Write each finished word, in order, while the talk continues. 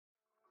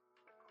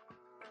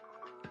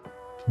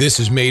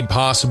This is made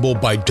possible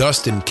by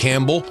Dustin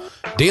Campbell,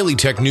 Daily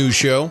Tech News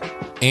Show,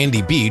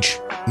 Andy Beach,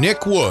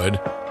 Nick Wood,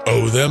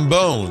 Oh Them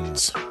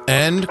Bones,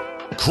 and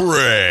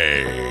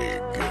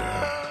Craig.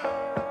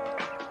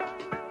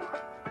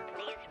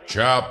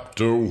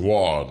 Chapter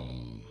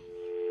 1.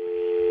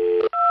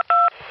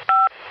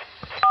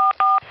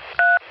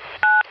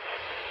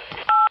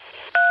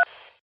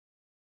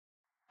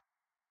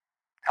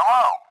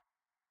 Hello,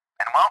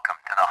 and welcome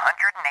to the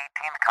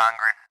 118th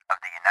Congress of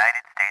the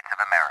United States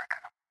of America.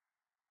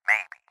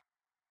 Maybe.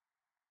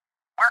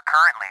 We're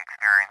currently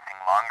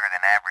experiencing longer than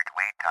average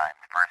wait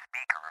times for a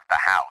Speaker of the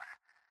House.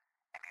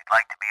 If you'd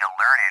like to be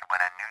alerted when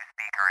a new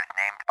Speaker is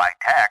named by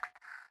text,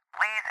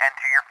 please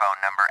enter your phone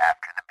number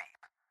after the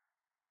beep.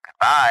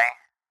 Goodbye.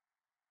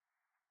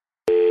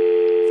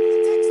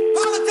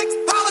 Politics,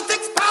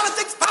 politics,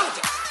 politics,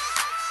 politics.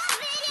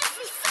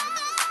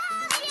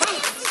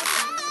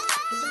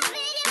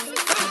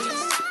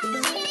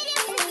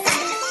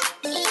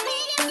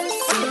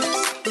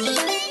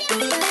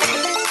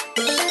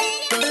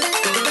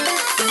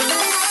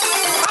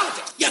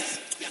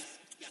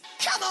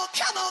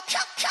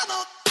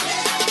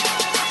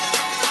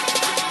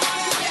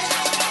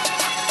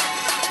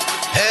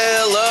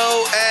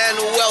 Hello and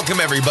welcome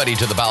everybody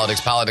to the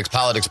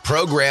Politics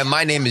program.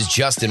 My name is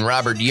Justin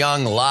Robert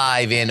Young,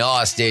 live in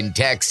Austin,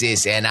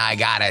 Texas, and I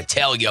gotta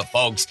tell you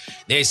folks,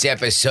 this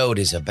episode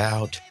is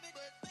about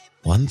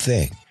one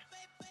thing.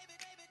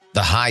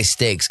 The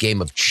high-stakes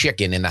game of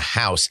chicken in the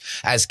House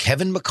as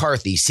Kevin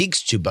McCarthy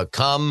seeks to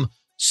become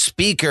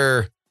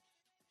Speaker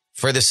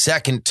for the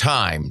second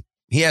time.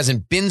 He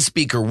hasn't been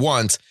Speaker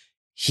once.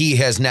 He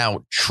has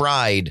now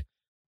tried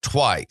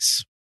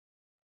twice.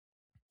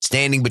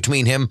 Standing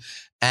between him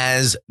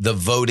as the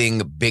voting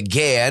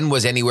began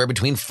was anywhere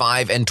between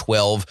 5 and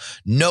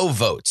 12 no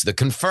votes. The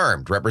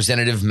confirmed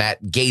Representative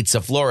Matt Gaetz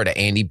of Florida,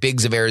 Andy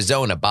Biggs of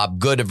Arizona, Bob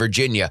Good of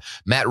Virginia,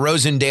 Matt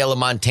Rosendale of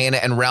Montana,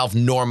 and Ralph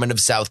Norman of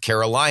South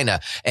Carolina.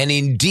 And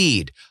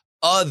indeed,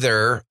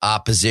 other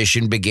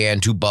opposition began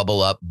to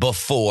bubble up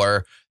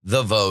before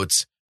the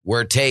votes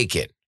were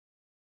taken.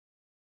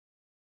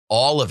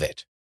 All of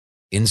it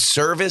in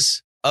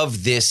service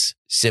of this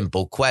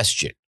simple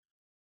question.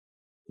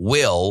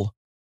 Will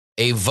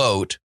a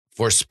vote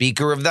for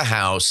Speaker of the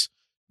House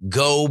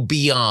go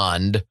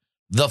beyond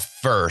the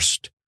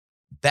first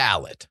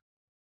ballot?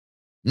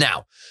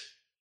 Now,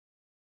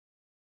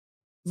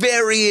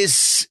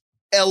 various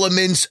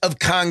elements of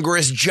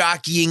Congress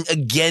jockeying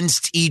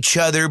against each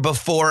other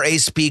before a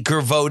Speaker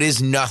vote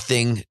is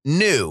nothing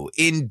new.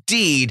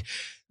 Indeed,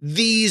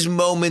 these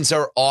moments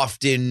are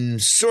often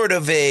sort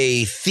of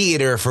a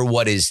theater for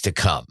what is to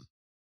come.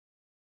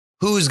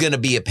 Who's going to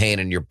be a pain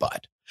in your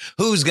butt?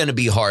 Who's going to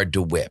be hard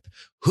to whip?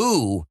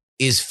 Who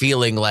is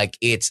feeling like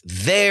it's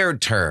their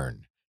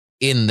turn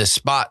in the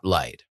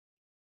spotlight?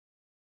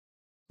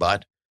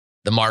 But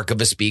the mark of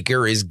a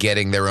speaker is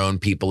getting their own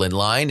people in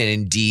line. And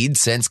indeed,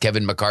 since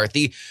Kevin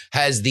McCarthy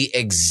has the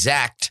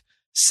exact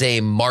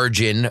same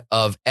margin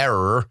of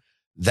error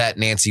that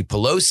Nancy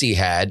Pelosi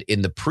had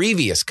in the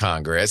previous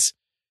Congress,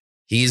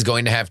 he's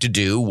going to have to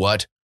do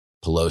what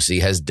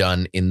Pelosi has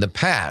done in the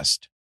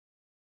past.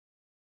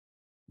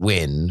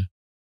 Win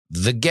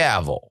the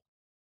gavel.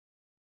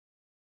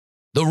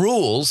 The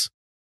rules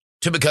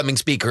to becoming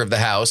Speaker of the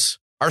House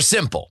are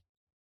simple.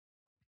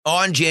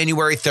 On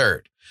January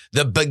 3rd,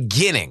 the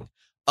beginning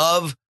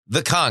of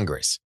the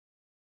Congress,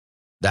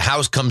 the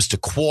House comes to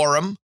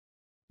quorum,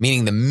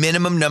 meaning the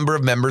minimum number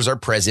of members are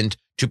present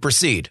to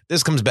proceed.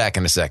 This comes back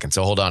in a second,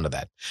 so hold on to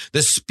that.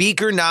 The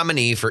Speaker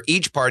nominee for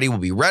each party will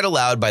be read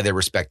aloud by their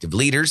respective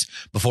leaders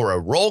before a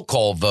roll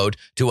call vote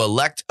to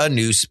elect a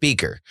new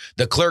Speaker.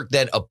 The clerk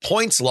then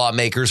appoints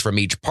lawmakers from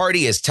each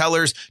party as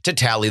tellers to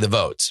tally the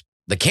votes.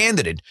 The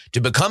candidate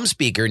to become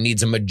Speaker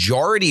needs a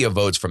majority of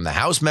votes from the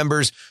House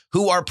members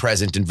who are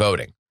present and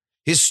voting.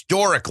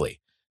 Historically,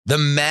 the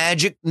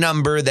magic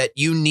number that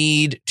you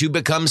need to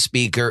become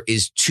Speaker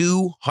is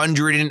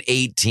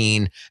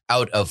 218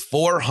 out of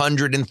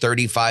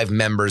 435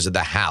 members of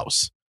the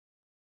House.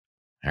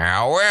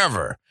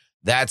 However,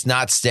 that's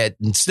not set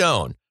in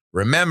stone.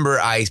 Remember,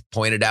 I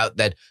pointed out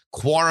that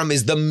quorum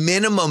is the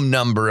minimum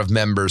number of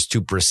members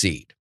to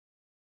proceed.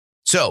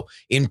 So,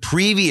 in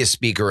previous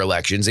Speaker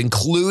elections,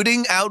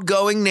 including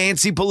outgoing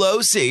Nancy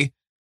Pelosi,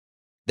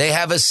 they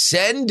have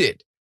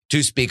ascended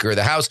to Speaker of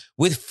the House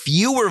with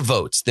fewer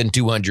votes than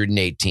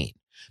 218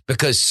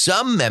 because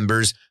some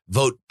members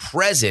vote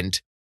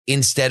present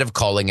instead of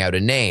calling out a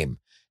name.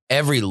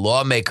 Every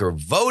lawmaker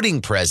voting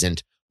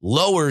present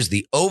lowers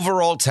the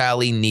overall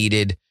tally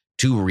needed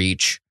to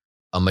reach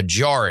a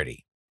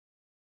majority.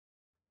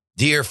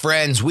 Dear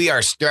friends, we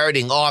are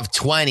starting off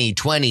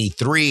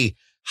 2023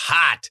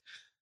 hot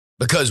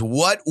because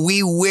what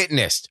we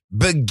witnessed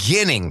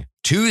beginning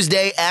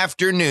Tuesday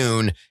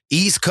afternoon,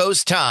 East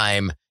Coast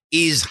time,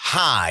 is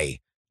high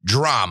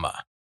drama.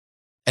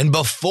 And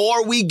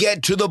before we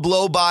get to the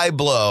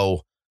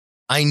blow-by-blow,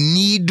 I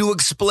need to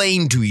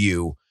explain to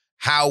you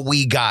how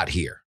we got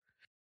here.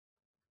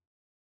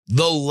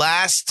 The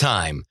last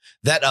time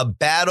that a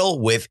battle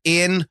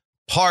within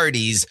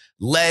parties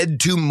led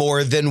to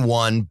more than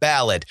one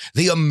ballot.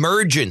 The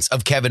emergence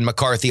of Kevin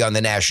McCarthy on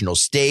the national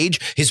stage,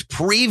 his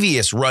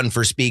previous run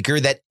for speaker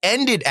that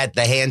ended at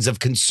the hands of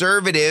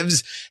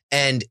conservatives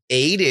and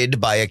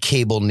aided by a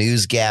cable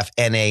news gaffe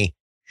and a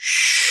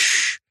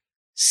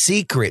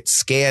secret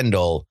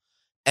scandal.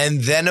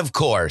 And then, of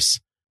course,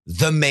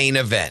 the main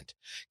event.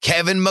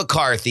 Kevin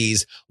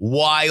McCarthy's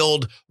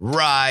wild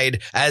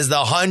ride as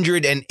the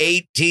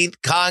 118th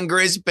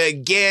Congress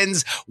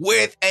begins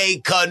with a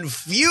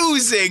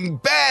confusing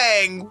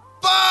bang,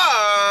 but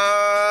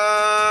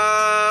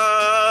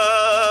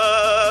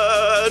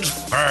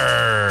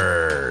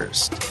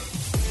first.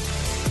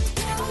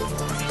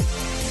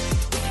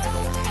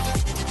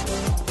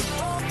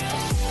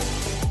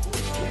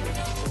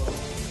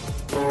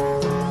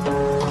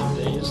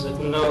 Days that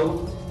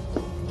know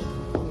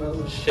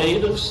no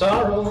shade of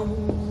sorrow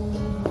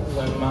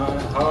when my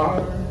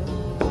heart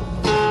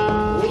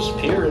was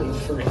pure and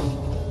free.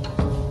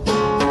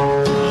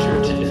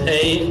 Sure to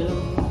hail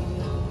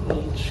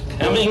each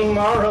coming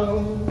morrow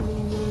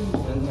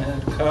when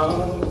that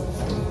calm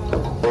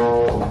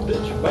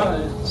bitch by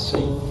the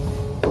sea.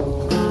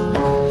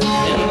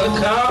 In the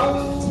calm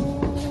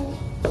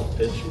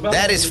bitch by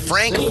That is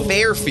Frank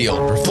Fairfield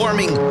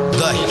performing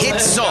the hit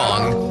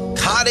song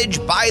Cottage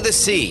by the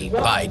Sea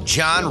by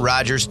John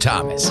Rogers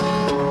Thomas.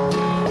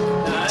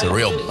 It's a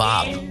real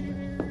bop.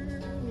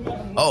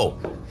 Oh,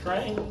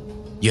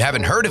 you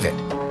haven't heard of it?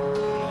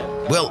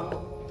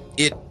 Well,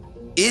 it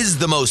is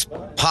the most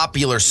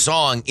popular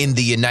song in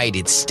the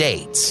United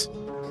States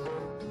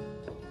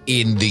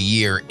in the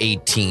year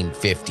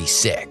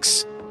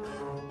 1856.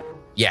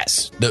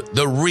 Yes,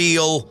 the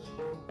real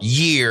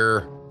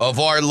year of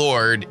our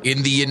Lord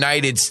in the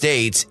United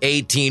States,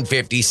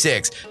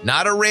 1856.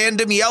 Not a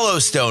random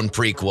Yellowstone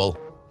prequel.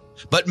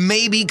 But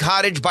maybe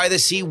Cottage by the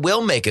Sea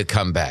will make a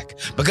comeback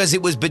because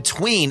it was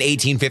between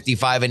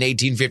 1855 and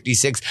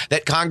 1856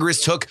 that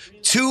Congress took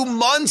 2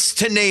 months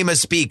to name a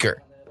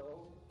speaker.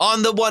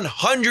 On the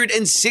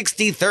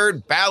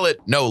 163rd ballot,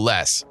 no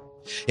less.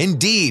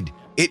 Indeed,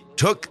 it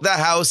took the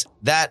House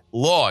that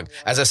long.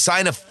 As a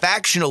sign of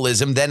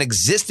factionalism then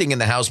existing in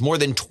the House, more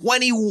than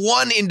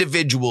 21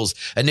 individuals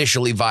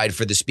initially vied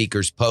for the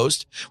speaker's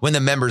post when the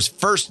members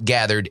first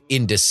gathered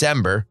in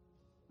December.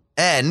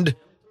 And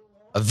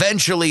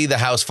eventually, the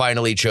House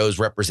finally chose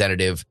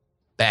Representative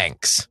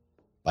Banks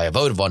by a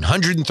vote of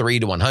 103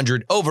 to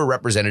 100 over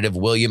Representative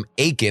William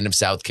Aiken of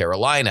South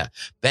Carolina.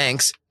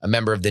 Banks, a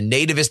member of the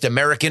Nativist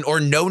American or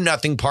Know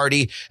Nothing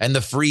Party and the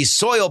Free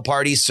Soil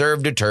Party,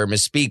 served a term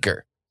as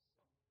Speaker.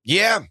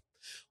 Yeah, it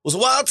was a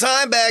wild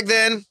time back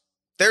then.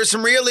 There's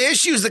some real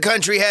issues the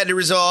country had to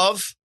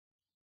resolve.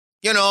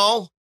 You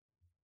know,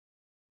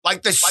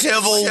 like the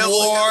Civil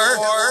War,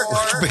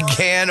 which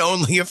began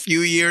only a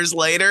few years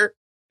later.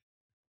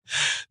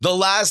 The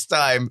last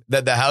time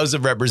that the House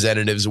of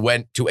Representatives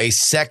went to a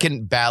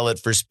second ballot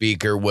for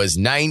Speaker was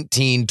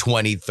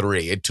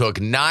 1923. It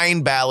took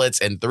 9 ballots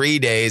and 3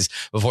 days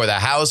before the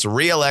House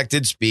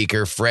reelected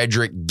Speaker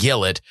Frederick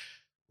Gillett,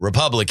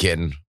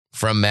 Republican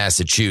from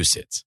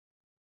Massachusetts.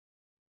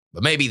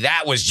 But maybe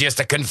that was just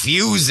a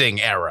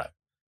confusing era,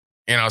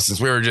 since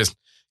we were just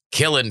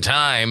killing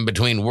time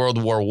between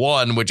World War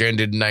I, which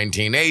ended in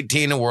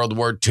 1918, and World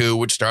War II,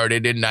 which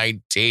started in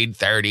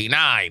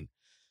 1939.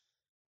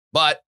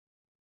 But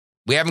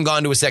we haven't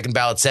gone to a second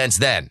ballot since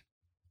then,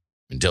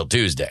 until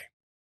Tuesday.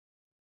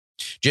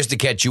 Just to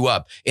catch you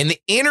up, in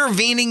the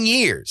intervening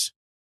years,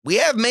 we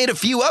have made a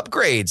few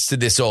upgrades to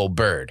this old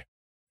bird,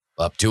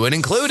 up to and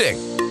including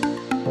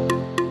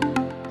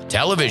the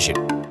television,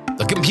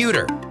 the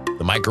computer,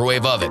 the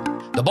microwave oven,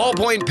 the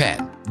ballpoint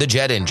pen, the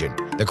jet engine,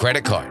 the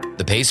credit card,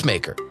 the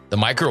pacemaker, the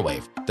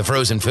microwave, the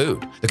frozen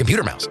food, the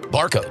computer mouse,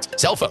 barcodes,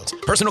 cell phones,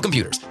 personal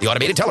computers, the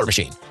automated teller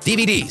machine,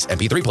 DVDs,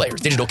 MP3 players,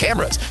 digital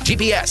cameras,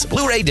 GPS,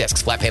 Blu-ray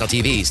discs, flat panel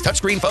TVs,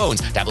 touchscreen phones,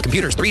 tablet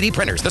computers, 3D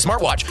printers, the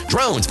smartwatch,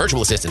 drones,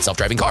 virtual assistants,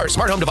 self-driving cars,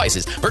 smart home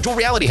devices, virtual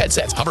reality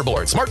headsets,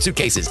 hoverboards, smart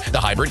suitcases, the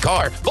hybrid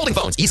car, folding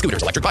phones,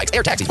 e-scooters, electric bikes,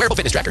 air taxis, wearable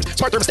fitness trackers,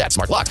 smart thermostats,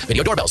 smart locks,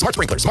 video doorbells, smart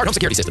sprinklers, smart home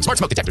security systems, smart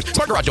smoke detectors,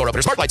 smart garage door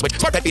opener, smart light switch,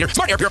 smart pet feeder,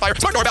 smart air purifier,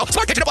 smart doorbell,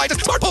 smart kitchen appliances,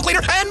 smart pool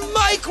cleaner, and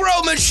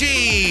micro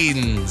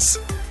machines.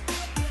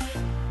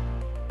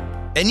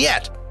 And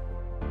yet,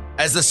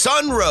 as the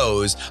sun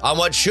rose on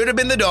what should have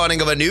been the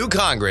dawning of a new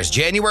Congress,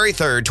 January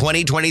 3rd,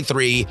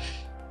 2023,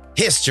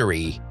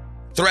 history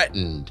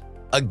threatened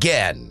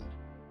again.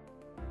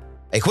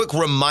 A quick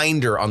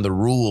reminder on the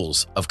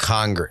rules of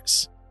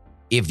Congress.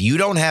 If you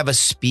don't have a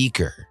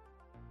speaker,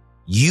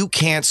 you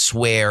can't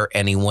swear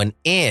anyone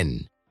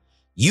in.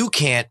 You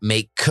can't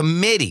make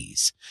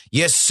committees.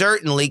 You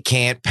certainly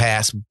can't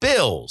pass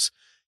bills.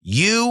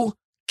 You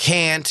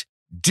can't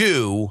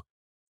do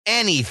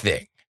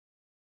anything.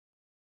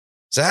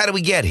 So how do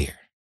we get here?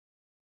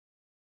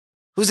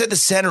 Who's at the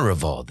center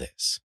of all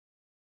this?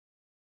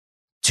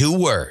 2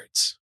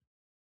 words.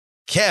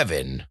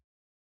 Kevin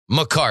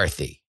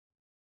McCarthy.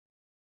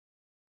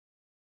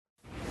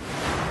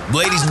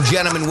 Ladies and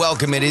gentlemen,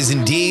 welcome. It is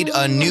indeed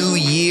a new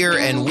year,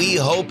 and we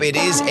hope it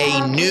is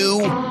a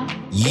new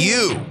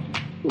you.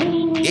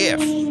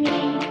 If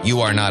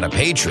you are not a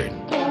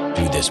patron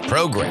to this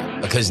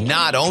program. Because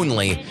not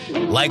only,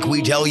 like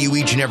we tell you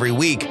each and every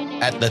week,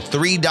 at the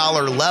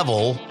 $3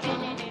 level,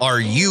 are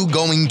you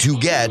going to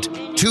get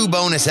 2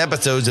 bonus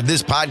episodes of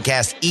this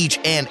podcast each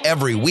and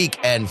every week.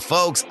 And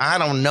folks, I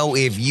don't know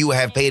if you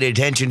have paid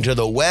attention to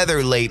the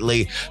weather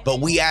lately, but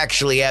we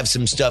actually have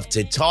some stuff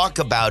to talk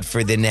about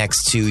for the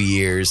next 2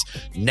 years.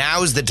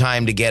 Now's the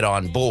time to get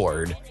on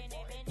board.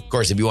 Of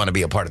course, if you want to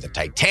be a part of the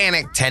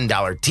Titanic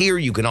 $10 tier,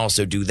 you can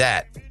also do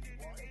that.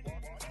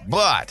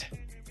 But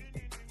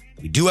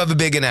we do have a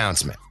big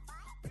announcement.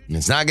 And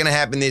it's not going to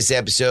happen this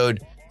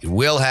episode. It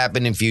will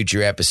happen in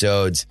future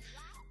episodes.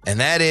 And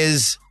that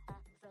is,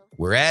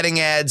 we're adding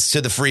ads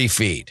to the free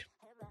feed.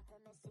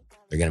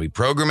 They're going to be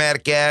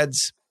programmatic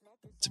ads.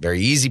 It's a very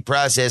easy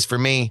process for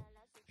me.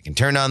 I can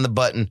turn on the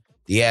button.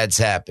 The ads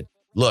happen.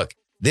 Look,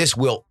 this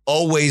will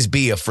always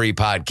be a free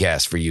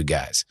podcast for you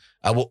guys.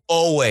 I will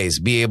always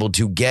be able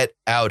to get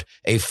out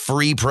a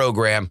free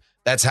program.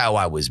 That's how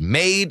I was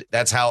made.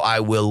 That's how I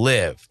will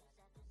live.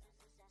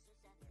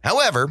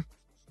 However,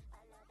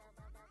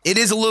 it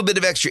is a little bit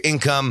of extra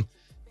income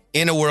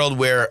in a world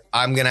where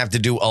I'm going to have to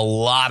do a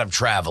lot of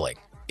traveling,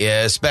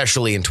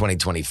 especially in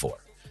 2024.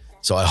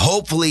 So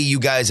hopefully you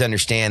guys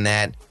understand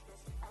that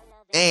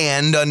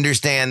and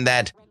understand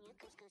that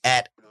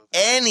at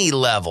any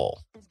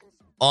level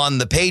on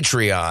the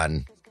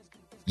Patreon,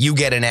 you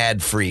get an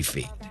ad-free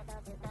feed.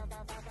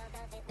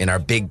 In our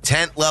big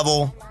tent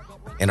level,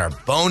 in our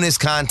bonus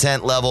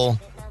content level,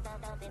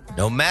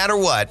 no matter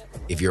what,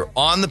 if you're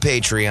on the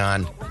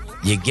Patreon,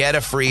 you get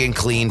a free and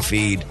clean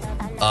feed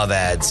of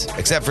ads,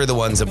 except for the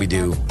ones that we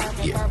do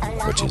here,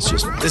 which is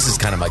just, this is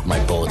kind of like my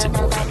bulletin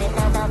board.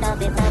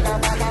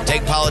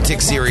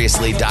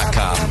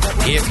 TakePoliticsSeriously.com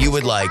if you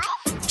would like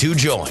to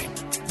join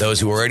those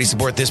who already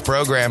support this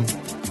program.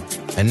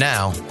 And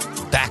now,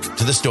 back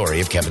to the story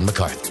of Kevin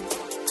McCarthy.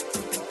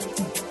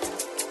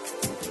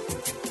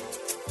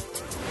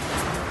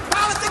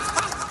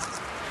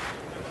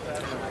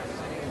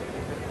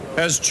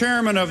 As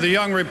chairman of the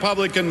Young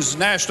Republicans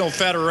National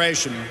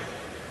Federation,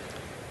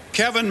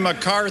 Kevin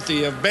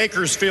McCarthy of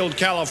Bakersfield,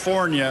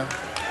 California.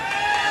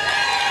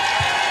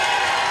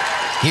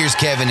 Here's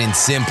Kevin in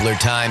simpler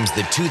times,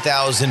 the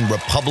 2000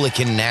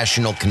 Republican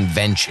National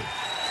Convention.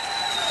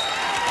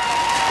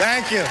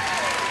 Thank you.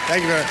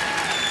 Thank you very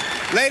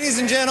much. Ladies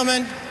and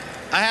gentlemen,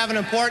 I have an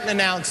important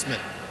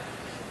announcement.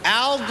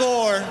 Al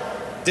Gore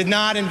did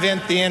not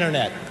invent the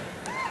internet.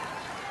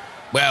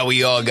 Well,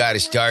 we all got to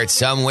start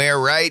somewhere,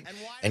 right?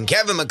 And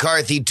Kevin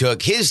McCarthy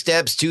took his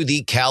steps to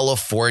the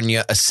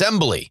California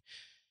Assembly.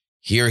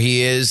 Here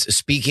he is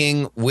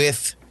speaking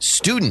with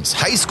students,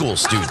 high school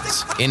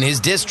students in his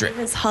district.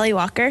 My name is Holly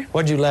Walker.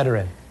 What'd you let her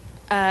in?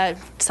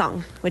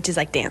 Song, which is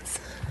like dance.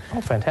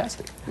 Oh,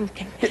 fantastic.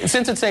 Okay.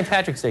 Since it's St.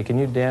 Patrick's Day, can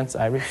you dance,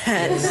 Irish?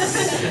 Hey!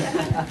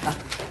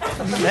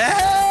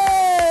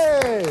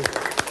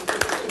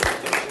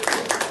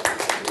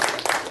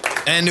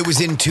 And it was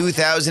in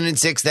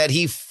 2006 that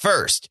he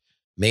first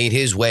made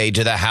his way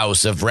to the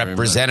House of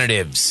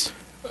Representatives.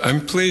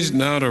 I'm pleased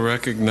now to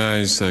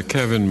recognize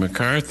Kevin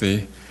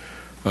McCarthy,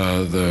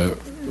 the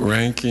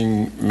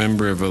ranking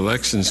member of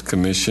Elections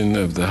Commission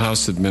of the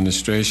House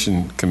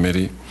Administration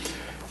Committee,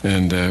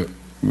 and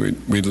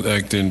we'd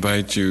like to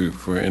invite you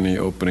for any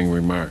opening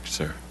remarks,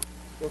 sir.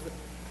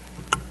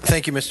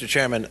 Thank you, Mr.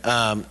 Chairman.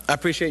 I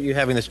appreciate you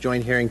having this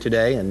joint hearing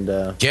today.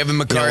 And Kevin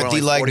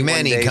McCarthy, like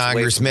many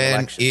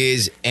congressmen,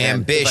 is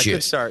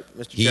ambitious.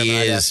 He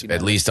is,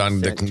 at least on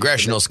the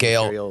congressional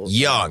scale,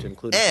 young.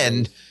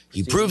 And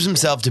he proves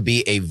himself to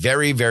be a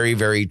very, very,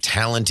 very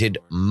talented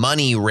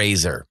money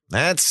raiser.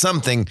 That's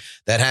something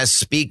that has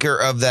Speaker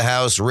of the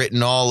House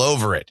written all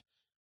over it.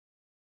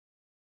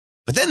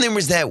 But then there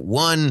was that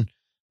one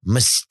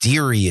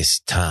mysterious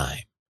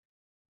time.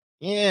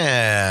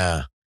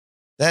 Yeah,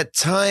 that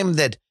time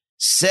that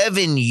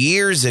 7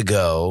 years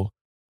ago,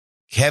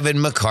 Kevin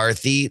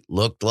McCarthy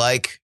looked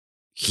like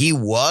he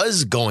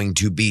was going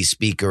to be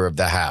Speaker of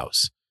the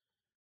House.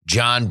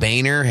 John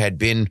Boehner had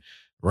been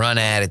run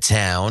out of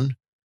town.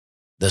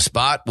 The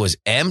spot was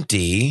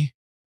empty.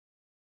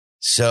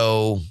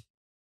 So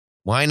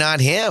why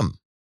not him?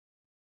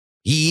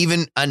 He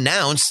even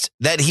announced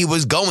that he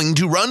was going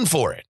to run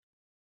for it.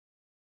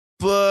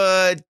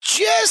 But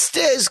just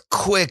as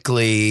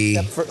quickly...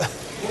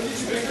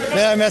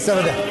 May I mess up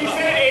with that? You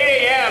said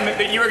 8 a.m.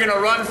 that you were going to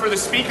run for the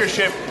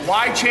speakership.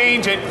 Why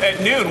change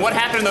at noon? What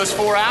happened in those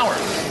 4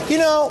 hours? You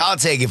know... I'll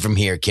take it from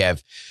here,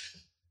 Kev.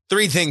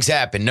 3 things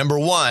happened. Number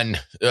one,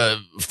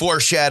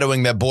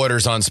 foreshadowing that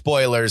borders on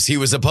spoilers, he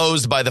was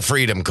opposed by the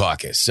Freedom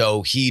Caucus.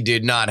 So he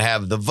did not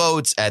have the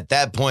votes. At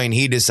that point,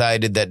 he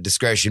decided that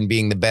discretion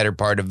being the better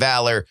part of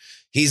valor,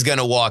 he's going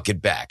to walk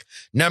it back.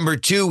 Number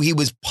 2, he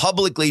was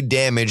publicly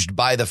damaged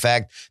by the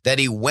fact that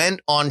he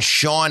went on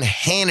Sean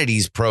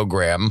Hannity's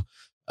program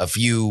a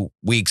few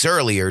weeks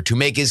earlier to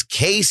make his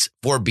case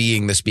for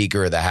being the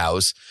Speaker of the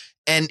House.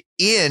 And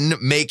in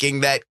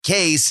making that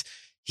case,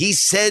 he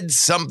said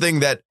something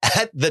that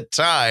at the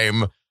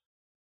time,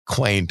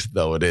 quaint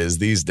though it is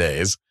these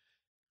days,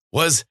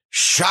 was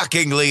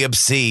shockingly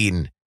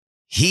obscene.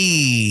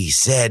 he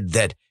said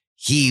that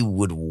he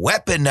would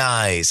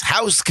weaponize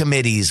House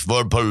committees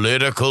for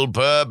political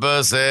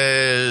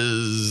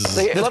purposes.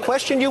 The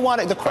question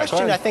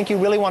I think you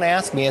really want to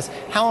ask me is,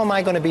 how am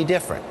I going to be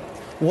different?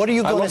 What are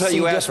you going to see differently?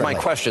 I love that you asked my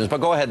questions, but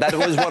go ahead. That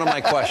was one of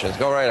my questions.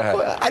 Go right ahead.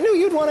 Well, I knew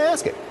you'd want to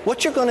ask it.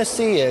 What you're going to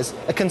see is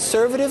a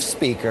conservative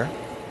speaker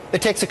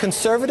that takes a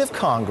conservative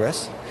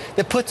Congress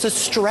that puts a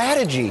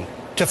strategy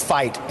to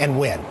fight and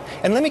win.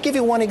 And let me give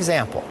you one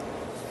example.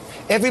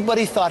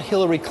 Everybody thought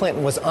Hillary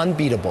Clinton was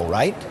unbeatable,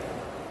 right?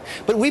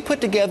 But we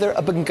put together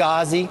a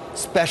Benghazi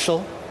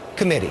special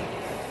committee,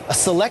 a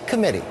select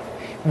committee.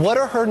 What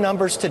are her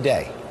numbers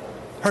today?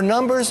 Her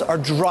numbers are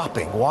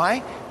dropping.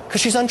 Why?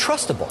 Because she's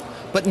untrustable.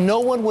 But no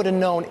one would have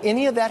known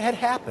any of that had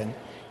happened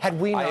had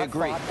we not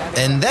agreed.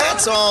 And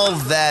that's all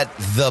that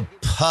the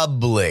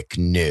public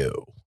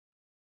knew.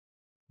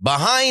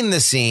 Behind the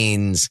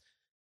scenes,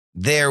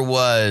 there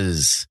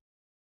was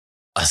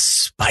a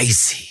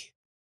spicy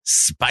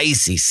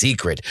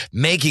secret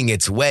making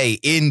its way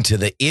into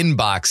the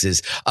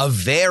inboxes of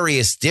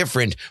various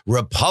different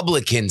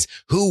Republicans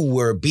who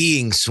were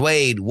being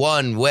swayed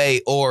one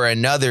way or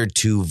another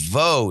to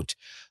vote.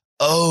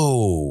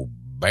 Oh,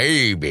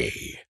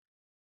 baby.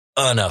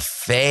 An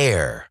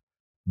affair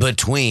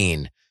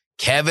between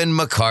Kevin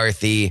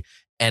McCarthy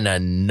and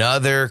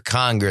another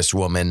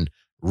Congresswoman,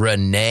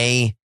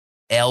 Renee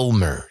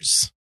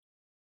Elmers.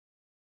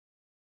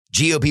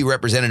 GOP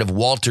Representative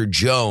Walter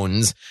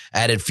Jones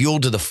added fuel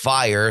to the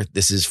fire.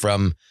 This is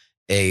from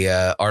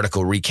a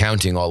article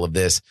recounting all of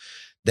this,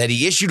 that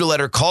he issued a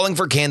letter calling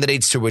for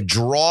candidates to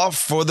withdraw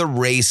for the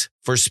race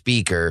for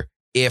Speaker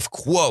if,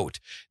 quote,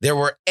 there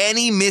were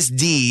any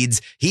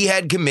misdeeds he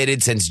had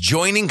committed since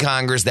joining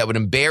Congress that would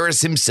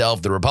embarrass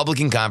himself, the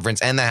Republican Conference,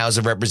 and the House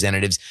of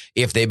Representatives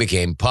if they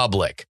became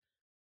public.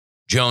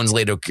 Jones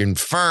later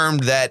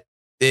confirmed that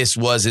this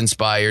was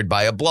inspired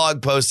by a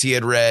blog post he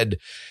had read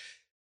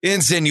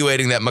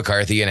insinuating that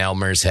McCarthy and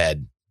Elmers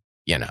had,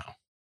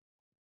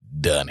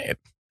 done it.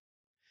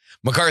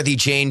 McCarthy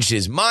changed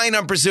his mind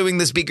on pursuing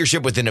the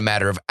speakership within a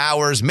matter of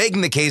hours,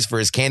 making the case for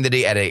his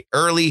candidate at an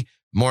early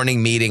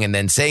morning meeting and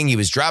then saying he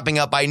was dropping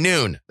out by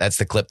noon. That's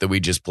the clip that we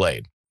just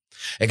played.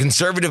 A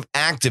conservative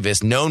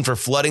activist known for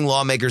flooding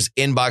lawmakers'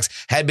 inbox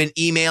had been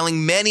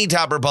emailing many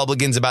top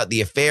Republicans about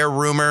the affair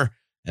rumor.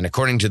 And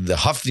according to the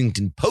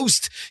Huffington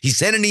Post, he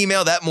sent an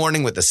email that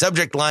morning with the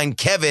subject line,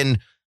 Kevin,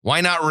 why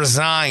not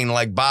resign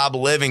like Bob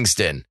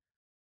Livingston?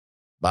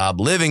 Bob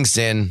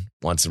Livingston,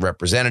 once a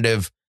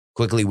representative,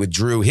 quickly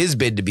withdrew his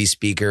bid to be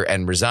speaker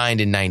and resigned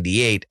in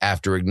 98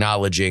 after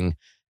acknowledging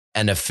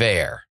an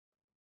affair.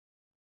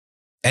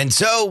 And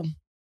so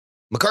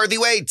McCarthy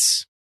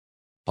waits.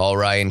 Paul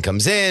Ryan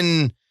comes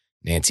in.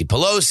 Nancy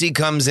Pelosi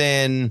comes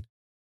in.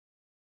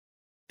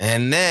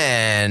 And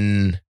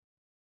then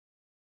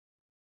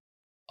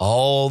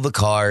all the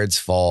cards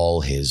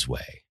fall his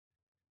way.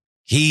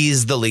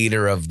 He's the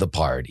leader of the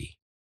party.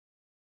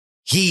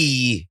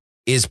 He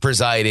is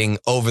presiding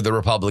over the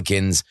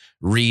Republicans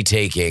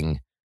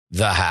retaking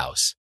the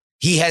House.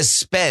 He has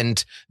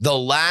spent the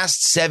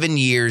last 7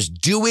 years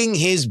doing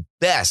his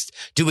best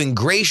to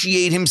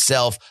ingratiate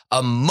himself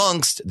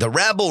amongst the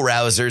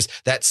rabble-rousers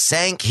that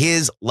sank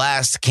his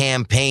last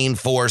campaign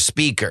for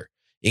Speaker,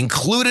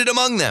 included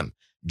among them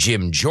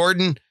Jim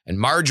Jordan and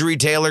Marjorie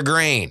Taylor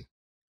Greene.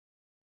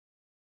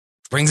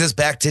 Brings us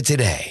back to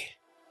today.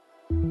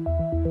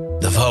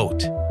 The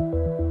vote.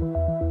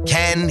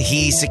 Can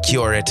he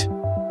secure it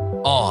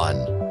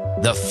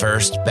on the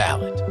first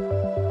ballot?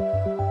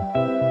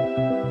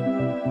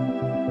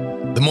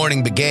 The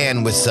morning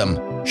began with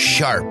some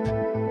sharp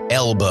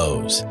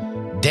elbows.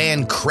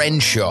 Dan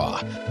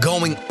Crenshaw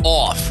going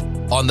off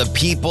on the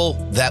people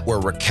that were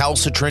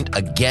recalcitrant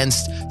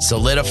against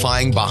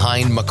solidifying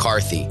behind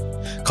McCarthy,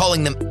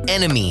 calling them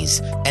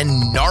enemies and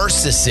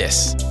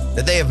narcissists,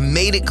 that they have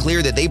made it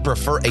clear that they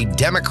prefer a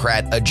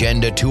Democrat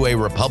agenda to a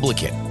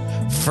Republican.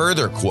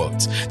 Further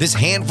quotes, this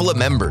handful of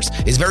members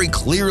is very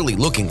clearly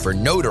looking for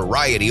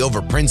notoriety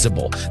over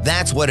principle.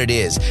 That's what it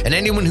is. And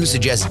anyone who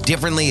suggests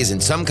differently is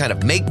in some kind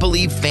of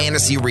make-believe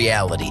fantasy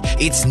reality.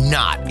 It's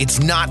not.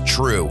 It's not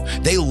true.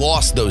 They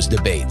lost those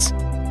debates.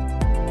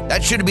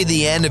 That should be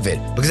the end of it,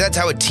 because that's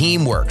how a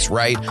team works,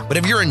 right? But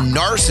if you're a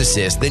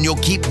narcissist, then you'll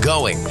keep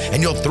going,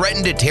 and you'll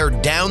threaten to tear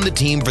down the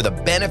team for the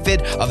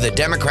benefit of the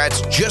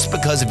Democrats just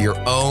because of your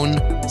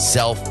own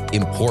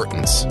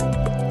self-importance.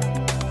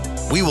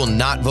 We will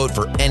not vote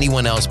for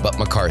anyone else but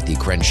McCarthy,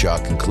 Crenshaw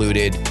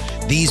concluded.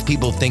 These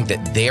people think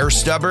that they're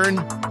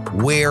stubborn.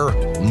 We're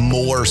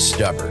more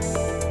stubborn.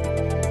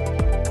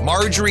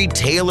 Marjorie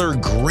Taylor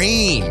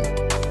Greene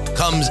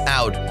comes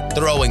out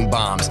throwing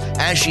bombs,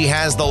 as she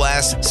has the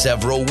last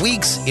several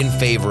weeks in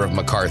favor of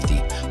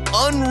McCarthy.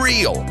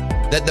 Unreal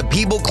that the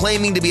people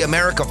claiming to be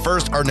America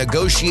First are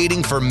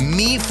negotiating for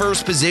me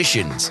first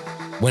positions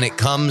when it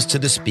comes to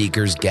the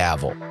Speaker's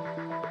gavel.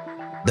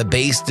 The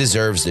base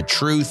deserves the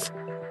truth.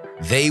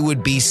 They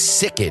would be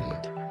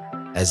sickened,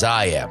 as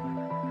I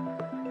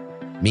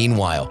am,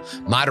 Meanwhile,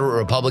 moderate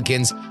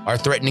Republicans are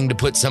threatening to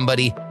put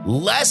somebody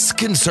less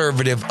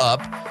conservative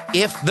up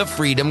if the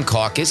Freedom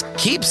Caucus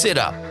keeps it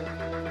up.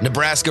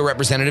 Nebraska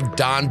Representative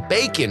Don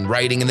Bacon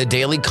writing in the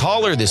Daily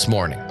Caller this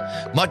morning.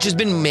 Much has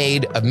been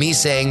made of me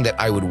saying that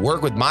I would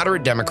work with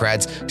moderate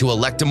Democrats to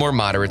elect a more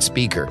moderate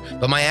speaker.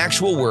 But my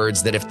actual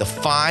words that if the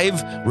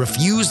five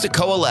refuse to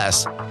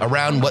coalesce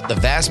around what the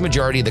vast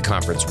majority of the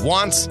conference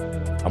wants,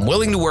 I'm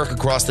willing to work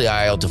across the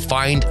aisle to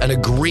find an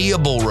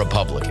agreeable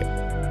Republican.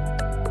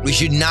 We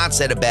should not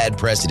set a bad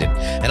precedent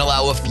and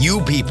allow a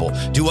few people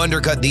to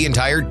undercut the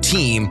entire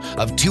team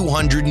of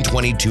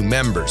 222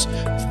 members.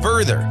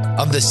 Further,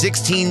 of the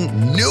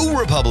 16 new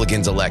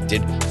Republicans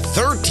elected,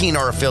 13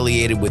 are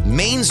affiliated with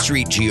Main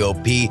Street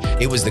GOP.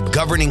 It was the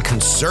governing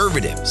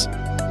conservatives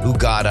who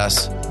got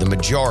us the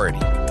majority.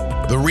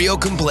 The real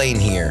complaint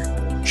here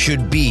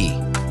should be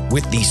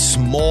with the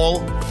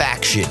small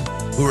faction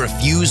who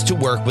refuse to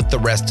work with the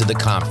rest of the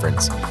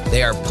conference.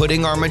 They are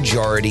putting our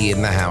majority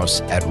in the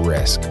House at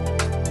risk.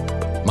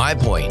 My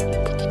point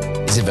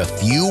is if a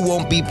few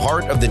won't be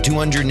part of the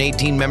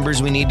 218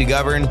 members we need to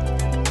govern,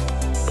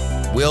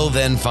 we'll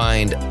then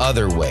find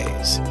other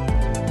ways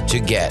to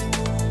get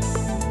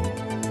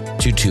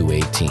to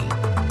 218.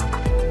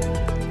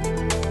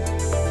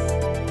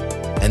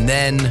 And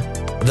then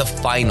the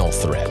final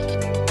threat.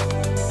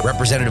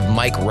 Representative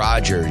Mike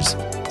Rogers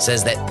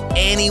says that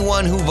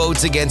anyone who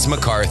votes against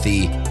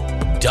McCarthy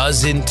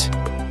doesn't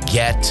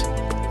get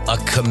a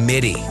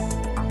committee.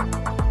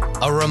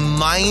 A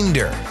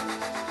reminder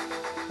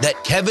that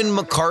Kevin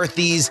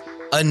McCarthy's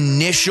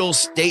initial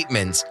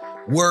statements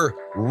were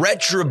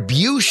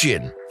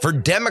retribution for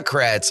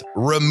Democrats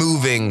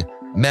removing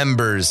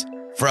members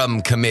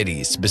from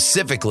committees,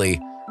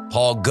 specifically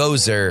Paul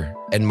Gosar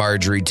and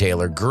Marjorie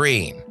Taylor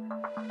Greene.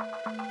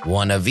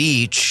 One of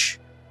each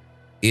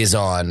is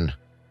on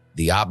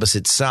the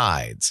opposite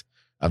sides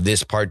of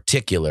this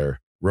particular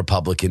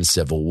Republican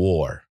Civil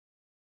War.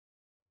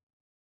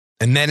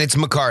 And then it's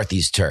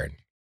McCarthy's turn.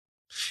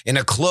 In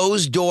a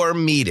closed-door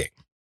meeting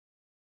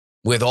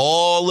with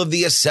all of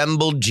the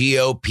assembled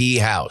GOP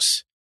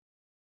House,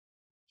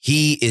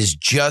 he is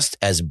just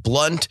as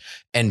blunt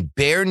and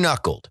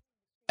bare-knuckled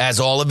as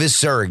all of his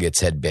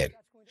surrogates had been.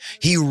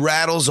 He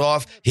rattles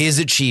off his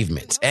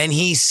achievements, and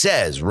he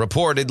says,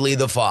 reportedly,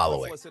 the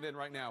following: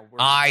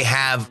 I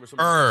have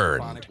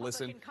earned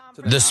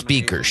the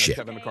speakership.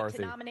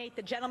 To nominate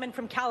the gentleman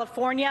from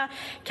California,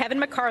 Kevin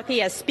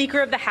McCarthy, as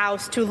Speaker of the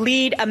House to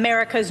lead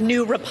America's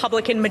new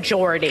Republican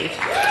majority.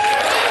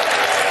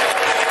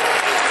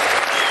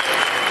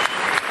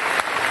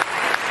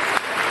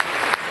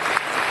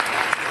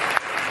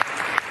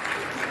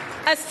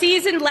 A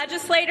seasoned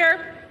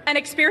legislator, an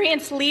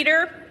experienced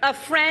leader, a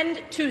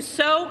friend to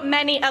so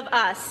many of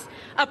us,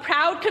 a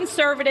proud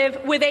conservative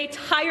with a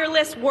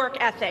tireless work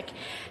ethic,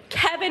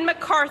 Kevin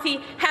McCarthy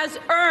has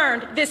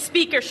earned this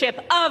speakership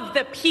of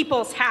the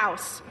People's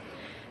House.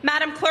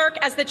 Madam Clerk,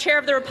 as the chair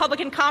of the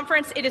Republican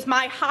Conference, it is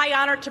my high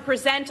honor to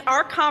present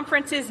our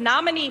conference's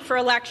nominee for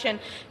election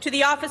to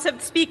the office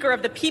of Speaker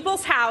of the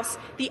People's House,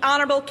 the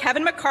Honorable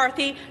Kevin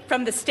McCarthy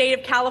from the state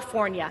of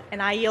California, and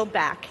I yield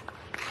back.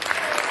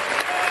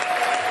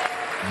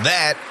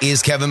 That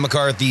is Kevin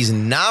McCarthy's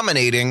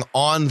nominating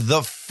on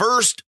the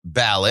first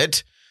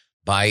ballot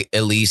by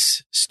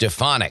Elise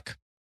Stefanik.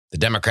 The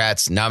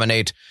Democrats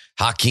nominate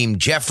Hakeem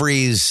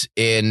Jeffries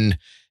in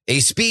a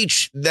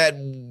speech that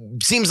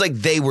seems like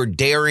they were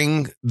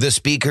daring the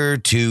speaker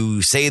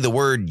to say the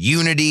word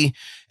unity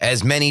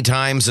as many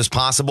times as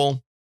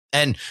possible.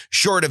 And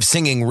short of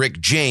singing Rick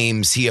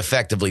James, he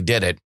effectively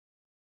did it.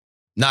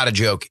 Not a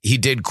joke. He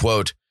did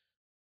quote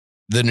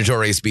the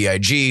Notorious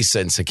B.I.G.,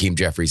 since Hakeem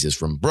Jeffries is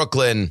from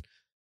Brooklyn.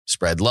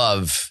 Spread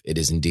love. It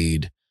is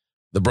indeed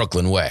the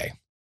Brooklyn way.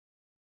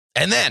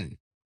 And then,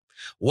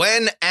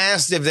 when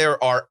asked if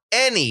there are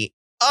any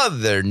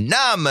other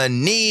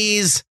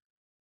nominees,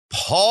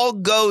 Paul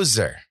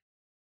Gosar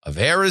of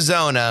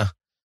Arizona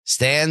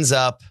stands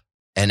up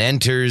and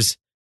enters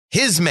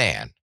his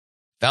man,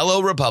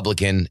 fellow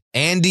Republican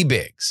Andy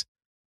Biggs,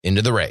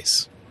 into the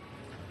race.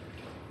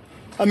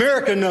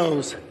 America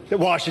knows that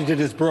Washington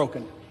is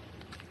broken.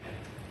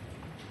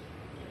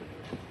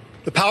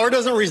 The power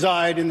doesn't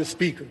reside in the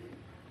Speaker.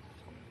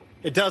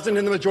 It doesn't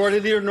in the Majority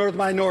Leader, nor the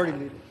Minority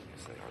Leader,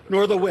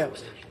 nor the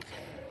whips.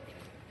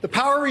 The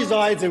power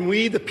resides in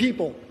we, the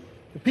people.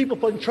 The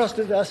people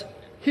entrusted us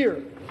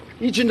here,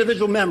 each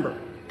individual member,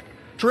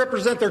 to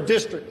represent their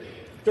district,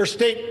 their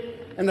state,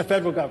 and the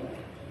federal government.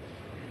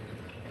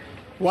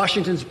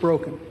 Washington's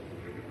broken.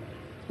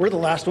 We're the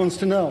last ones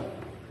to know.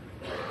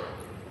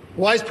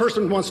 A wise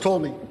person once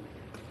told me,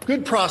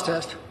 good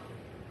process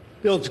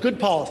builds good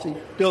policy,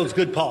 builds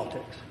good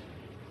politics.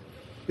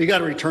 We got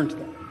to return to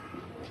that.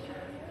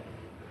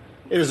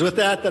 It is with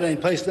that I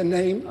place the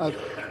name of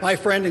my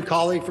friend and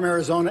colleague from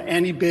Arizona,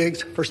 Andy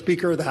Biggs, for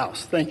Speaker of the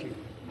House. Thank you.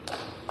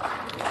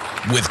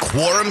 With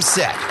quorum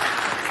set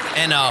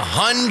and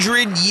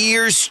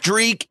 100-year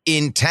streak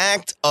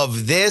intact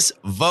of this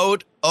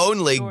vote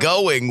only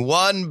going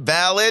one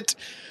ballot,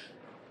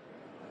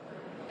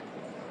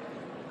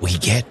 we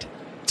get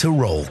to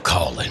roll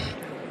calling.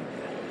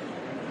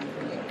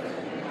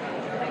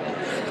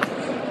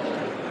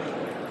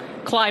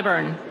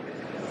 Clyburn.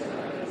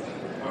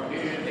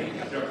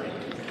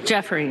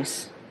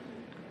 Jeffries.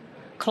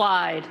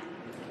 Clyde.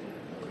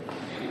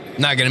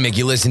 Not going to make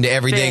you listen to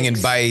everything, Biggs.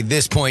 and by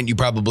this point, you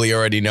probably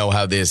already know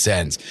how this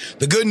ends.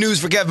 The good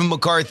news for Kevin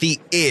McCarthy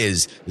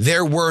is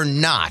there were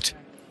not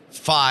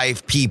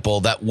 5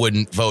 people that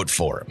wouldn't vote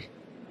for him.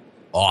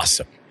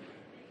 Awesome.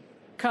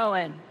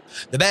 Cohen.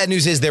 The bad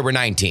news is there were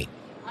 19.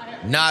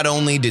 Not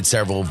only did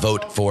several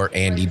vote for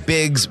Andy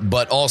Biggs,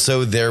 but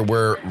also there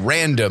were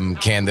random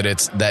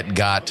candidates that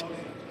got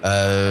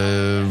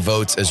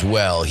votes as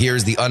well.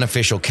 Here's the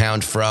unofficial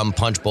count from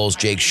Punchbowl's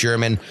Jake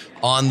Sherman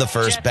on the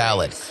first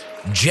ballot.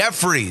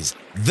 Jeffries,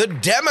 the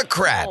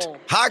Democrat,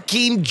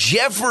 Hakeem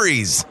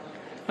Jeffries,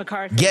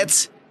 McCarthy.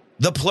 gets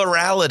the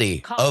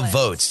plurality of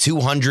votes,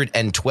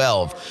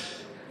 212.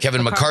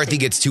 Kevin McCarthy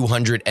gets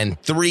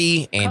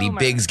 203. Andy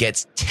Biggs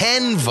gets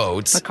 10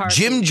 votes.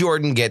 Jim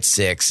Jordan gets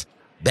 6.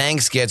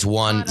 Banks gets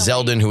 1.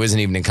 Zeldin, who isn't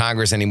even in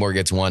Congress anymore,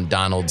 gets 1.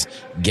 Donalds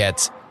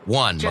gets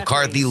 1.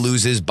 McCarthy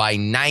loses by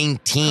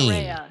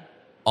 19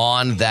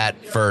 on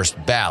that first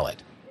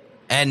ballot.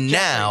 And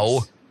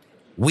now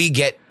we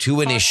get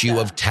to an issue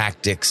of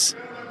tactics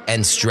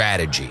and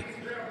strategy.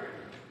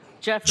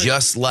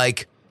 Just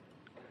like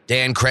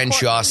Dan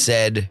Crenshaw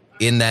said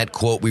in that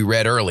quote we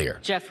read earlier.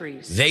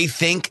 Jeffries. They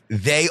think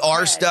they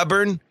are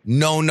stubborn?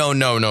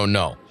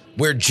 No.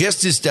 We're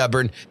just as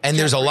stubborn, and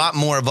there's a lot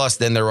more of us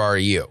than there are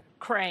of you.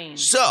 Crane.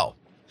 So,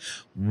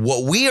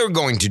 what we are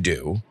going to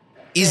do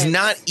is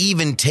not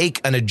even take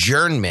an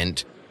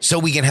adjournment so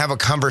we can have a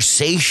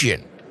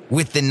conversation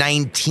with the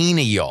 19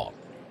 of y'all.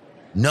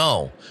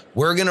 No,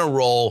 we're going to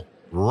roll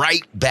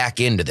right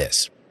back into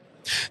this.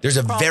 There's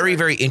a very,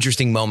 very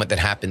interesting moment that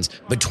happens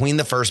between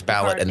the first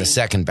ballot and the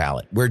second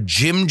ballot, where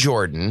Jim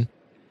Jordan,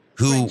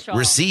 who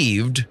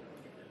received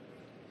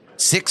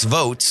 6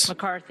 votes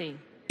McCarthy.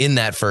 in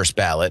that first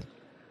ballot,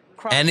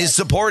 and is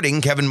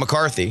supporting Kevin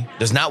McCarthy,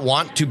 does not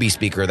want to be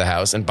Speaker of the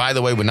House, and by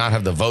the way, would not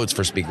have the votes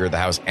for Speaker of the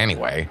House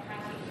anyway.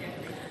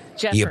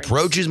 Jeffries. He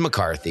approaches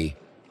McCarthy.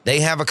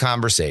 They have a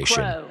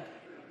conversation. Crow.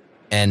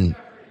 And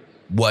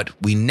what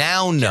we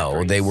now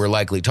know they were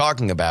likely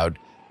talking about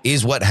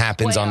is what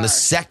happens on the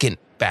second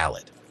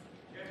ballot.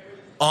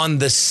 On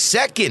the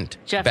second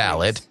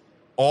ballot,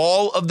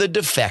 all of the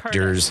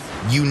defectors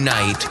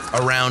unite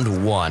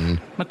around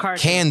one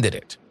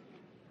candidate.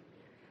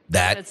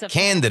 That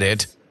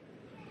candidate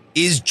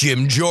is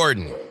Jim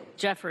Jordan.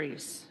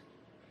 Jeffries.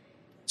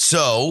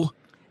 So,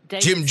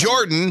 Jim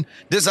Jordan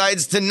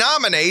decides to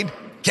nominate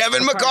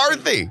Kevin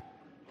McCarthy.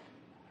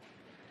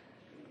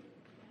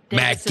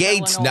 Matt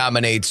Gaetz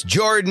nominates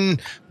Jordan.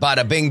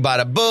 Bada bing,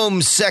 bada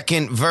boom.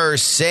 Second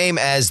verse, same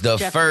as the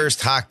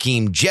first.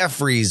 Hakeem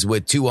Jeffries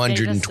with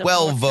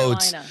 212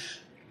 votes.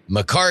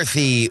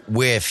 McCarthy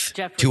with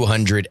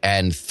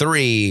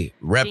 203.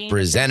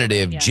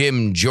 Representative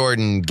Jim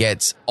Jordan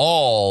gets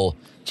all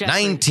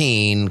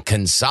 19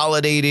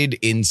 consolidated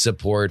in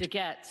support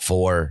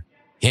for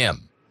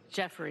him.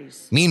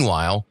 Jeffries.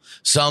 Meanwhile,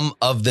 some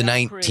of the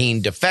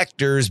 19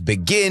 defectors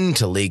begin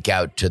to leak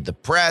out to the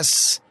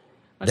press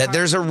that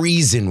there's a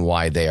reason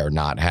why they are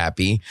not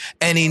happy.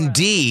 And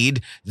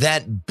indeed,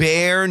 that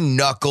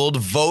bare-knuckled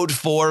vote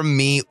for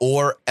me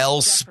or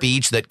else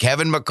speech that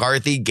Kevin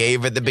McCarthy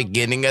gave at the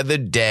beginning of the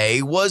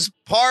day was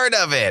part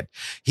of it.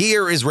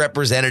 Here is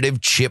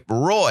Representative Chip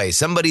Roy,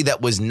 somebody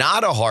that was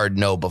not a hard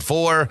no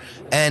before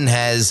and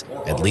has,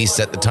 at least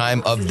at the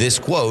time of this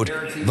quote,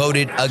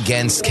 voted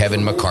against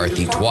Kevin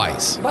McCarthy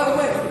twice. By the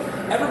way,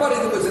 everybody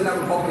that was in that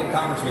Republican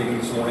Congress meeting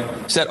this morning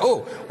said,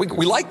 oh, we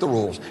like the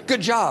rules.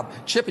 Good job,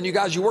 Chip and you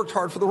guys, you worked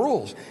hard for the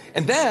rules.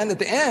 And then at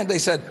the end, they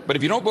said, but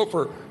if you don't vote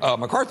for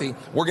McCarthy,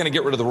 we're going to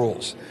get rid of the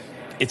rules.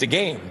 It's a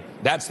game.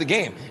 That's the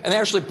game. And they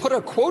actually put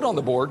a quote on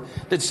the board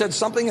that said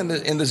something in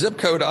the zip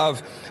code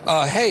of,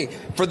 hey,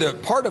 for the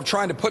part of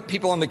trying to put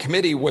people on the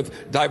committee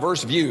with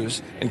diverse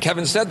views, and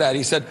Kevin said that,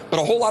 he said, but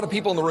a whole lot of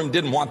people in the room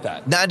didn't want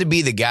that. Not to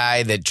be the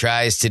guy that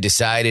tries to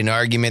decide an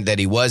argument that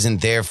he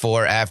wasn't there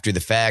for after the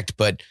fact,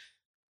 but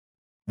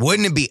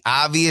wouldn't it be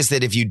obvious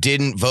that if you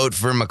didn't vote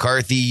for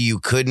McCarthy, you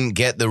couldn't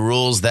get the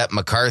rules that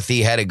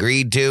McCarthy had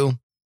agreed to?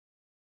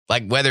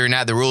 Like whether or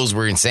not the rules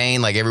were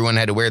insane, like everyone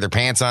had to wear their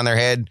pants on their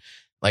head.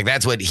 Like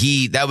that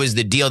was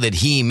the deal that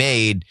he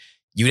made.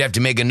 You'd have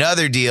to make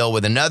another deal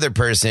with another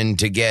person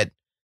to get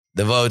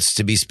the votes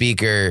to be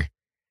speaker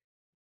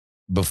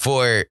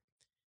before.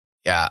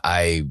 Not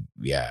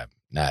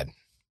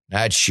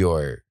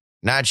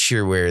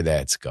sure where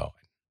that's going.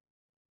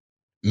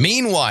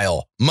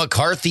 Meanwhile,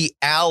 McCarthy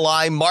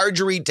ally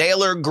Marjorie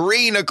Taylor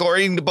Greene,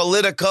 according to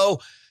Politico,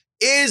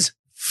 is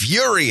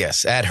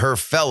furious at her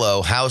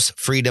fellow House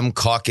Freedom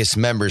Caucus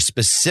members,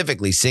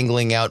 specifically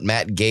singling out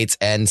Matt Gaetz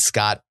and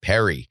Scott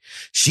Perry.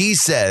 She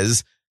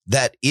says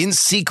that in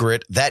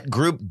secret, that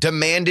group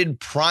demanded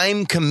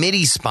prime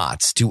committee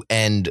spots to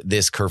end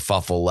this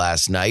kerfuffle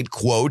last night.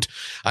 Quote,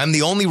 I'm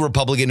the only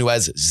Republican who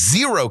has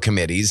 0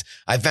 committees.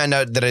 I found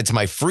out that it's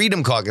my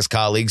Freedom Caucus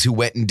colleagues who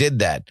went and did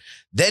that.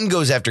 Then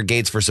goes after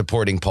Gaetz for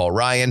supporting Paul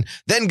Ryan.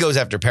 Then goes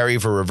after Perry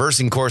for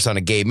reversing course on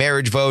a gay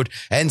marriage vote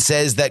and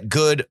says that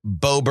Good,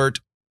 Boebert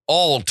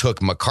all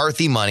took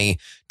McCarthy money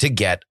to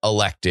get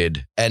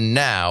elected and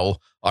now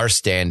are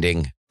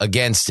standing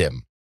against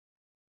him.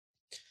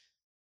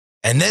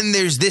 And then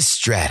there's this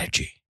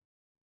strategy,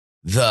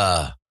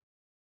 the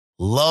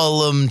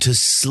lull 'em to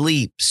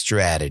sleep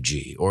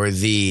strategy, or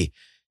the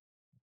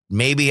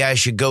maybe I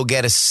should go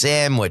get a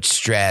sandwich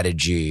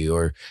strategy,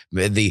 or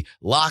the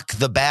lock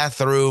the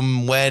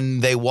bathroom when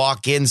they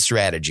walk in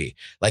strategy.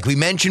 Like we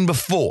mentioned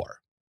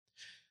before,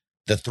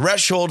 the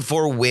threshold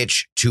for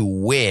which to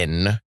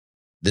win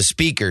the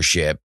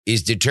speakership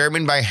is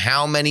determined by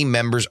how many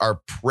members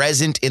are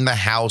present in the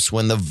House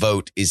when the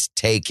vote is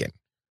taken.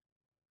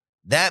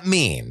 That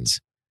means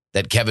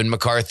that Kevin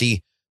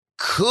McCarthy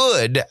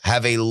could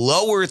have a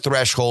lower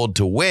threshold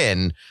to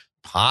win,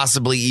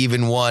 possibly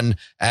even one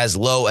as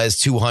low as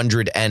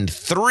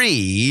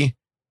 203,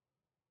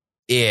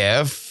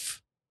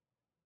 if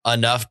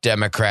enough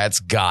Democrats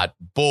got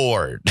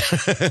bored.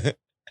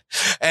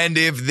 And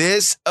if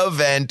this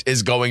event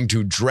is going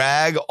to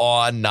drag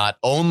on not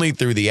only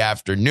through the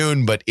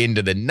afternoon, but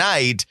into the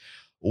night,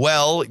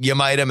 well, you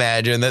might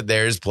imagine that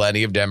there's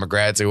plenty of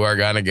Democrats who are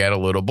going to get a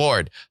little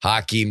bored.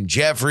 Hakeem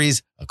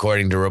Jeffries,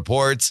 according to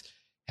reports,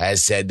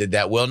 has said that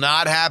that will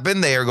not happen.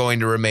 They are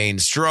going to remain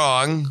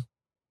strong,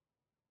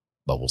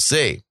 but we'll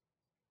see.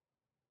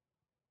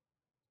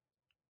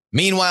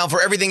 Meanwhile,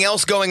 for everything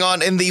else going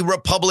on in the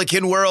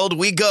Republican world,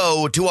 we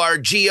go to our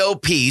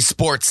GOP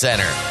Sports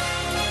Center.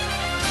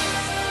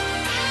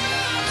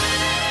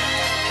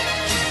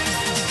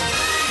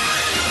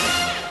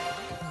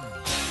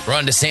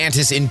 Ron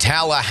DeSantis in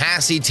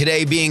Tallahassee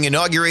today being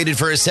inaugurated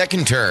for a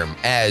second term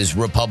as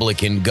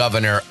Republican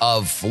governor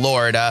of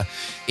Florida.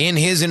 In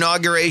his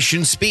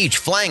inauguration speech,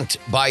 flanked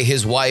by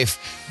his wife,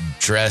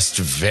 dressed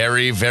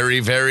very,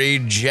 very, very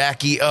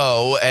Jackie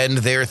O, and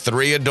their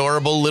 3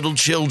 adorable little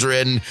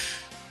children,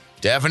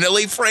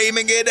 definitely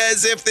framing it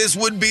as if this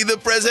would be the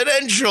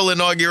presidential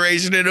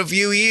inauguration in a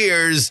few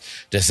years.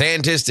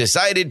 DeSantis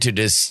decided to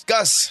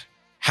discuss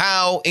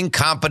how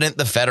incompetent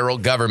the federal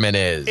government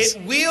is.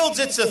 It wields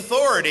its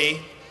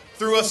authority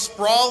through a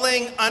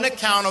sprawling,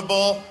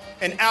 unaccountable,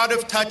 and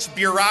out-of-touch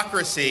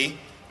bureaucracy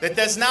that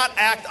does not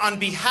act on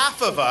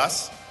behalf of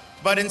us,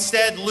 but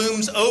instead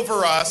looms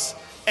over us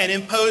and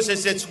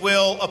imposes its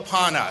will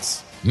upon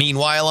us.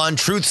 Meanwhile, on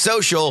Truth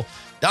Social,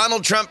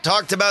 Donald Trump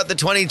talked about the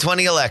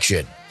 2020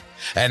 election.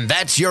 And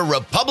that's your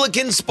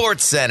Republican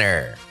Sports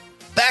Center.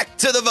 Back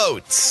to the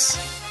votes.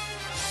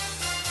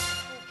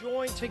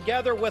 Join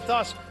together with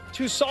us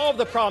to solve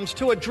the problems,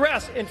 to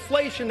address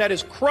inflation that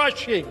is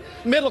crushing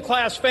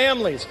middle-class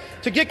families,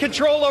 to get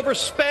control over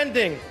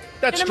spending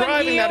that's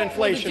driving that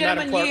inflation.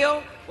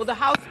 Will the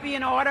House be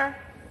in order?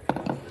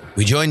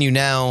 We join you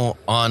now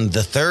on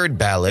the third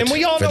ballot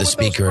for the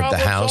Speaker of the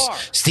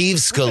House. Steve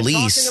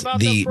Scalise,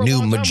 the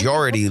new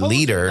majority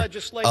leader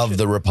of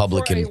the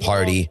Republican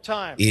Party,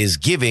 is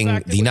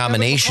giving the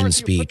nomination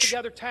speech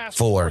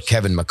for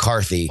Kevin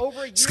McCarthy.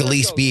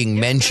 Scalise being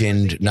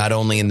mentioned not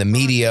only in the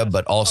media,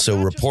 but also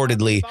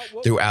reportedly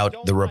throughout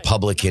the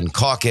Republican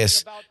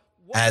caucus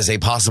as a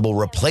possible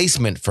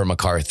replacement for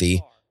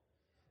McCarthy.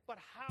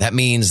 That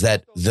means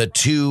that the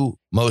 2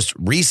 most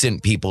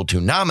recent people to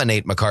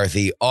nominate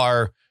McCarthy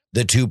are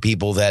the 2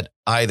 people that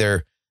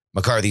either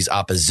McCarthy's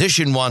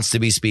opposition wants to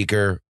be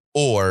speaker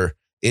or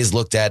is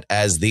looked at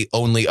as the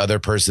only other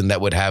person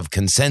that would have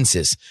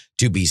consensus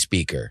to be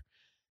speaker.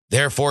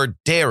 Therefore,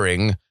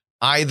 daring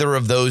either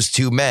of those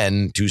 2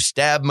 men to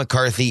stab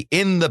McCarthy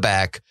in the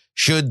back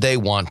should they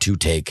want to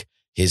take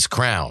his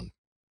crown.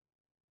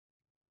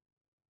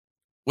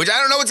 Which I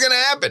don't know what's going to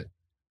happen.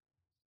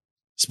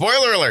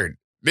 Spoiler alert.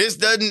 This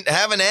doesn't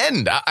have an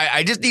end.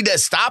 I just need to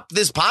stop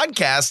this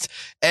podcast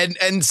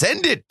and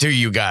send it to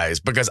you guys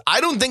because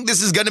I don't think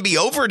this is going to be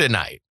over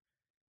tonight.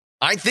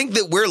 I think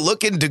that we're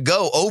looking to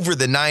go over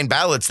the 9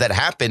 ballots that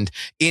happened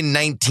in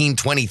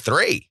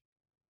 1923.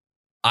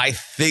 I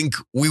think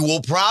we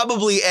will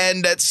probably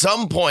end at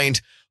some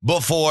point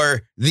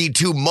before the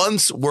 2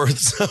 months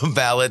worth of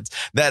ballots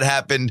that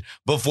happened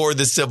before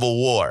the Civil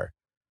War.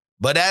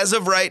 But as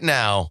of right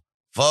now,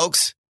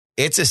 folks,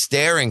 it's a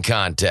staring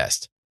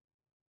contest.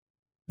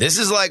 This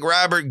is like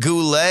Robert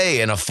Goulet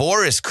and a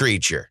forest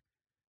creature.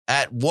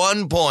 At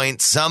one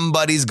point,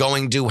 somebody's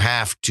going to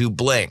have to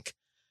blink.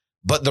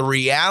 But the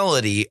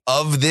reality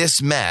of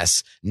this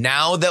mess,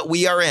 now that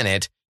we are in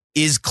it,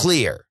 is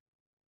clear.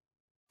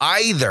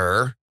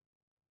 Either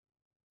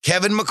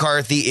Kevin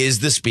McCarthy is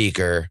the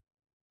speaker,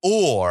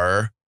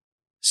 or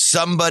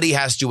somebody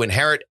has to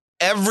inherit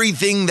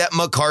everything that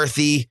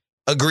McCarthy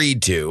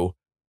agreed to,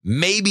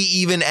 maybe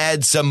even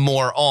add some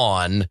more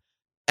on,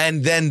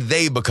 and then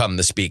they become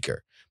the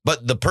speaker.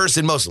 But the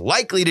person most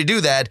likely to do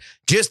that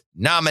just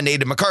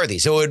nominated McCarthy.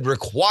 So it would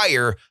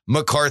require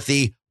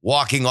McCarthy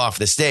walking off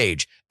the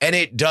stage. And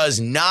it does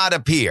not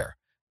appear,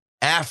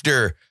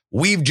 after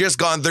we've just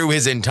gone through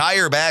his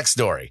entire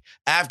backstory,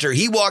 after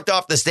he walked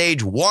off the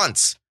stage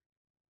once,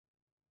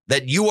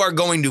 that you are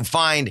going to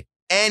find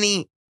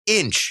any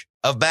inch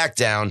of back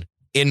down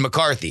in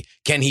McCarthy.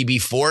 Can he be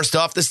forced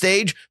off the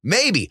stage?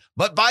 Maybe,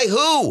 but by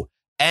who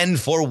and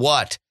for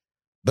what?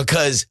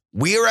 Because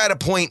we are at a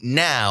point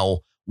now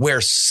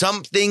where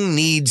something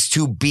needs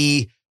to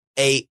be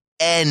an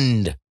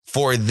end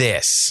for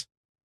this.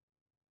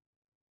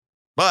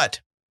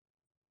 But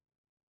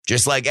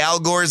just like Al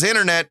Gore's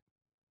internet,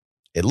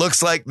 it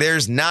looks like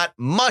there's not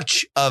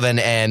much of an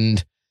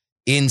end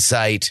in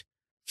sight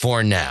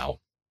for now.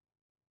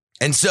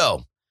 And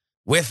so,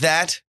 with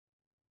that,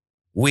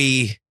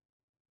 we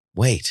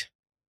wait,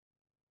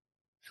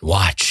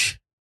 watch,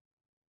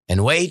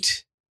 and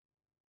wait,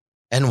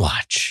 and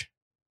watch.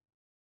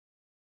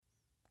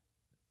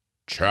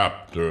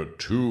 Chapter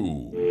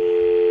 2.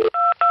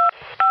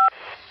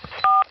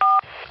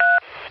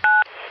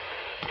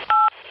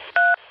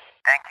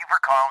 Thank you for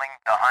calling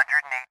the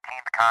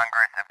 118th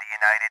Congress of the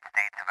United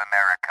States of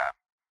America.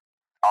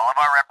 All of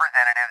our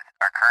representatives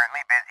are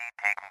currently busy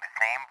taking the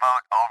same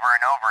vote over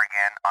and over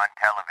again on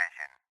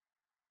television.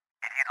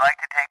 If you'd like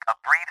to take a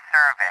brief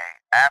survey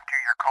after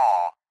your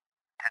call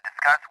to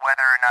discuss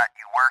whether or not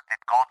you worked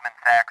at Goldman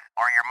Sachs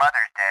or your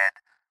mother's dead,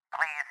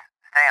 please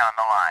stay on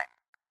the line.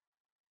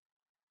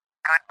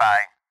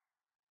 Goodbye.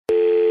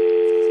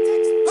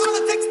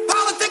 Politics,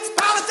 politics,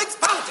 politics,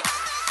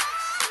 politics.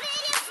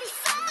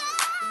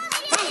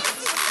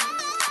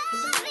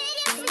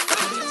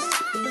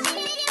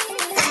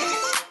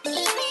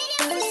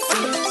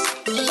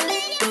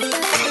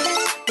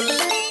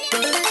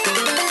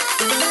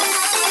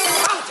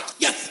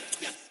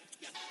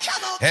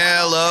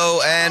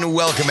 Hello and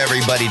welcome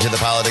everybody to the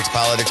Politics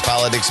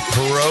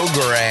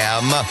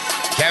program.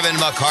 Kevin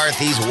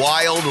McCarthy's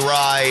Wild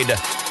Ride,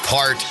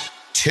 Part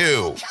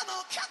 2.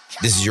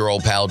 This is your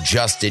old pal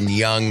Justin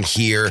Young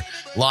here,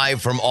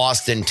 live from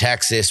Austin,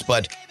 Texas.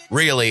 But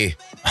really,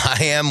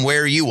 I am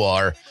where you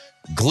are,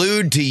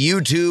 glued to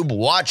YouTube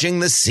watching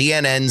the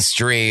CNN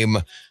stream,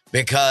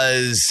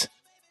 because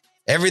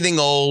everything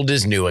old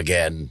is new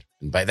again.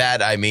 And by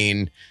that, I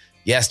mean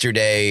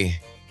yesterday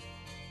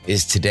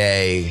is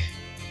today.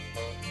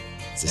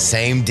 It's the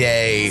same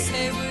day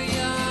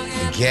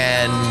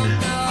again.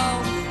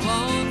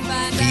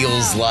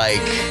 Feels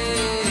like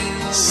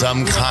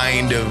some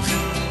kind of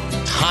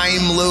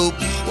time loop,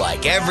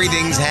 like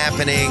everything's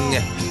happening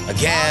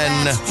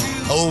again,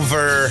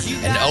 over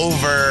and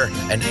over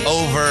and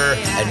over,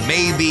 and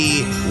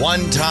maybe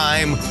one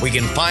time we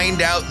can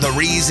find out the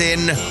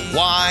reason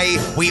why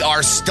we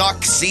are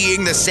stuck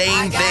seeing the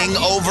same thing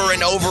over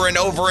and over and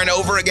over and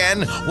over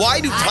again. Why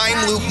do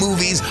time loop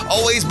movies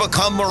always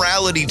become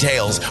morality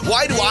tales?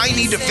 Why do I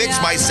need to fix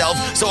myself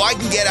so I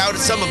can get out of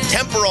some of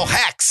temporal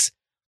hex?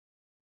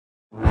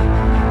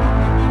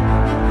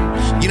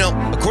 You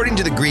know, according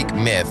to the Greek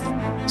myth,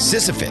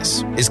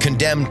 Sisyphus is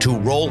condemned to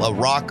roll a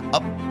rock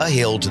up a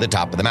hill to the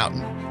top of the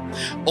mountain,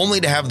 only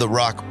to have the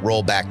rock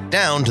roll back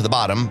down to the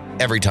bottom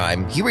every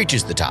time he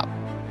reaches the top.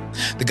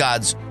 The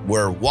gods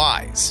were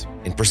wise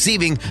in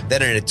perceiving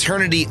that an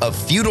eternity of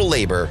futile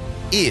labor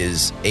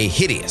is a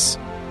hideous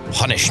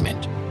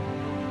punishment.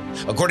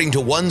 According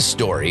to one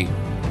story,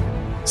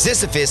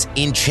 Sisyphus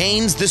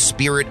enchains the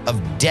spirit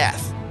of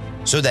death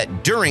so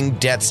that during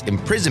death's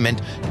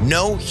imprisonment,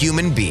 no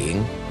human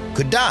being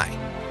could die.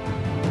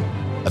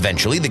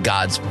 Eventually, the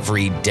gods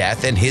freed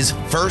death, and his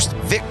first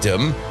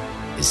victim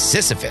is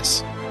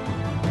Sisyphus.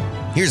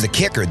 Here's the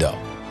kicker, though.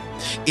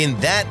 In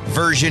that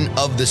version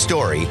of the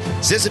story,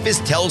 Sisyphus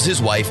tells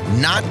his wife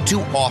not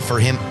to offer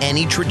him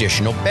any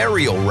traditional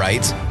burial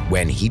rites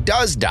when he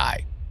does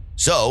die.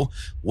 So,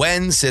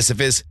 when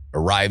Sisyphus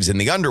arrives in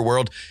the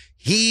underworld,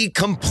 he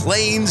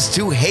complains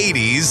to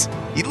Hades,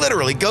 he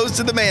literally goes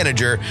to the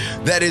manager,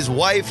 that his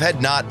wife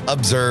had not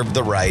observed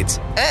the rites.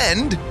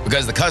 And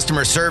because the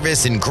customer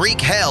service in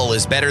Greek hell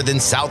is better than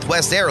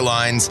Southwest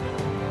Airlines,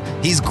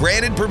 he's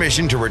granted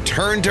permission to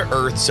return to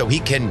Earth so he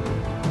can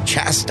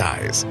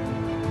chastise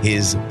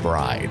his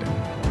bride.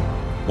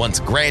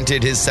 Once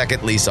granted his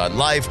second lease on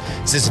life,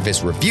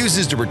 Sisyphus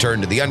refuses to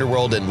return to the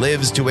underworld and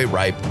lives to a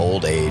ripe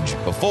old age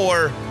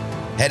before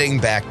heading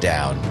back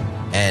down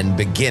and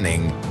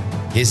beginning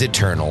his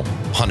eternal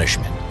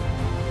punishment.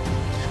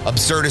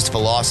 Absurdist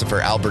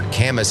philosopher Albert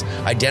Camus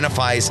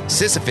identifies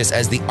Sisyphus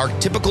as the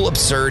archetypical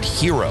absurd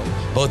hero,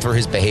 both for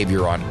his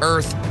behavior on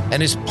Earth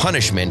and his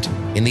punishment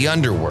in the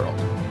underworld.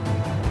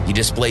 He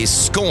displays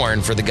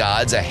scorn for the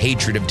gods, a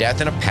hatred of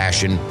death, and a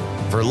passion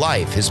for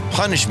life. His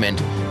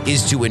punishment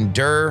is to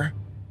endure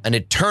an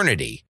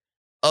eternity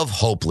of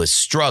hopeless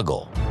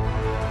struggle.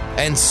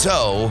 And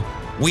so,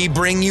 we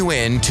bring you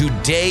into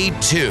day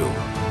 2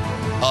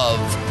 of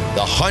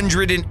the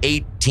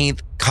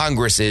 118th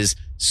Congress's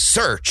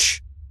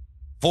search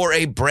for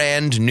a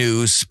brand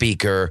new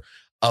Speaker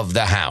of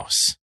the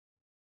House.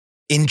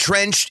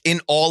 Entrenched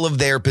in all of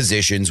their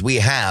positions, we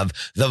have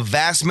the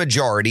vast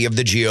majority of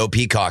the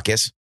GOP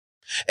caucus,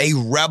 a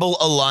rebel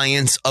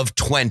alliance of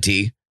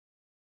 20,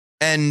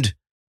 and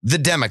the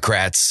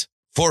Democrats,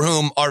 for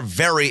whom are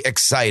very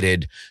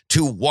excited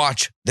to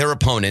watch their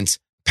opponents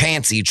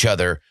pants each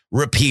other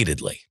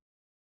repeatedly.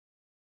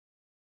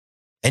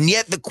 And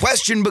yet the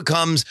question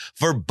becomes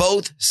for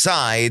both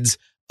sides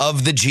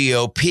of the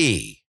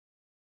GOP.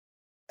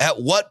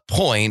 At what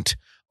point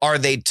are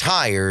they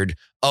tired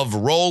of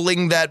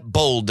rolling that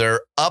boulder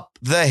up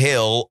the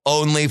hill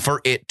only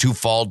for it to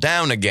fall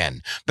down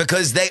again?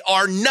 Because they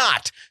are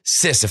not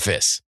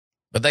Sisyphus,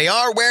 but they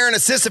are wearing a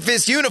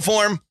Sisyphus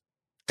uniform.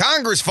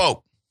 Congress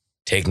folk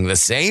taking the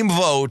same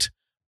vote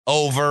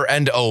over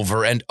and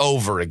over and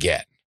over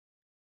again.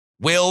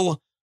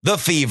 Will the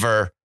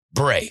fever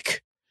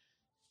break?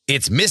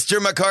 It's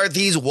Mr.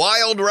 McCarthy's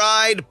Wild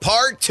Ride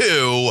Part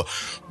 2.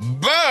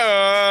 But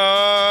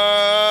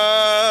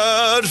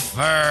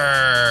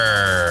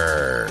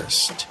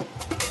first,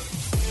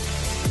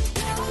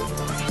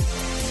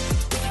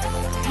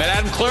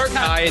 Madam Clerk,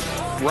 I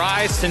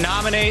rise to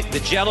nominate the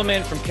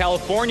gentleman from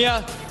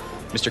California,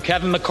 Mr.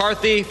 Kevin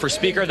McCarthy, for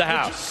Speaker of the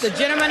House. The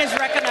gentleman is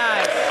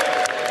recognized.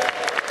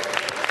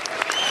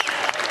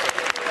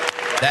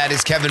 that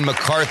is Kevin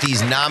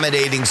McCarthy's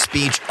nominating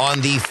speech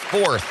on the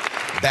fourth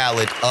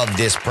ballot of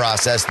this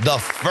process, the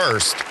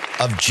first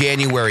of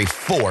January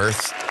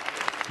 4th,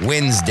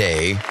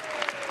 Wednesday.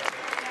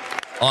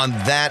 On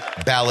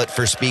that ballot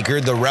for Speaker,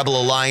 the Rebel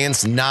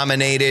Alliance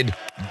nominated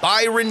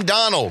Byron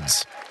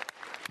Donalds.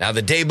 Now,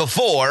 the day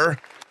before,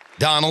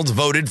 Donalds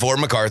voted for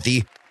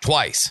McCarthy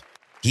twice.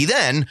 He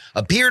then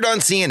appeared on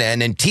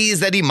CNN and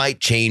teased that he might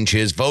change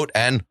his vote,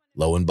 and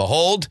lo and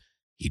behold,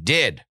 he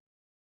did.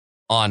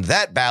 On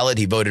that ballot,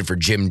 he voted for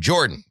Jim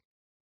Jordan.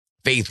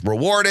 Faith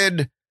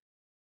rewarded,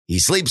 he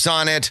sleeps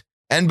on it,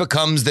 and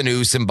becomes the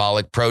new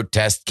symbolic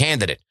protest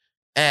candidate,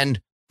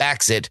 and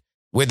backs it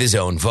with his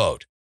own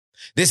vote.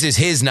 This is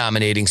his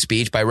nominating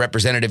speech by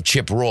Representative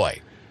Chip Roy.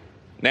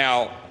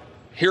 Now,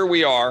 here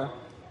we are,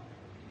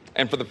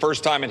 and for the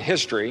first time in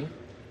history,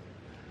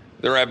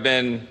 there have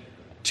been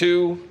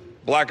two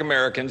Black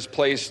Americans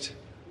placed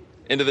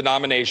into the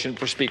nomination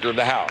for Speaker of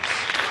the House.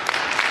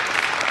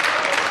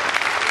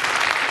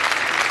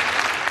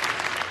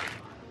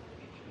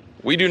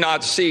 We do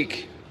not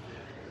seek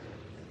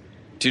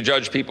to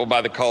judge people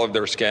by the color of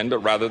their skin, but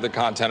rather the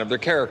content of their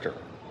character.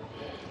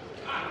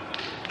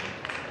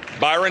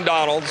 Byron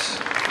Donalds.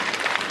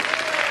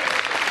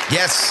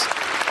 Yes,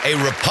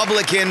 a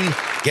Republican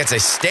gets a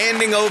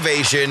standing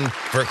ovation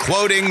for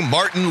quoting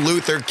Martin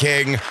Luther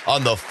King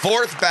on the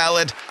fourth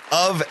ballot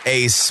of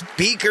a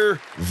speaker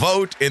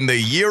vote in the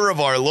year of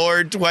our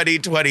Lord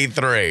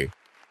 2023.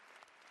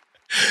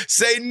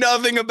 Say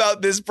nothing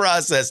about this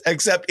process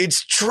except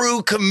its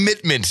true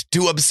commitment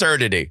to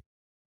absurdity.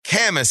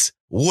 Camus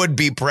would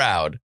be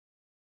proud.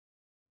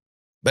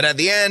 But at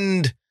the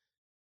end,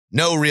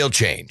 no real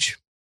change.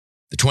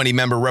 The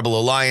 20-member Rebel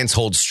Alliance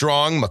holds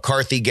strong.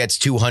 McCarthy gets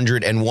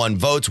 201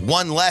 votes,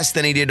 one less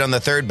than he did on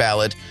the third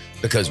ballot,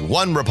 because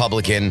one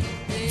Republican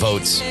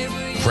votes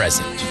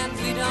present.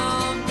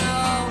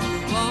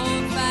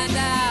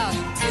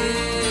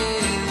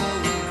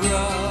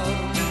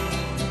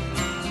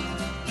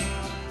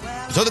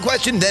 So the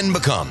question then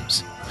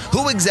becomes,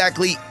 who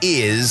exactly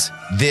is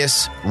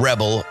this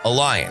Rebel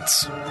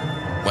Alliance?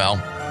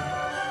 Well,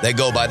 they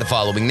go by the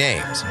following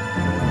names.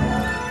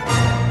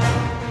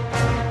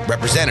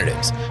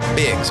 Representatives: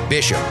 Biggs,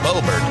 Bishop,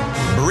 Boebert,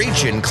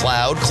 Breachin,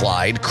 Cloud,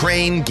 Clyde,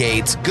 Crane,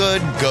 Gates,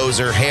 Good,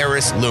 Gozer,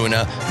 Harris,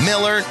 Luna,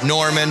 Miller,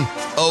 Norman,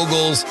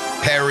 Ogles,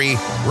 Perry,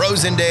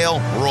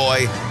 Rosendale,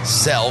 Roy,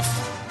 Self,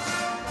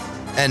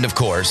 and of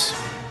course,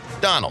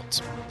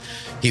 Donalds.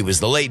 He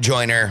was the late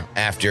joiner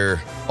after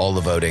all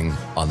the voting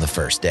on the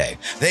first day.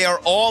 They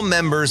are all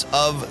members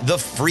of the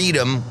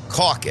Freedom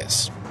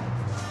Caucus,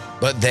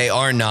 but they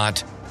are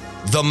not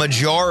the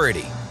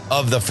majority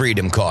of the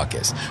Freedom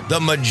Caucus. The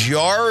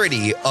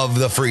majority of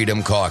the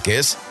Freedom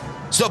Caucus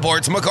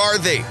supports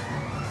McCarthy.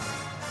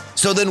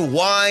 So then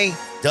why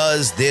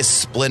does this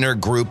splinter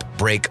group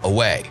break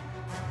away?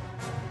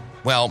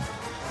 Well,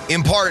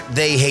 in part,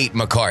 they hate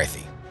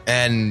McCarthy.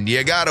 And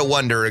you gotta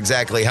wonder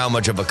exactly how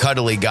much of a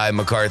cuddly guy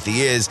McCarthy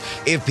is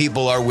if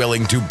people are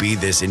willing to be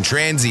this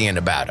intransient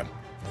about him.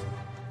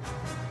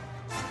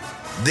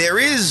 There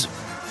is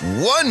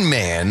one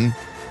man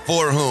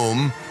for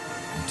whom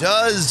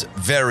does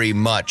very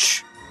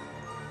much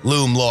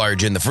loom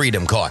large in the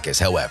Freedom Caucus,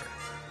 however.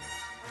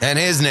 And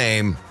his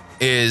name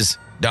is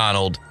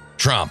Donald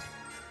Trump.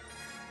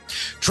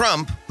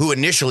 Trump, who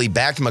initially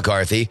backed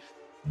McCarthy,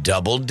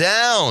 doubled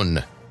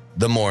down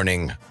the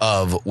morning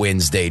of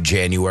Wednesday,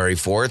 January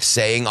 4th,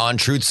 saying on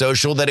Truth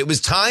Social that it was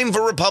time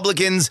for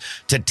Republicans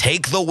to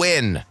take the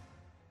win.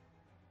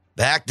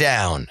 Back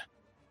down.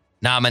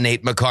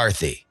 Nominate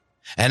McCarthy.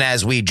 And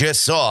as we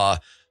just saw,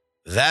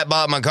 that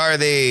bought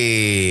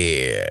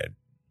McCarthy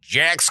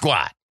jack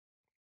squat.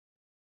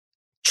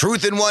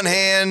 Truth in one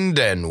hand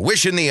and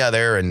wish in the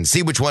other, and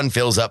see which one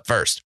fills up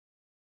first.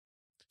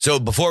 So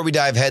before we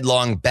dive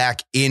headlong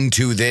back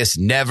into this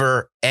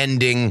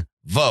never-ending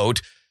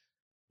vote,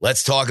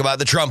 let's talk about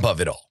the Trump of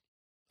it all.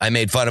 I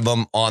made fun of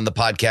him on the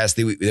podcast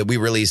that we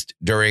released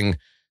during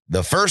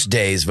the first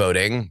day's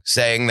voting,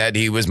 saying that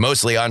he was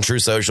mostly on True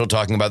Social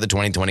talking about the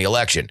 2020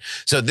 election.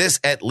 So this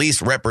at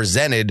least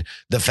represented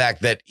the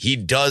fact that he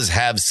does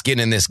have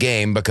skin in this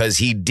game because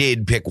he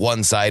did pick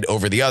one side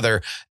over the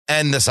other,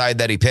 and the side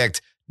that he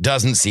picked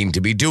doesn't seem to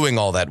be doing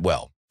all that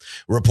well.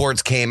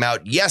 Reports came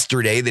out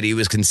yesterday that he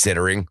was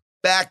considering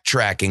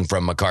backtracking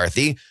from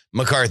McCarthy.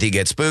 McCarthy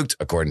gets spooked,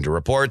 according to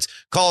reports,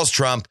 calls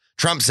Trump.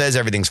 Trump says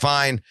everything's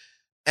fine,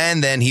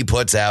 and then he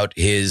puts out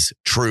his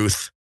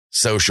Truth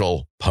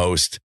Social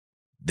post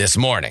this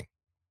morning.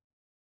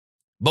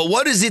 But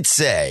what does it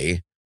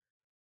say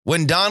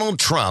when Donald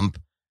Trump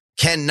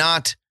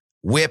cannot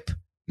whip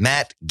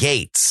Matt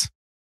Gaetz?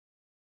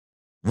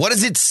 What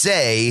does it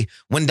say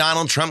when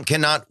Donald Trump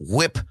cannot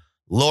whip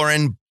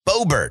Lauren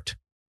Boebert?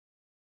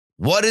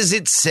 What does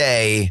it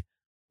say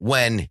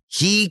when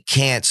he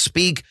can't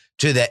speak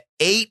to the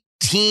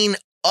 18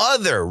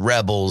 other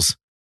rebels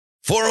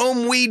for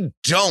whom we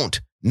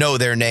don't know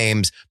their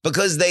names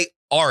because they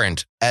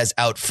aren't as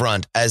out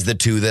front as the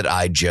two that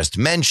I just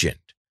mentioned?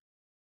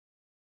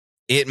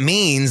 It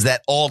means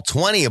that all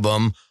 20 of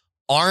them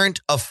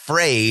aren't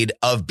afraid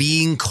of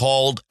being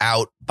called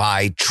out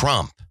by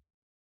Trump.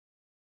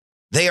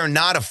 They are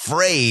not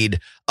afraid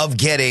of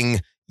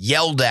getting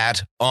yelled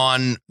at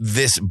on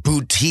this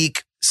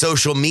boutique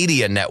social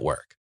media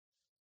network.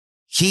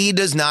 He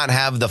does not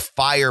have the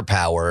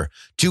firepower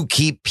to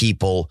keep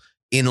people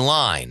in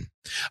line.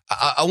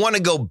 I want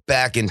to go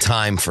back in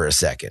time for a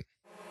second.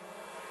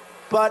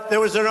 But there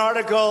was an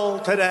article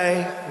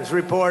today, it was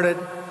reported,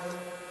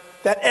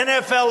 that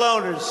NFL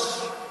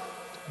owners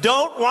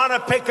don't want to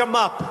pick him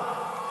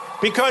up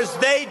because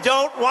they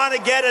don't want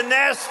to get a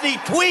nasty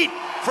tweet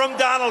from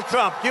Donald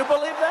Trump. Do you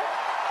believe that?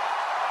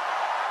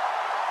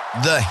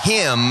 The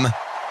him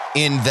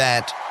in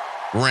that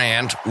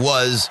rant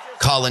was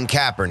Colin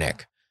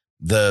Kaepernick,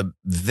 the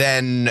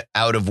then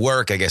out of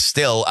work, I guess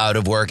still out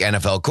of work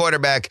NFL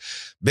quarterback,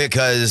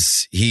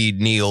 because he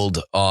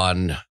kneeled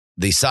on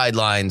the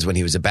sidelines when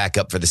he was a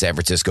backup for the San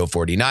Francisco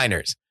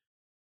 49ers.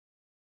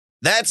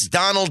 That's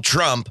Donald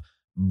Trump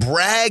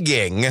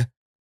bragging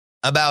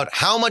about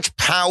how much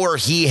power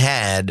he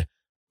had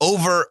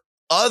over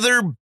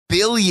other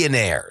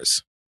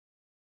billionaires.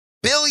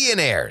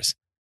 Billionaires.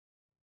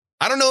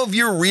 I don't know if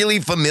you're really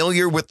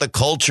familiar with the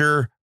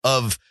culture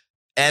of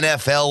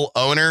NFL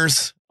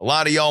owners. A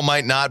lot of y'all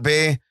might not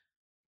be,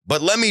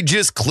 but let me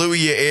just clue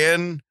you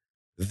in.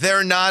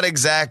 They're not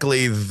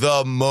exactly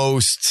the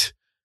most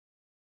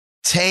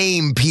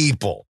tame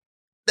people.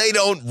 They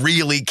don't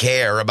really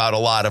care about a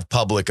lot of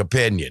public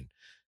opinion.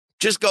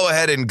 Just go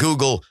ahead and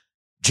Google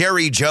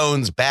Jerry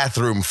Jones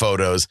bathroom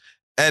photos,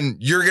 and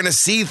you're going to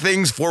see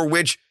things for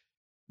which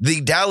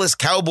the Dallas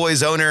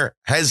Cowboys owner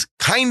has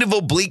kind of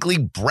obliquely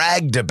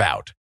bragged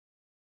about.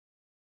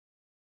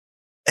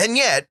 And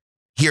yet,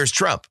 here's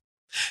Trump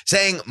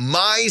saying,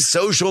 my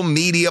social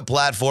media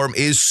platform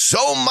is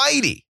so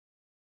mighty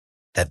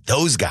that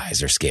those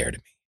guys are scared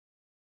of me.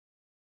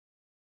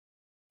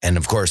 And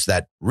of course,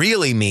 that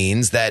really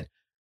means that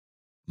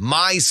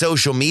my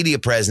social media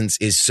presence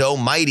is so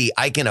mighty,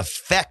 I can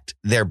affect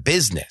their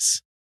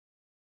business.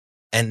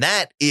 And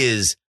that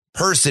is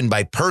person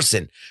by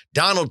person.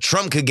 Donald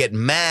Trump could get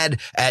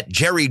mad at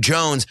Jerry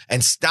Jones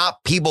and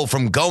stop people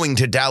from going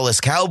to Dallas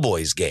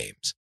Cowboys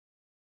games.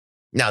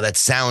 Now, that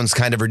sounds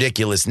kind of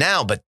ridiculous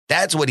now, but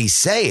that's what he's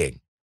saying.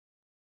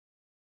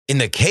 In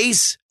the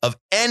case of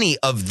any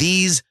of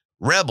these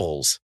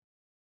rebels,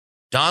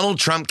 Donald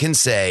Trump can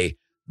say,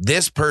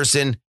 this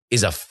person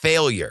is a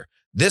failure.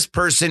 This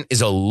person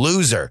is a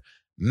loser.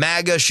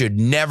 MAGA should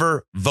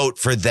never vote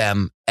for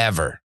them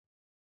ever.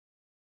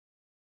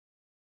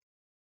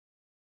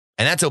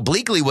 And that's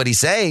obliquely what he's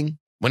saying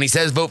when he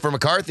says vote for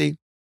McCarthy.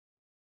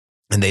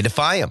 And they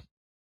defy him.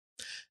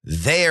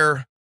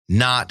 They're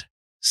not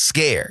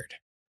scared.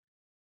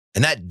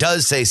 And that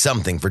does say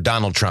something for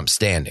Donald Trump's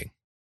standing.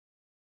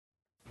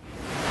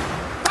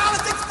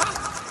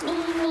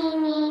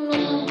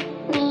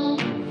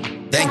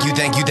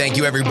 Thank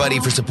you, everybody,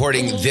 for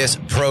supporting this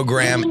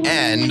program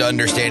and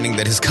understanding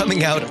that it's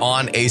coming out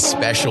on a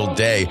special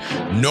day.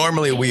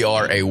 Normally, we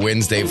are a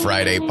Wednesday,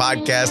 Friday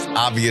podcast.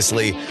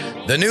 Obviously,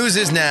 the news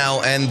is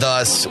now, and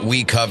thus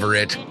we cover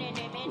it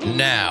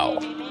now.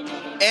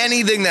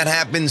 Anything that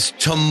happens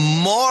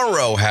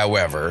tomorrow,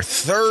 however,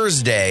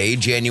 Thursday,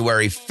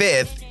 January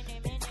 5th,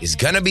 is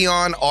going to be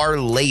on our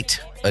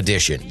late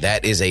edition.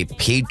 That is a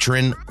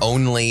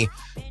patron-only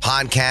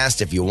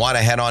podcast. If you want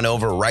to head on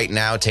over right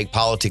now,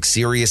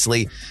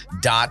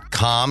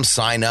 takepoliticsseriously.com.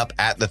 Sign up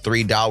at the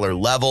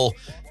 $3 level.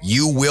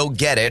 You will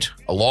get it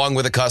along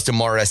with a custom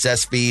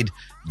RSS feed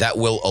that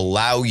will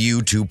allow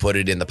you to put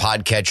it in the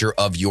podcatcher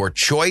of your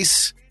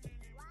choice.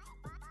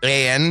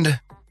 And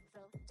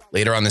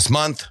later on this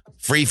month,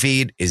 Free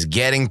Feed is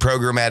getting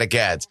programmatic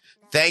ads.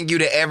 Thank you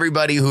to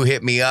everybody who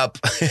hit me up,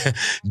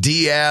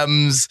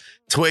 DMs,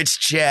 Twitch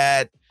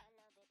chat,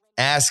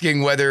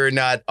 asking whether or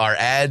not our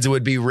ads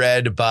would be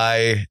read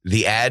by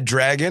the Ad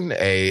Dragon,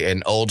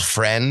 an old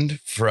friend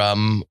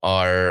from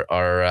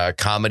our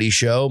comedy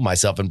show,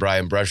 myself and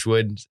Brian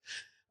Brushwood.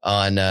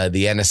 on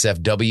the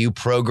NSFW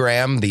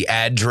program, the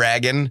Ad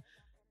Dragon.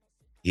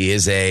 He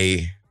is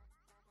a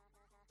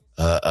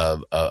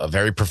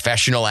very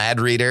professional ad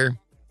reader.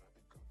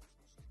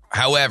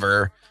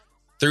 However,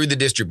 through the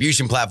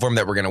distribution platform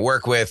that we're going to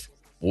work with,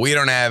 we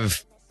don't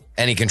have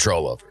any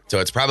control over it. So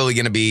it's probably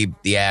going to be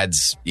the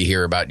ads you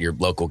hear about your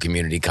local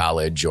community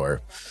college,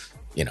 or,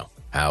 you know,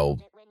 how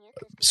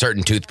a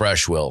certain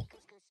toothbrush will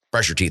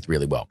brush your teeth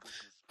really well.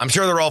 I'm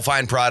sure they're all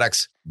fine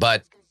products,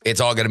 but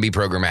it's all going to be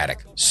programmatic.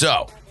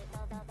 So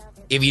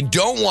if you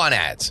don't want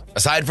ads,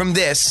 aside from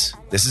this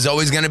is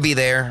always going to be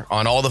there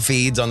on all the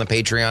feeds, on the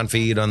Patreon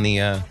feed, on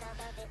the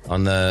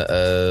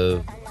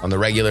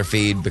regular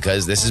feed,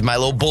 because this is my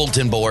little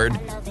bulletin board.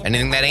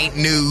 Anything that ain't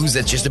news,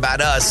 that's just about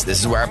us, this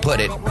is where I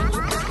put it.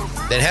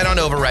 Then head on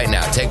over right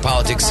now,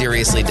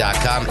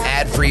 takepoliticsseriously.com,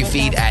 ad-free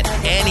feed at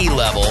any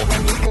level,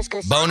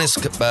 bonus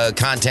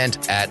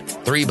content at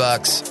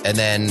 $3, and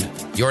then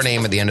your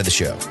name at the end of the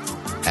show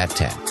at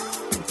 10.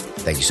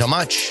 Thank you so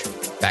much.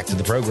 Back to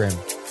the program.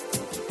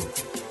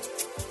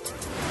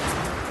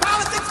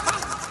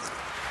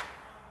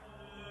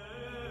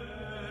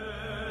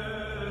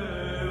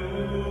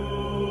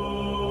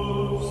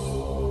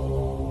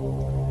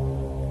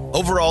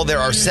 Overall, there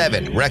are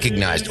 7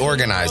 recognized,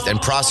 organized, and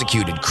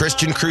prosecuted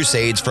Christian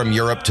crusades from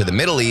Europe to the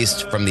Middle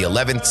East from the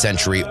 11th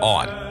century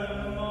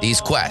on.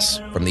 These quests,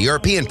 from the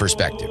European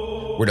perspective,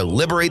 were to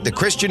liberate the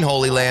Christian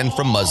Holy Land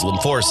from Muslim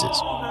forces,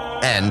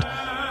 and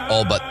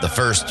all but the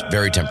first,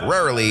 very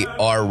temporarily,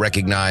 are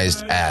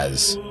recognized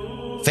as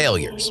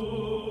failures.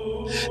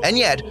 And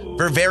yet,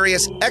 for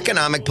various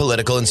economic,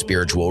 political, and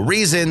spiritual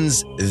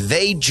reasons,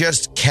 they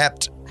just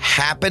kept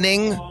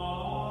happening,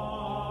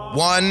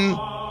 one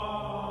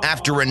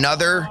after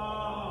another,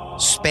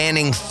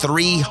 spanning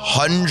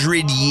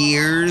 300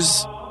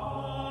 years.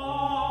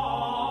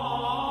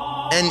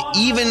 And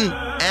even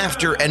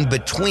after and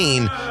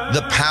between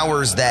the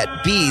powers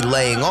that be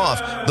laying off,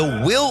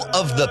 the will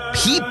of the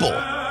people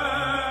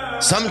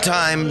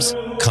sometimes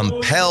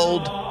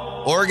compelled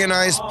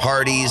organized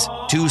parties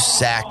to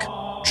sack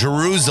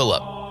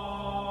Jerusalem.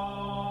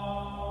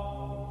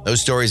 Those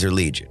stories are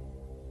legion.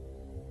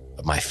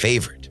 But my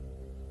favorite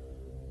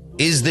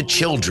is the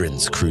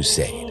Children's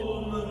Crusade.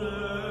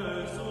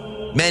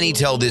 Many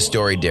tell this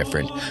story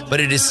different,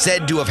 but it is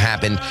said to have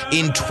happened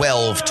in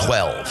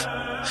 1212.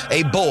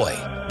 A boy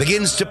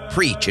begins to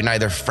preach in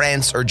either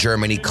France or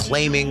Germany,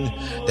 claiming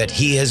that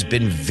he has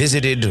been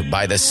visited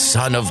by the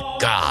Son of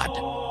God,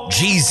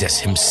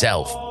 Jesus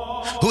himself,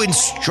 who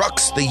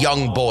instructs the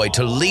young boy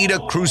to lead a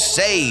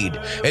crusade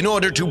in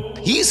order to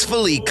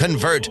peacefully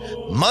convert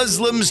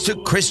Muslims to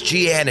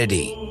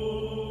Christianity.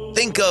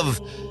 Think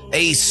of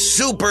a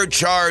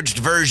supercharged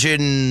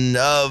version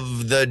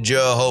of the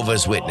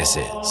Jehovah's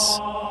Witnesses.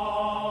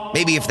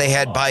 Maybe if they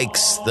had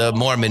bikes, the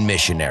Mormon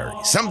missionaries,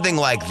 something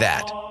like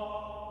that.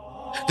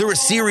 Through a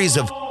series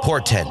of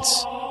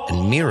portents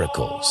and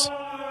miracles,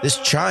 this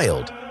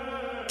child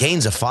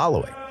gains a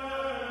following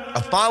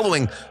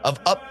of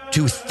up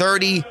to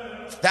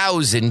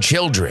 30,000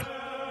 children.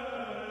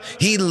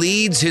 He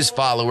leads his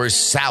followers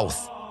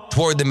south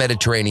toward the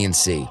Mediterranean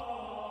Sea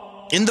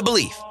in the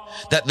belief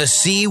that the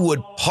sea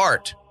would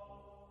part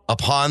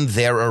upon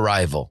their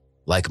arrival,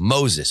 like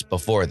Moses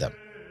before them.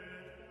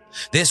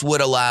 This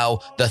would allow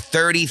the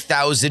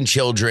 30,000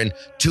 children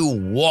to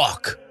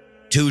walk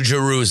to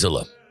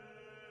Jerusalem.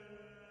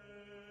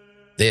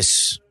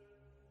 This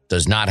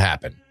does not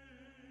happen.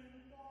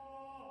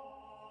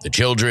 The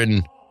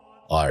children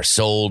are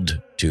sold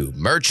to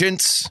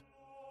merchants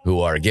who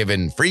are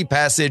given free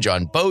passage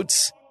on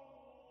boats.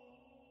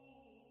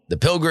 The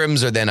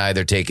pilgrims are then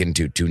either taken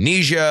to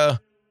Tunisia,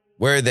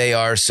 where they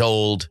are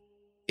sold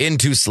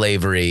into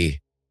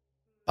slavery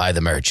by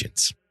the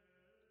merchants.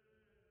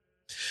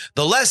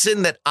 The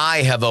lesson that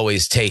I have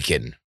always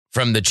taken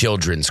from the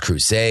Children's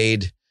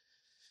Crusade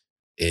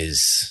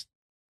is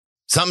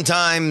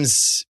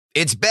sometimes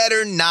it's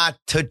better not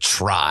to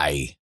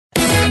try.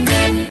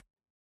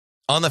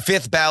 On the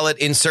 5th ballot,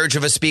 in search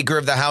of a Speaker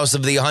of the House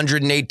of the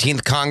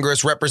 118th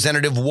Congress,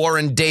 Representative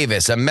Warren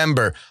Davis, a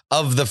member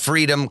of the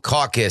Freedom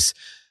Caucus,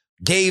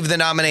 gave the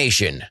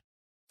nomination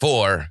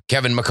for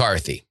Kevin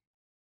McCarthy.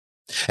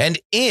 And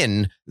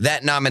in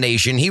that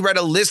nomination, he read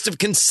a list of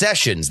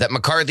concessions that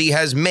McCarthy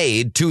has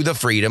made to the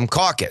Freedom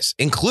Caucus,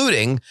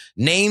 including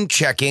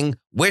name-checking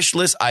wish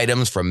list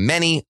items from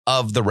many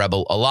of the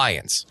Rebel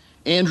Alliance.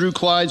 Andrew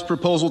Clyde's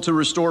proposal to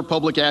restore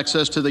public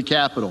access to the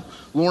Capitol,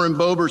 Lauren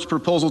Boebert's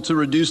proposal to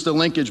reduce the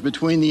linkage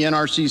between the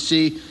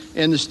NRCC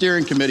and the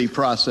steering committee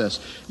process,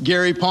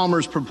 Gary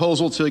Palmer's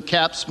proposal to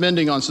cap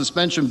spending on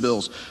suspension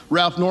bills,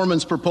 Ralph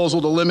Norman's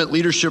proposal to limit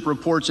leadership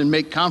reports and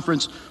make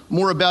conference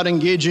more about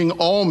engaging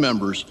all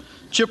members,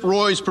 Chip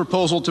Roy's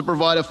proposal to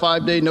provide a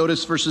 5-day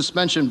notice for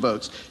suspension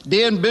votes,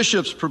 Dan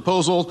Bishop's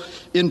proposal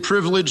in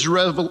privileged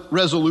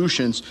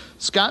resolutions,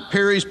 Scott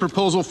Perry's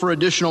proposal for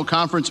additional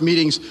conference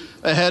meetings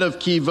ahead of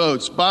key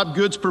votes, Bob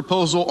Good's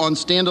proposal on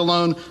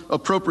standalone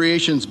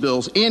appropriations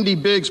bills, Andy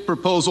Biggs'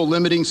 proposal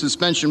limiting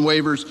suspension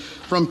waivers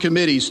from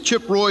committees,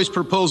 Chip Roy's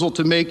proposal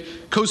to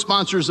make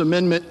co-sponsored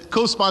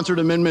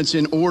amendments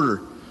in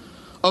order.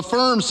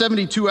 Affirm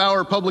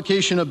 72-hour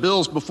publication of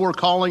bills before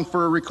calling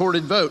for a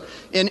recorded vote.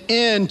 An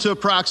end to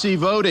proxy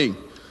voting.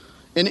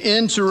 An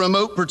end to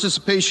remote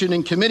participation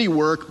in committee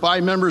work by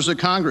members of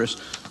Congress.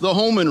 The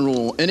Holman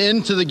Rule. An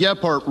end to the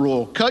Gephardt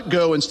Rule. Cut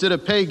go instead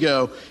of pay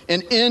go.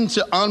 An end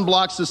to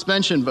unblocked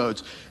suspension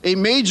votes. A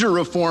major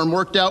reform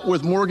worked out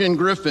with Morgan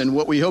Griffin,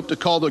 what we hope to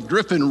call the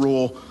Griffin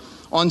Rule,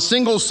 on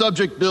single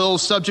subject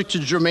bills subject to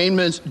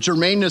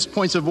germaneness,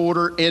 points of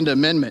order, and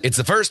amendment. It's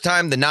the first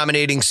time the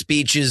nominating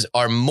speeches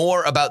are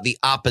more about the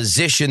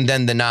opposition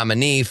than the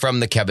nominee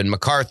from the Kevin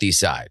McCarthy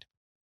side.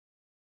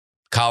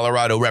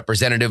 Colorado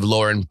Representative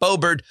Lauren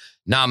Boebert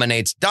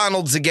nominates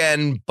Donalds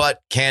again, but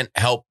can't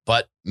help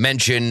but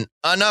mention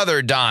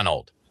another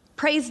Donald.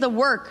 Praise the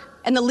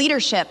work and the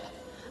leadership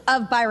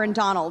of Byron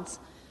Donalds.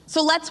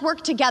 So let's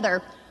work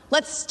together.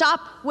 Let's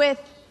stop with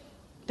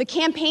the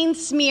campaign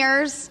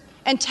smears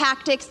and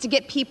tactics to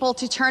get people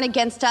to turn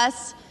against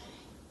us,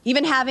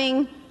 even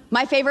having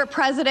my favorite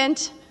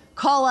president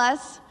call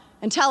us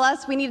and tell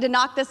us we need to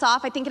knock this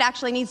off. I think it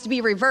actually needs to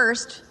be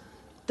reversed.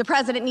 The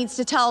president needs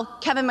to tell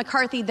Kevin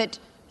McCarthy that,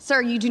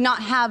 sir, you do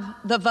not have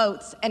the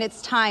votes and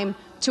it's time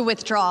to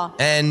withdraw.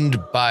 And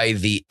by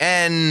the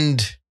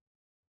end,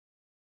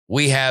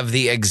 we have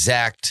the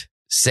exact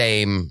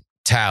same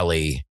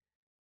tally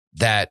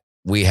that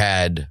we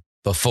had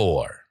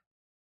before.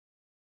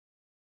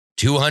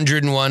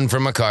 201 for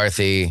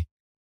McCarthy.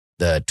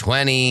 The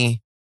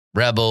 20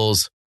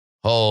 rebels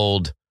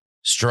hold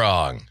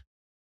strong.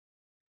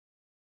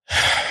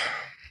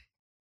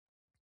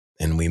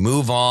 And we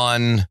move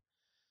on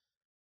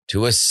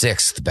to a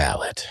sixth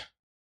ballot.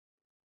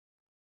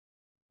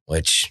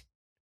 Which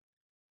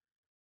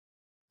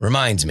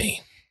reminds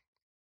me,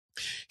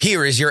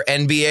 here is your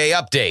NBA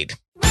update.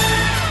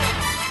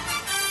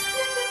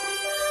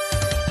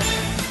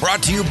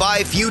 Brought to you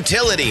by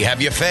Futility.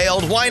 Have you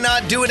failed? Why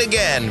not do it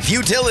again?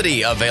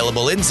 Futility,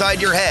 available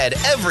inside your head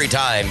every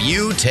time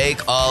you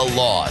take a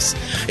loss.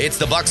 It's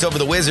the Bucks over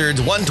the Wizards,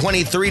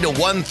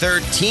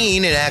 123-113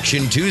 in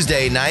action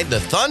Tuesday night. The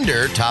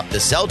Thunder top the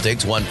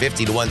Celtics,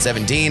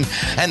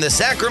 150-117, and the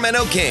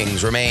Sacramento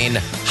Kings remain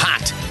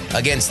hot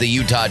against the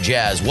Utah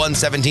Jazz,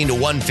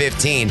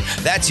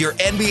 117-115. That's your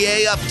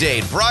NBA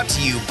update, brought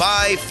to you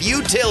by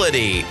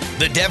Futility.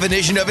 The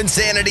definition of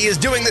insanity is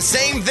doing the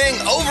same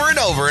thing over and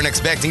over and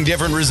expecting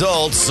different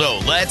results, so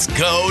let's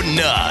go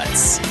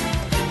nuts.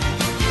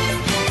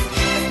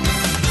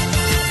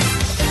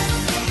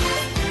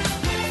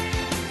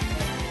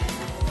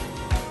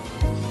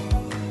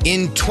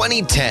 In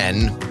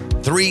 2010,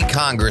 3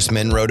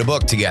 congressmen wrote a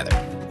book together.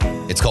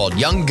 It's called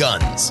Young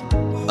Guns,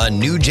 a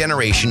new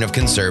generation of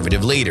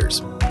conservative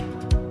leaders.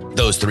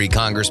 Those 3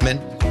 congressmen,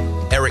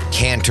 Eric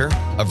Cantor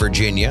of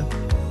Virginia,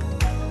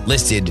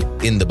 listed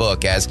in the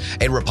book as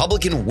a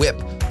Republican whip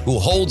who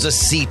holds a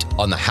seat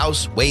on the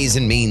House Ways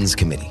and Means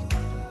Committee.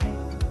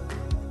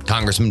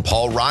 Congressman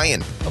Paul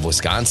Ryan of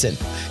Wisconsin,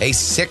 a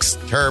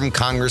 6th-term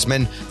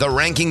congressman, the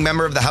ranking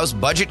member of the House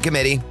Budget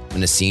Committee,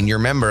 and a senior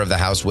member of the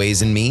House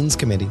Ways and Means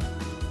Committee.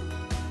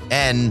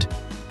 And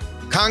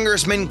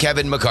Congressman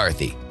Kevin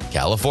McCarthy,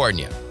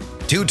 California,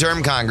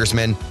 2-term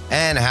congressman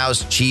and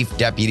House Chief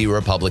Deputy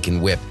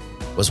Republican Whip,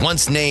 was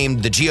once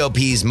named the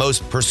GOP's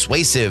most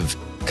persuasive,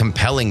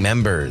 compelling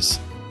members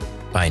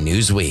by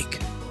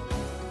Newsweek.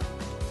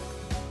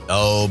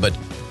 Oh, but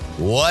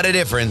what a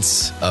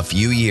difference a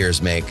few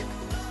years make.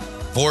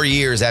 4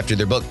 years after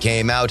their book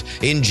came out,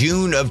 in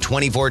June of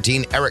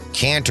 2014, Eric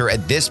Cantor,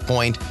 at this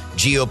point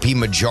GOP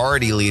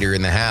majority leader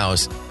in the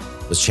House,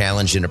 was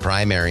challenged in a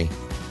primary.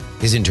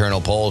 His internal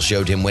poll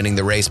showed him winning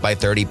the race by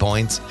 30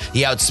 points.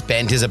 He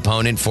outspent his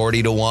opponent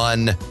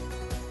 40-1,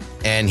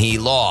 and he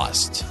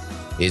lost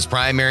his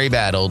primary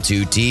battle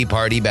to Tea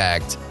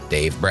Party-backed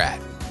Dave Brat.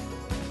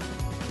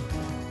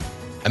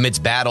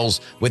 Amidst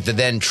battles with the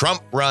then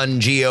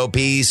Trump-run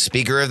GOP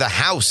Speaker of the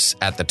House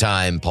at the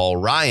time, Paul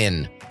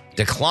Ryan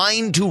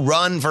declined to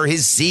run for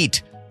his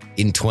seat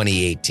in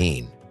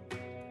 2018.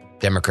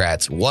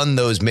 Democrats won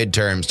those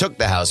midterms, took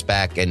the House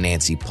back, and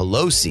Nancy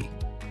Pelosi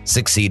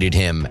succeeded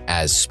him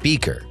as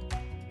Speaker.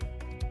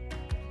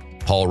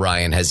 Paul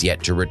Ryan has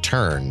yet to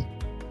return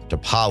to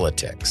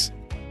politics.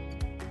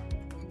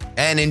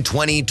 And in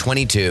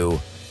 2022,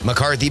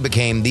 McCarthy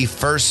became the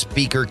first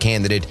Speaker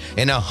candidate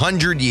in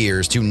 100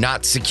 years to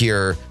not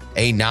secure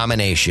a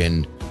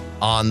nomination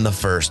on the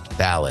first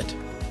ballot.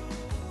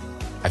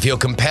 I feel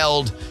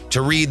compelled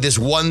to read this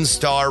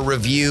 1-star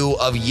review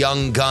of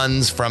Young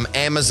Guns from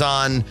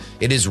Amazon.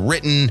 It is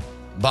written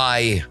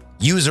by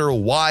user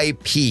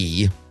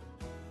YP,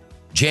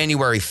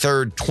 January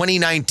 3rd,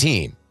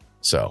 2019.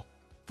 So,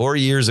 4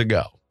 years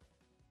ago.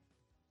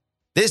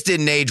 This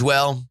didn't age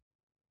well.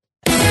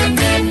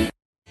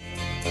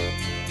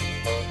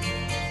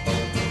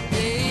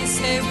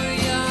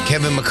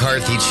 Kevin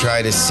McCarthy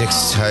tried a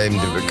sixth time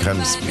to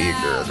become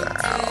Speaker of the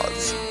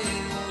House.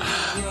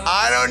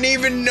 I don't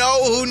even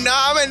know who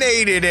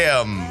nominated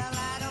him.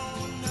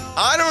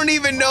 I don't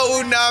even know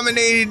who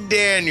nominated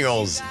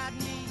Daniels.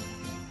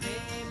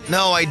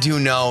 No, I do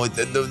know.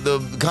 The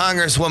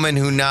congresswoman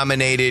who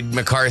nominated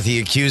McCarthy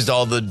accused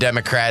all the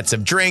Democrats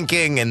of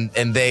drinking,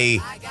 and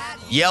they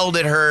yelled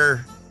at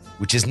her,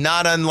 which is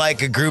not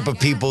unlike a group of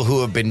people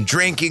who have been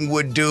drinking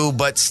would do,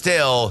 but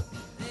still,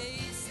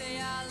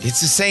 it's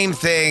the same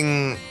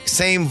thing,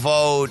 same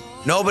vote.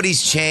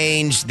 Nobody's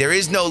changed. There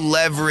is no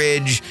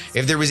leverage.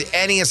 If there was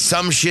any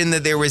assumption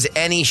that there was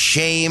any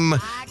shame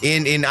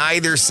in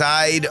either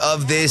side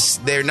of this,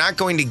 they're not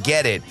going to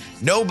get it.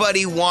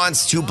 Nobody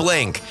wants to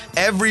blink.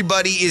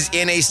 Everybody is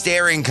in a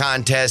staring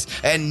contest,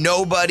 and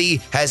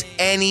nobody has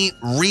any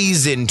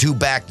reason to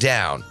back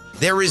down.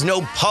 There is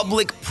no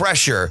public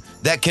pressure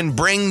that can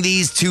bring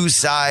these two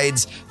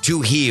sides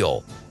to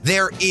heel.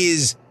 There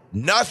is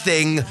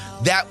nothing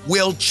that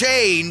will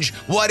change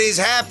what is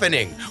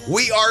happening.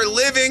 We are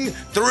living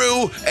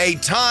through a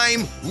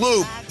time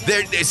loop.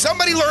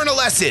 Somebody learn a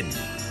lesson.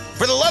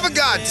 For the love of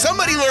God,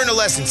 somebody learn a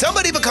lesson.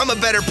 Somebody become a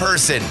better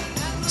person.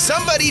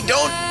 Somebody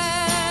don't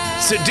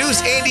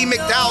seduce Andy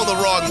McDowell the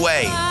wrong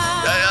way.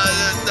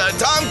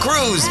 Tom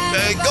Cruise,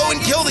 go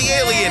and kill the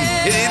alien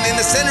in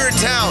the center of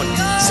town.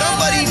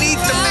 Somebody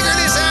needs to figure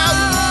this out.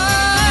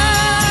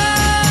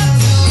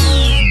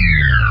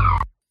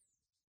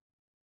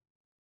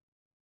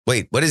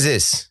 Wait, what is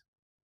this?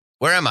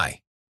 Where am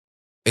I?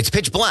 It's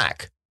pitch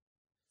black.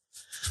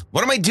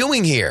 What am I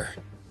doing here?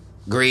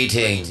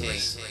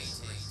 Greetings.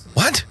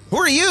 What? Who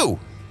are you?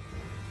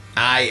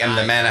 I am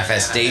the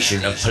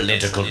manifestation of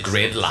political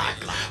gridlock,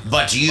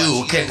 but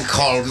you can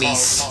call me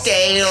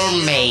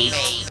stalemate.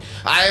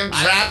 I have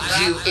trapped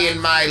you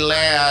in my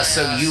lair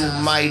so you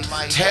might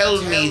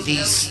tell me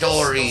these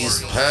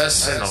stories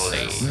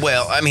personally.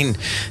 Well, I mean,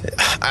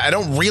 I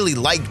don't really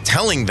like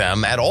telling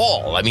them at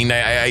all. I mean,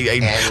 And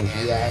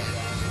yet,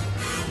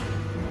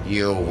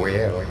 you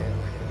will.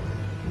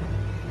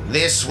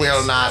 This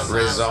will not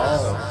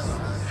resolve.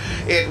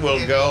 It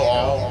will go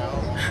on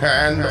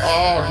and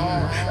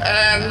on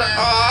and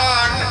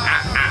on.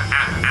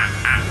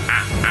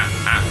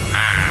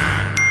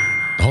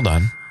 Hold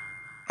on.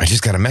 I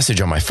just got a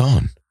message on my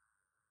phone.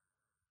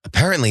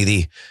 Apparently,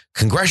 the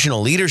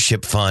Congressional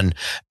Leadership Fund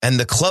and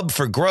the Club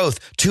for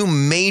Growth, two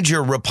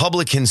major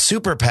Republican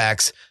super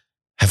PACs,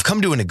 have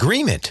come to an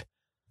agreement.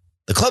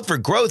 The Club for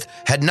Growth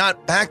had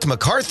not backed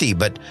McCarthy,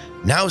 but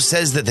now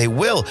says that they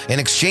will in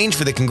exchange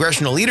for the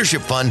Congressional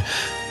Leadership Fund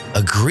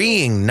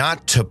agreeing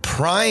not to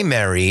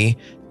primary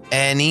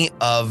any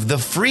of the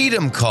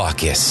Freedom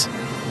Caucus.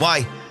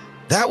 Why,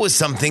 that was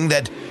something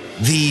that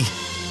the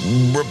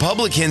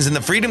Republicans in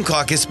the Freedom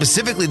Caucus,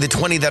 specifically the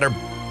 20 that are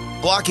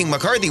blocking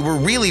McCarthy, were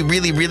really,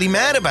 really, really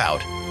mad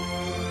about.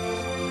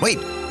 Wait,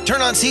 turn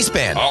on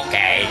C-SPAN.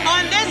 Okay.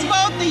 On this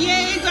vote, the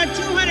yeas are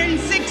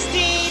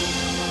 216,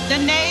 the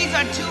nays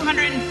are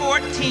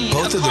 214.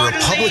 Both of the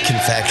Republican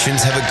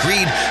factions have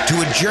agreed to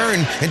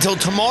adjourn until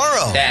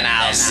tomorrow. Then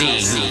I'll see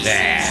you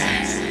there.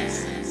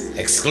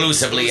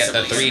 Exclusively at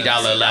the $3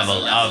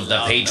 level of the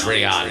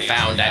Patreon,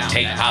 found at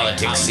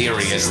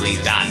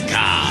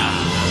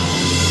TakePoliticsSeriously.com.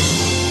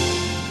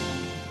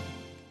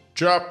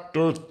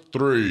 Chapter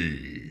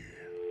 3.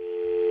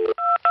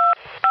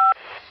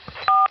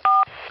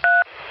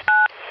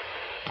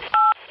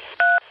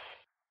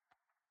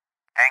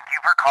 Thank you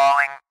for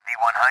calling the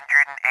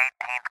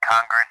 118th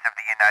Congress of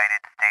the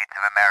United States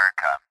of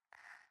America.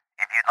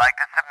 If you'd like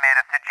to submit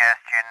a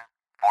suggestion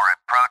for a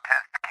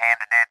protest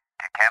candidate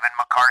to Kevin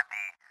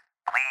McCarthy,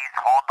 please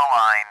hold the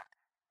line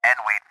and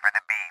wait for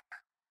the beep.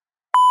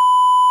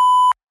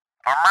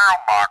 The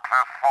mailbox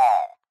is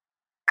full.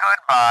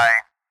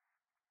 Goodbye.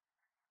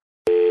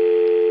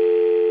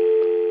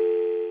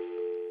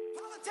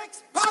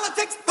 Politics,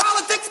 politics,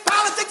 politics,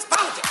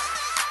 politics.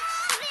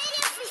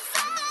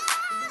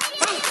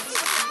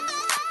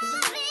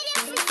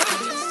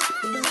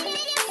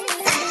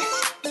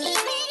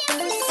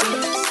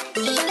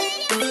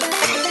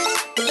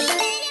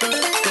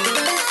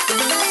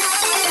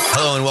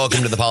 Hello and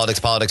welcome to the Politics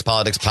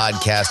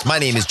podcast. My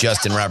name is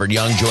Justin Robert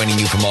Young, joining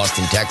you from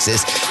Austin,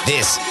 Texas.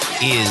 This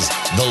is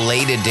the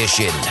late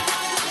edition,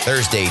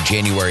 Thursday,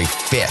 January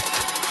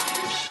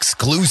 5th,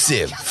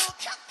 exclusive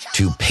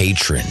to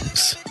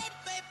patrons.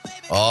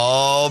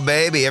 Oh,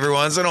 baby, every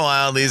once in a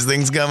while, these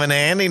things come in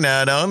handy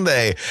now, don't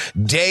they?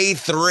 Day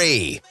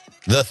 3,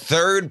 the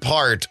third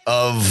part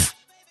of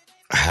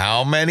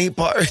how many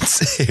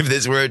parts? If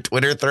this were a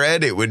Twitter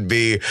thread, it would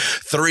be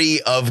 3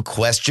 of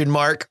question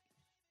mark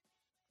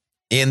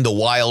in the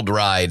wild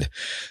ride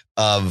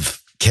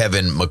of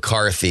Kevin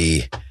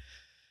McCarthy.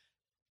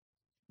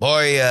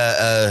 Boy,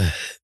 the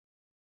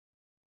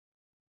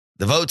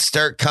votes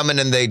start coming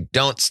and they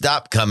don't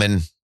stop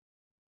coming.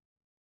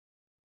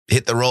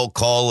 Hit the roll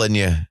call and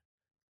you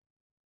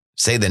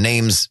say the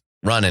names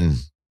running.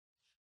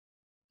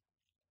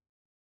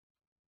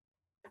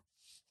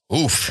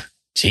 Oof.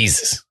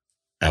 Jesus,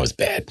 that was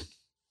bad.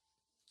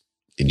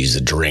 Did use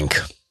a drink.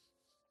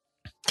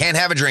 Can't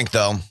have a drink,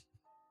 though.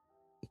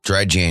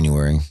 Dry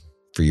January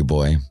for you,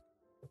 boy.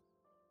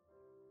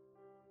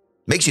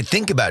 Makes you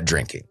think about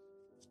drinking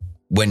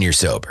when you're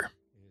sober.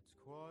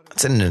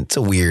 It's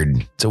a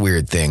weird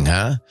thing,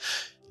 huh?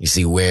 You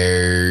see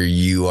where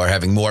you are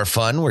having more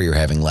fun, where you're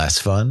having less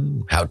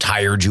fun, how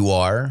tired you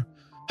are,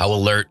 how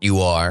alert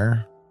you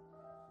are.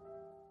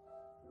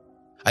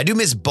 I do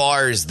miss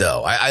bars,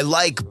 though. I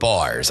like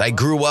bars. I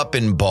grew up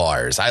in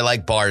bars. I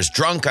like bars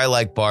drunk. I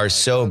like bars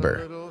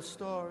sober.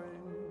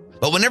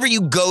 But whenever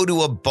you go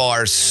to a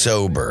bar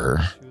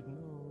sober,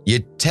 you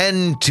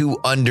tend to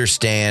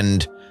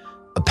understand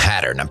a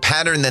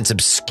pattern that's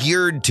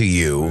obscured to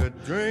you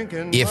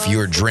if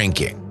you're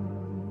drinking.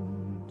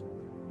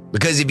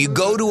 Because if you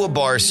go to a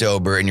bar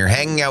sober and you're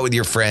hanging out with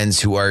your friends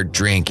who are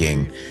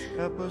drinking,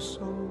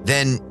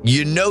 then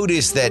you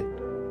notice that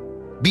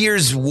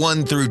beers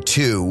 1 through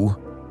 2,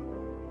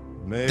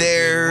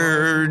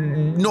 they're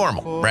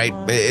normal, right?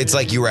 It's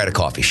like you were at a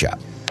coffee shop.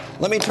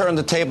 Let me turn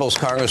the tables,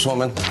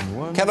 Congresswoman.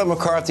 Kevin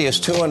McCarthy has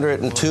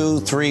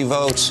 203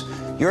 votes.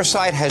 Your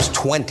side has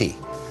 20.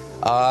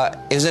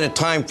 Isn't it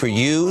time for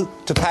you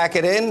to pack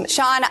it in?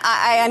 Sean,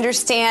 I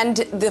understand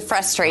the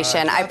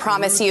frustration. I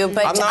promise you,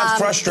 but I'm not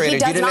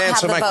frustrated. You didn't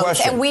answer my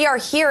question. And we are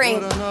hearing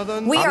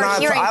from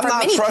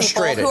many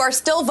people who are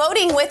still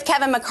voting with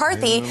Kevin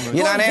McCarthy.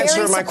 You're not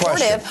answering my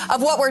question.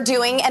 Of what we're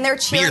doing, and they're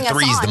cheering us on.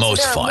 Beer 3 is the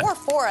most fun. More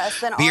for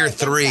us than Beer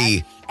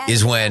 3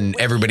 is when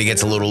everybody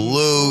gets a little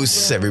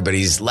loose,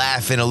 everybody's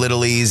laughing a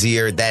little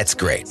easier. That's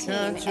great.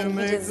 And he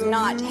does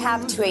not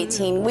have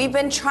 218. We've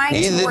been trying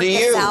to work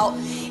this out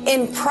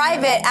in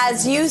private,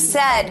 as you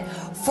said,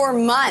 for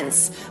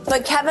months.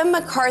 But Kevin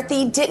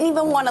McCarthy didn't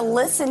even want to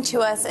listen to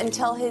us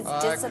until his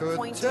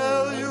disappointing.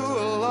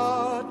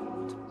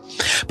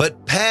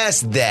 But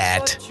past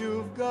that,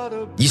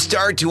 you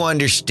start to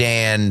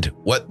understand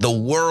what the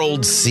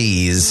world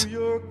sees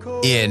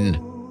in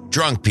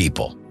drunk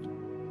people.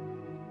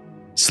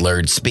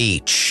 Slurred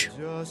speech,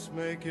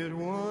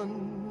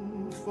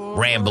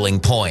 rambling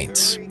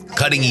points,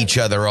 cutting each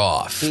other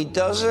off. He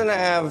doesn't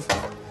have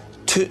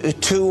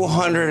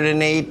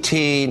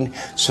 218,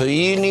 so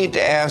you need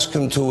to ask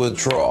him to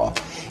withdraw.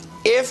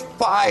 If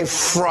by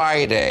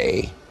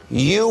Friday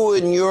you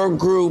and your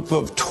group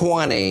of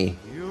 20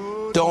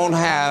 don't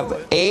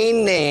have a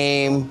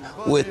name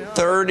with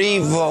 30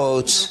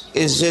 votes,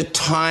 is it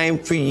time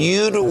for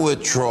you to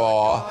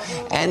withdraw?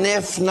 And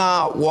if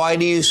not, why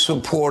do you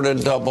support a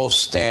double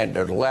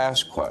standard?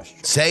 Last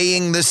question.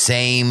 Saying the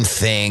same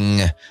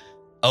thing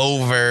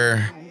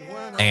over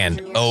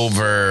and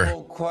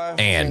over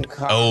and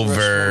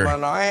over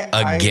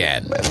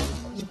again.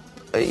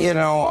 You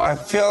know, I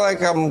feel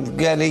like I'm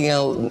getting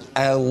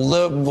a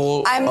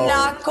liberal. I'm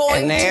not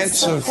going to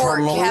answer support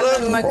from a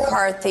Kevin liberal.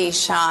 McCarthy,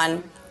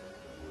 Sean.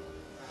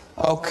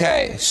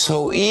 Okay,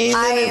 so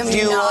even if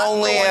you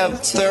only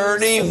have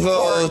 30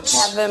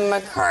 votes, Kevin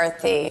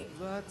McCarthy,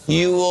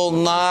 you will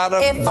not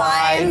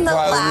abide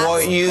by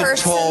what you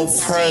told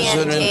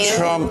President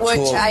Trump to abide by.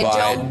 which I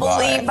don't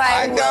believe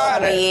I will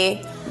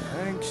be.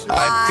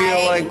 I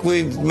feel like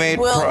we've made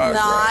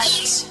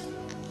progress.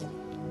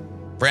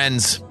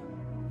 Friends,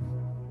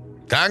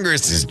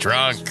 Congress is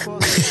drunk.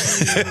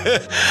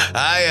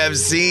 I have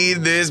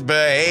seen this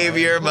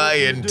behavior my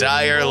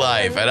entire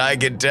life, and I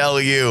can tell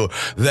you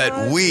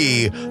that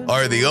we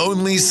are the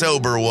only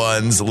sober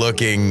ones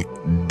looking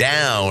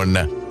down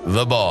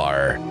the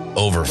bar.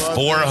 Over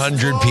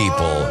 400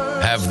 people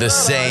have the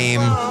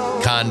same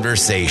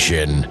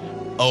conversation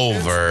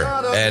over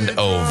and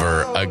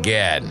over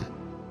again.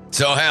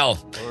 So hell,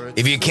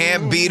 if you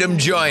can't beat them,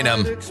 join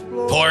them.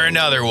 Pour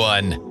another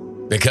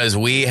one, because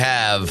we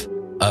have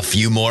a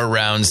few more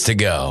rounds to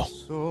go.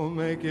 So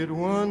make it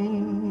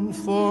one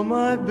for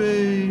my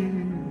baby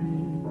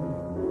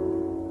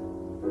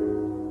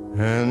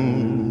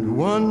and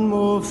one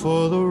more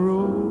for the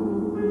road.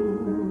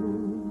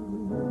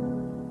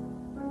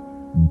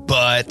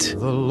 But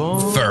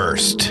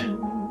first,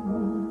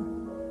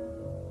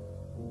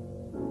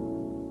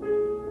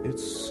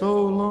 it's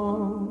so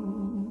long,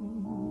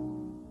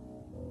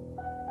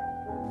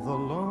 the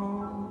long.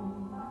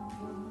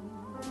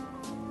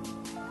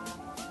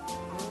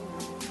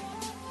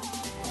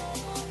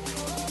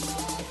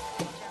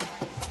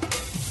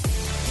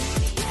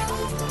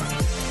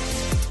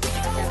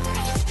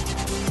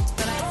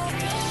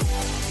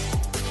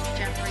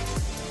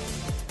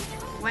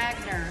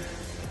 Wagner,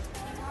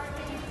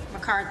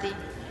 McCarthy,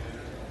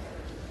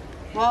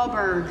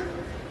 Wahlberg,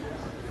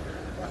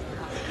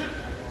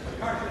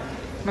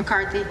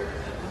 McCarthy,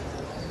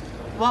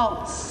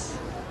 Waltz,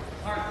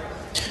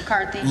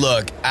 McCarthy.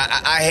 look,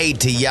 I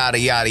hate to yada,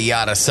 yada,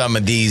 yada some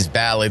of these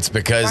ballots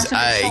because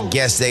I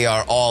guess they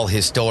are all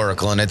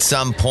historical. And at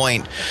some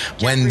point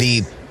when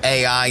the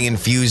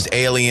AI-infused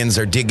aliens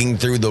are digging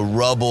through the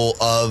rubble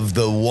of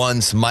the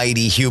once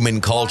mighty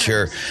human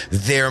culture,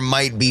 there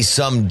might be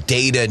some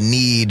data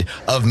need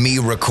of me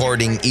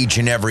recording each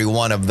and every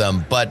one of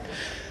them. But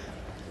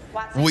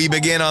We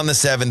begin on the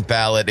 7th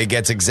ballot. It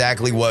gets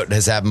exactly what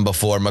has happened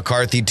before.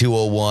 McCarthy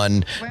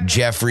 201,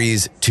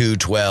 Jeffries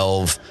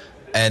 212,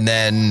 and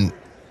then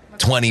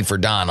 20 for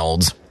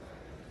Donalds.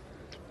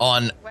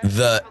 On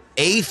the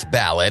 8th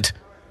ballot,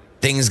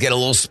 things get a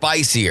little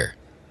spicier.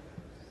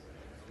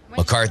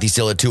 McCarthy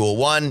still at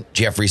 201,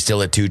 Jeffries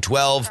still at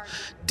 212.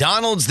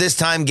 Donalds this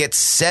time gets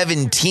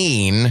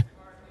 17,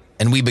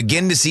 and we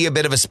begin to see a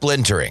bit of a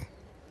splintering.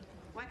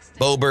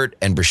 Boebert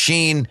and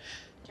Brecheen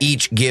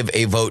each give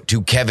a vote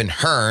to Kevin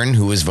Hern,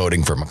 who is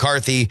voting for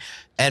McCarthy,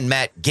 and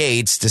Matt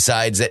Gaetz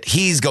decides that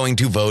he's going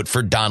to vote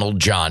for Donald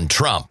John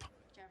Trump.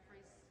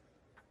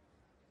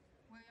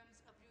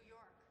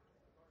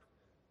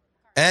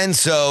 And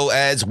so,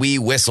 as we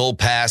whistle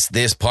past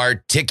this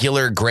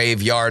particular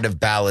graveyard of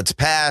ballots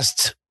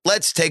passed,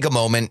 let's take a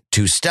moment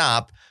to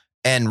stop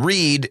and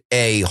read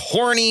a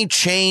horny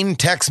chain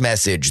text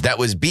message that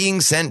was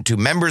being sent to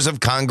members of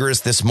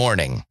Congress this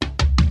morning.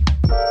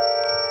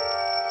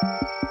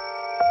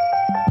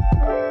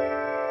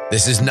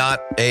 This is not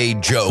a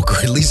joke, or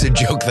at least a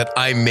joke that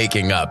I'm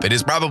making up. It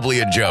is probably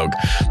a joke,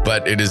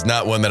 but it is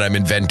not one that I'm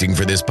inventing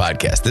for this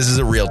podcast. This is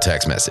a real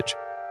text message.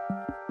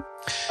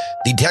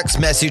 The text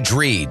message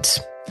reads,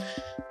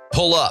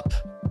 pull up,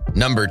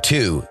 number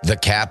 2, the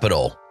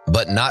Capitol,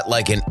 but not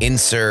like an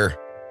insurrection,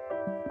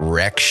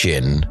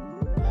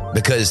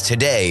 because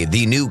today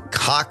the new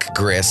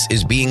Cockgriss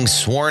is being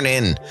sworn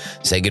in.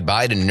 Say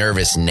goodbye to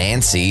nervous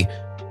Nancy,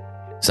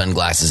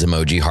 sunglasses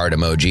emoji, heart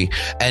emoji,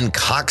 and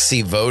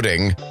Coxie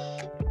voting.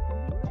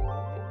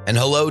 And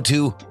hello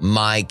to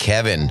my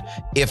Kevin,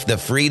 if the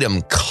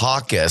Freedom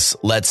Caucus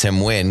lets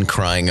him win,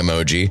 crying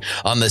emoji,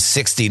 on the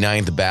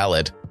 69th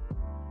ballot.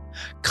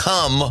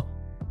 Come,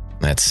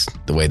 that's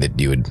the way that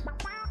you would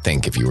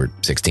think if you were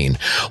 16.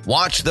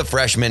 Watch the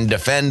freshmen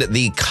defend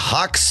the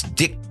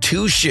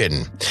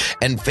Coxstitution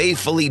and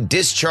faithfully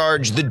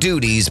discharge the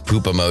duties,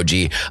 poop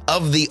emoji,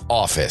 of the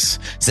office.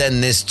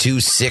 Send this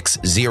to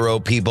 60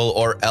 people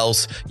or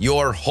else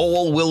your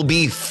hole will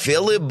be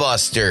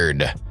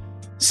filibustered.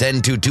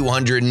 Send to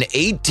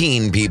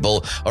 218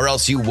 people or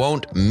else you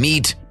won't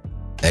meet,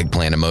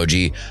 eggplant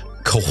emoji,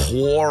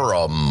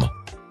 quorum.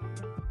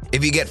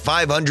 If you get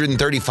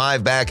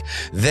 535 back,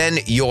 then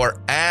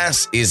your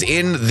ass is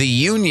in the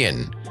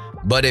union.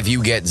 But if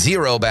you get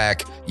 0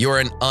 back, you're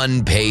an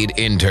unpaid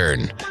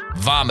intern.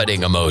 Vomiting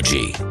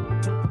emoji.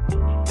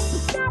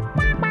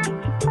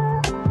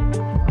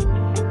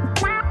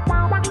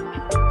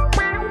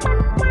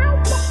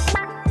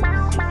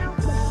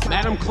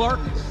 Madam Clerk,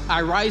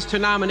 I rise to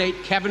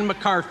nominate Kevin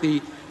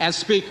McCarthy as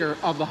Speaker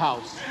of the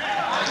House.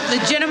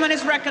 The gentleman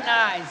is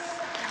recognized.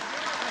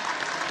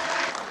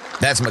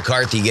 That's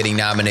McCarthy getting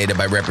nominated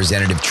by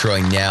Representative Troy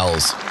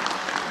Nehls.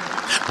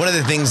 One of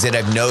the things that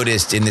I've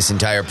noticed in this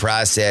entire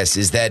process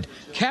is that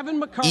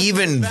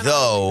even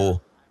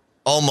though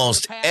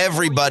almost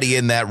everybody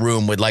in that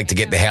room would like to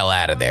get the hell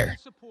out of there,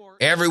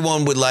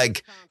 everyone would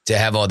like to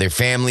have all their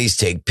families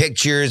take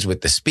pictures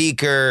with the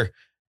speaker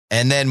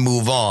and then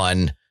move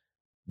on,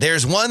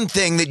 there's one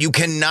thing that you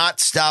cannot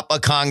stop a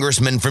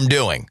congressman from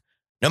doing,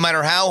 no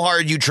matter how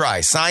hard you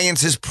try.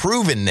 Science has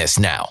proven this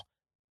now.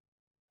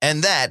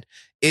 And that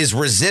is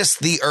resist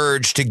the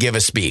urge to give a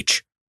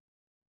speech.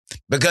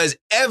 Because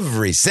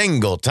every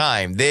single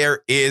time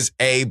there is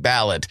a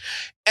ballot,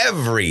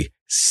 every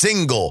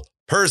single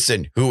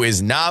person who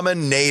is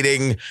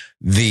nominating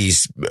the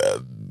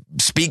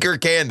speaker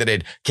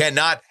candidate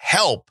cannot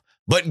help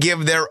but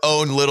give their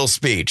own little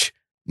speech.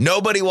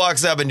 Nobody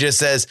walks up and just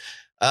says,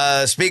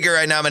 Speaker,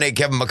 I nominate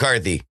Kevin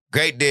McCarthy.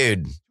 Great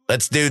dude.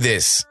 Let's do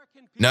this.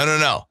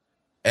 No.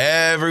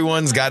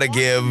 Everyone's got to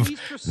give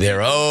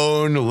their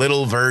own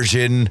little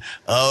version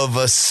of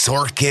a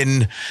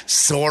Sorkin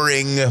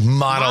soaring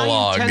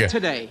monologue. My intent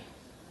today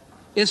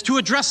is to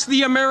address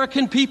the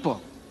American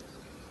people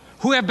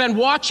who have been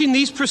watching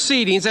these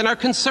proceedings and are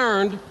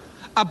concerned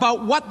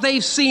about what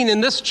they've seen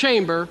in this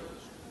chamber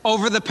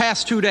over the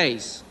past 2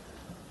 days.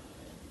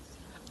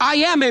 I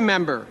am a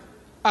member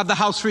of the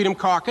House Freedom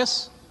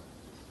Caucus,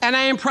 and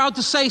I am proud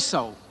to say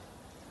so.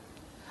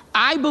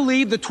 I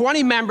believe the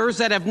 20 members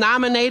that have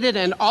nominated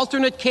an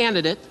alternate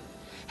candidate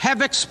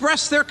have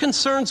expressed their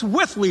concerns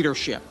with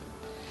leadership.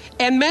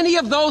 And many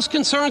of those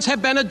concerns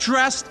have been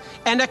addressed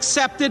and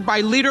accepted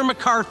by Leader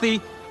McCarthy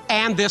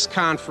and this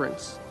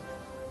conference.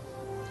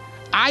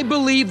 I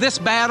believe this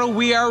battle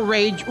we are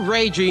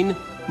raging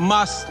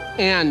must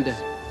end.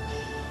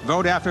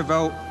 Vote after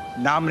vote,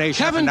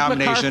 nomination after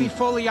nomination,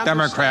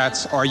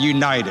 Democrats are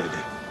united.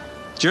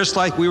 Just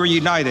like we were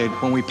united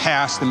when we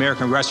passed the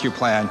American Rescue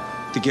Plan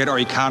to get our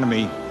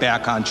economy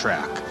back on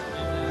track.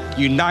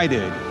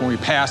 United when we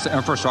passed the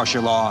infrastructure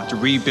law to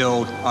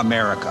rebuild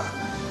America.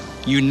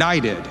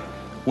 United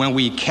when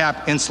we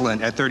capped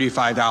insulin at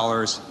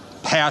 $35,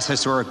 passed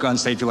historic gun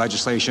safety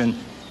legislation,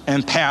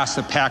 and passed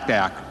the PACT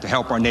Act to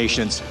help our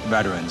nation's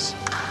veterans.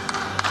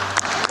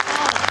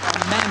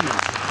 Amendment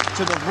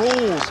to the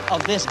rules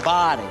of this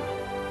body,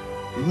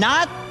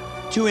 not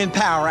to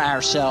empower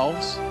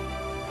ourselves,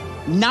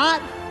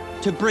 not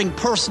to bring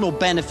personal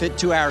benefit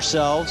to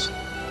ourselves,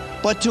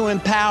 but to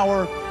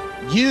empower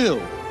you,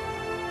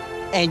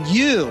 and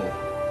you,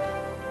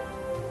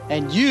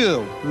 and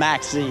you,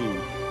 Maxine,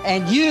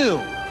 and you,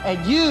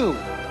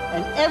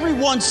 and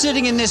everyone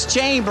sitting in this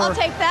chamber. I'll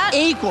take that.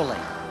 Equally.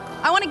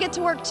 I want to get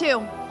to work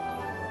too.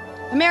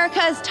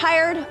 America is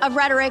tired of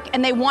rhetoric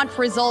and they want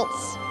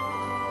results.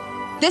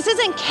 This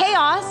isn't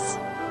chaos.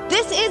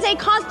 This is a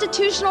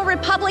constitutional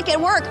republic at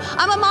work.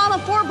 I'm a mom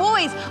of 4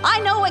 boys. I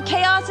know what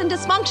chaos and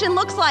dysfunction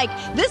looks like.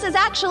 This is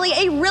actually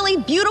a really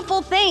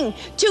beautiful thing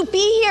to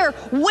be here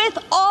with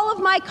all of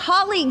my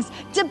colleagues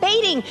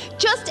debating,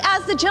 just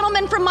as the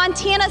gentleman from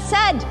Montana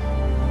said.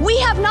 We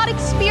have not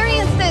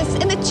experienced this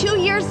in the 2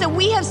 years that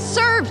we have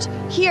served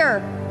here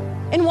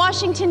in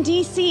Washington,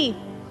 D.C.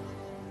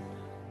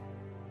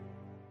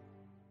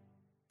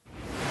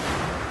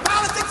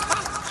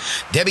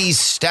 Debbie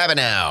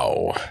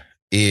Stabenow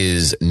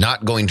is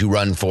not going to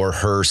run for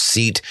her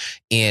seat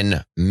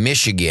in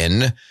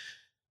Michigan.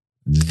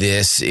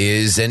 This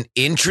is an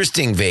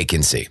interesting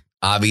vacancy.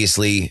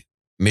 Obviously,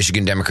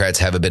 Michigan Democrats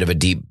have a bit of a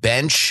deep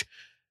bench.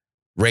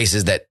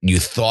 Races that you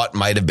thought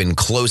might have been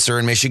closer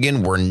in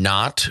Michigan were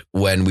not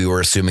when we were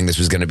assuming this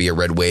was going to be a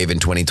red wave in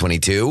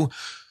 2022.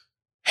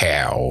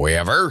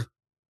 However,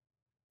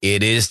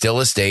 it is still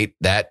a state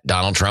that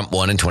Donald Trump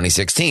won in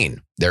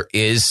 2016. There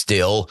is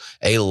still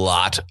a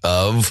lot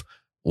of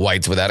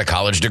whites without a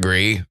college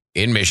degree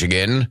in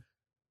Michigan.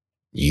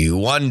 You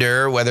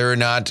wonder whether or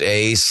not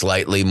a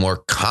slightly more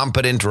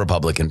competent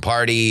Republican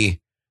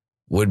Party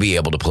would be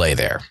able to play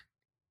there.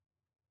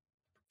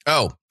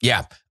 Oh,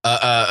 yeah.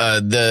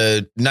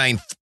 The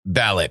 9th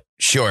ballot.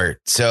 Sure.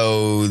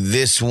 So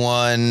this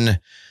one,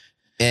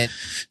 it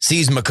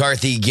sees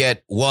McCarthy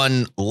get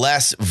one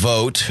less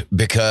vote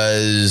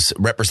because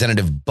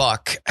Representative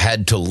Buck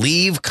had to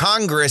leave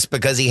Congress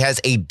because he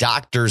has a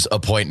doctor's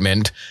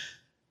appointment.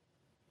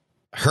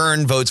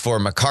 Hearn votes for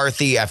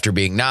McCarthy after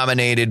being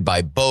nominated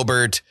by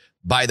Boebert.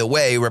 By the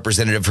way,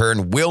 Representative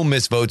Hearn will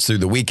miss votes through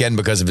the weekend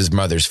because of his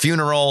mother's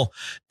funeral,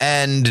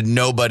 and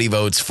nobody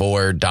votes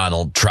for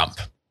Donald Trump.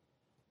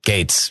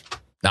 Gates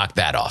knocked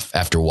that off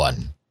after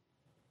 1.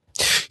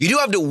 You do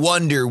have to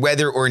wonder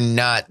whether or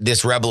not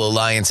this Rebel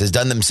Alliance has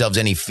done themselves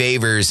any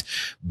favors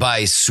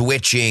by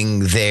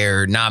switching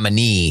their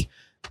nominee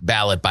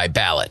ballot by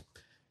ballot.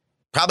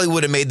 Probably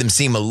would have made them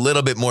seem a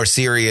little bit more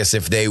serious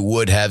if they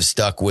would have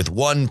stuck with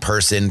one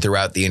person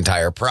throughout the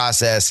entire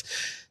process.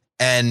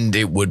 And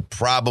it would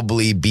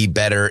probably be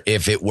better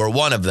if it were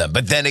one of them.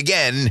 But then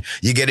again,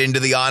 you get into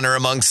the honor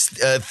amongst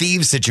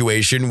thieves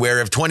situation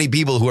where if 20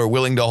 people who are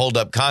willing to hold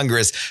up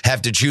Congress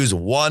have to choose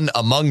one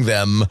among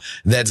them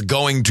that's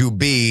going to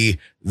be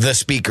the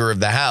Speaker of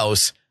the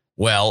House,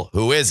 well,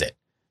 who is it?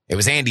 It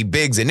was Andy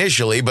Biggs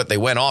initially, but they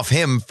went off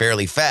him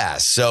fairly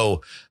fast.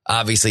 So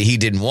obviously he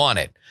didn't want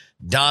it.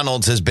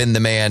 Donalds has been the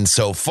man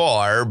so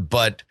far,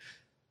 but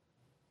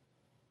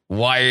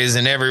why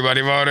isn't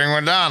everybody voting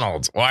with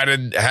Donalds? Why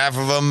did half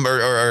of them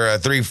or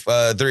three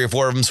or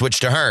four of them switch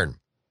to Hearn?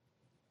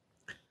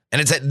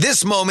 And it's at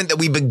this moment that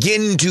we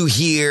begin to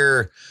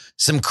hear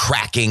some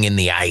cracking in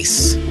the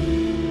ice.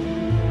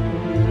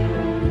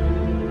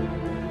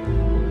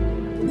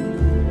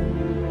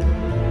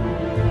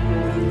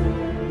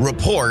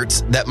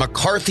 Reports that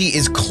McCarthy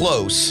is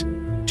close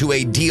to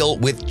a deal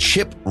with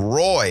Chip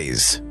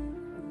Roy's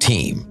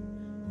team.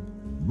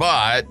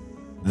 But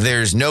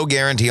there's no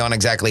guarantee on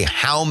exactly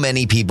how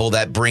many people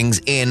that brings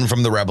in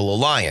from the Rebel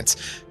Alliance.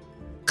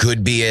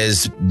 Could be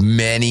as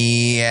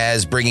many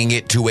as bringing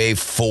it to a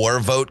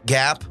 4-vote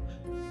gap.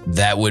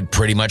 That would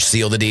pretty much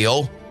seal the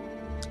deal.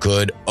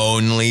 Could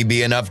only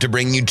be enough to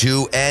bring you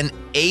to an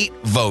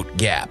 8-vote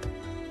gap.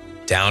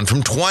 Down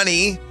from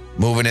 20,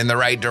 moving in the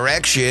right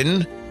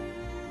direction,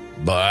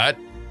 but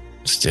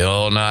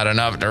still not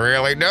enough to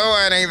really do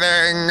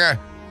anything.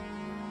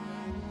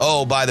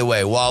 Oh, by the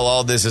way, while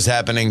all this is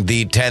happening,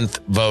 the 10th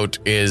vote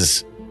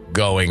is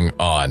going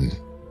on.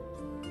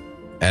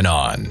 And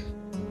on.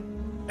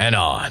 And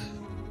on.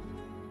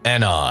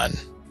 And on.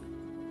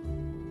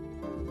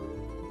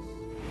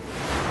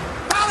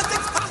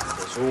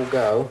 Let's all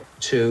go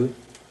to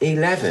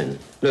 11.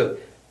 Look,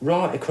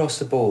 right across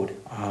the board.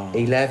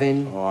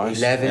 11,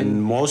 11,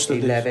 and most of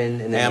 11,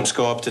 the and then amps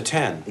go up to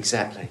 10.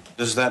 Exactly.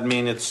 Does that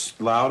mean it's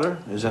louder?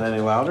 Is it any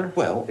louder?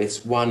 Well,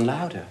 it's 1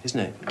 louder, isn't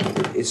it?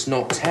 It's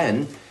not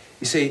 10.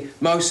 You see,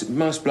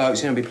 most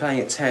blokes, be playing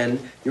at 10.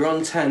 You're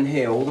on 10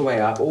 here, all the way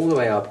up, all the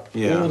way up,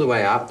 Yeah. all the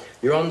way up.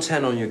 You're on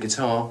 10 on your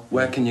guitar.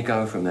 Where can you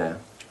go from there?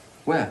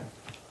 Where?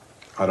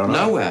 I don't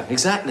know. Nowhere,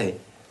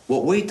 exactly.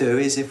 What we do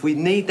is if we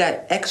need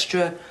that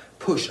extra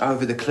push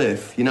over the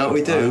cliff, you know what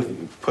we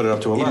do? Put it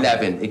up to 11.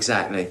 11,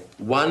 exactly.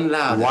 1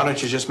 louder. Why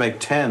don't you just make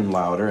 10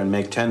 louder and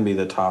make 10 be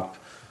the top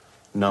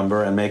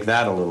number and make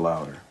that a little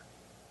louder?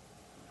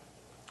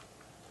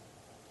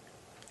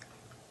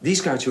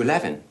 These go to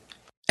 11.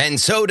 And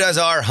so does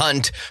our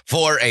hunt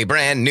for a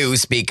brand new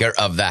Speaker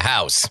of the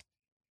House.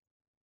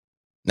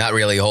 Not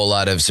really a whole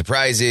lot of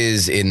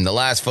surprises in the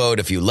last vote.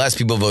 A few less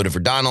people voted for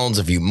Donalds.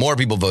 A few more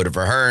people voted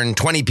for Hearn.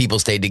 20 people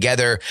stayed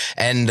together.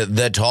 And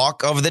the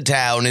talk of the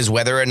town is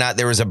whether or not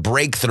there was a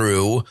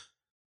breakthrough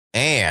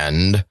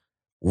and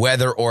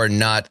whether or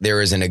not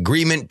there is an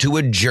agreement to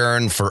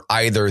adjourn for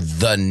either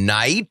the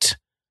night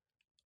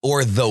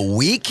or the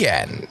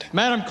weekend.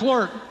 Madam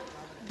Clerk,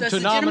 to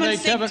nominate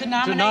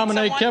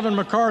Kevin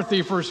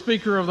McCarthy for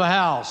Speaker of the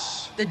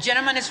House. The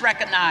gentleman is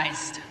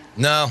recognized.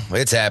 No,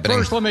 it's happening.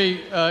 First, let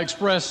me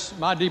express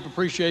my deep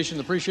appreciation,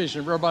 the appreciation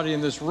of everybody in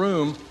this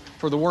room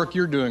for the work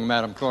you're doing,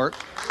 Madam Clerk.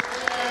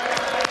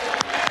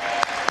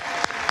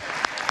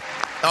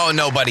 Oh,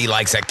 nobody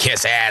likes a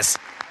kiss ass.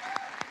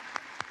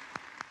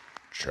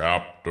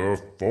 Chapter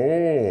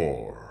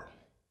 4.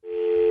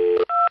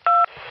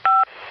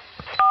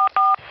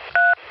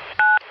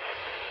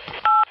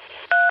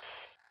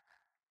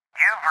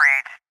 You've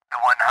reached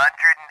the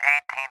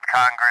 118th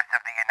Congress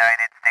of the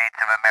United States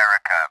of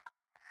America.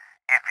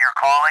 If you're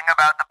calling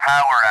about the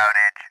power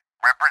outage,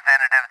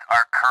 representatives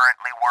are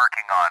currently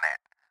working on it.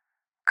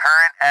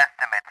 Current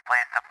estimates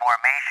place the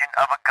formation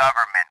of a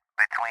government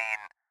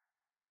between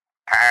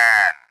 10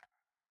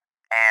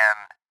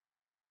 and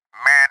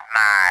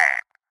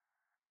midnight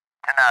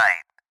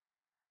tonight.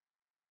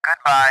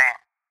 Goodbye.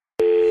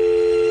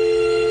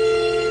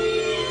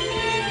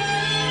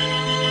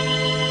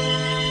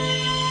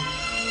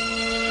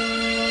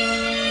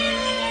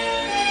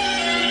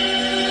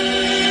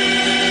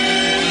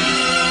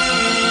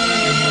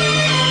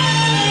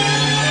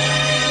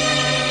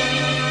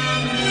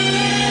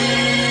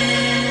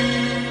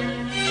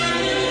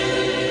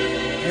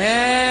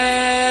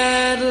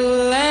 At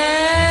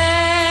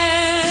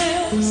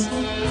last.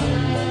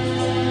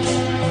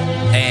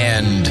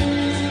 And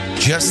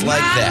just like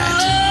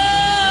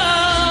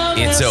that,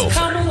 it's over.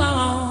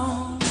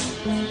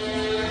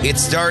 It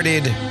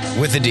started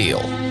with a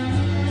deal.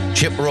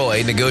 Chip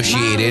Roy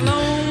negotiated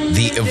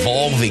the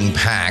evolving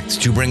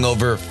pact to bring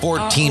over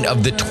 14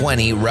 of the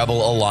 20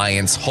 Rebel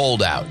Alliance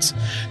holdouts.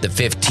 The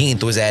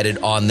 15th was added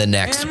on the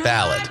next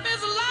ballot.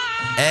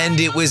 And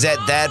it was at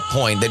that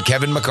point that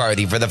Kevin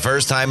McCarthy, for the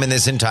first time in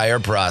this entire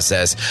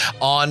process,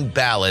 on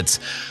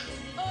ballots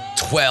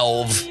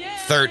 12,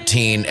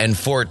 13, and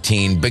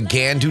 14,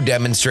 began to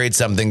demonstrate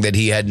something that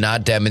he had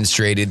not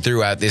demonstrated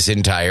throughout this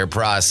entire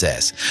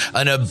process: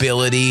 an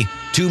ability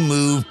to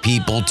move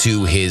people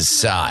to his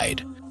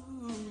side.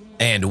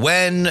 And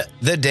when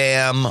the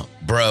dam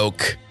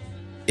broke,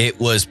 it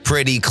was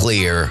pretty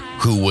clear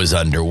who was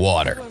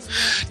underwater.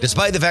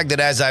 Despite the fact that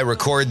as I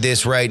record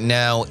this right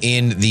now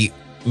in the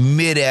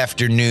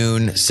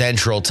mid-afternoon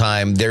Central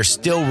Time, there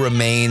still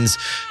remains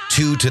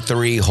 2 to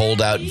 3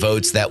 holdout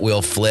votes that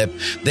will flip.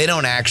 They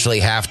don't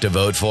actually have to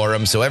vote for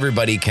him, so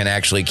everybody can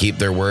actually keep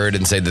their word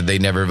and say that they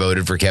never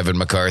voted for Kevin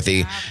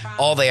McCarthy.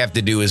 All they have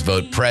to do is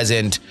vote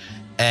present,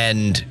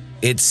 and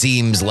it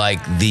seems like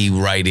the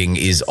writing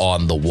is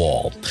on the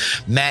wall.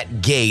 Matt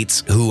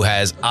Gaetz, who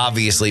has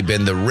obviously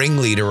been the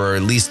ringleader, or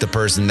at least the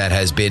person that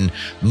has been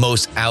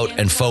most out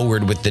and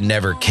forward with the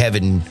Never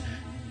Kevin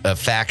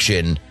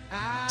faction,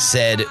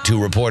 said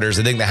to reporters,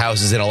 I think the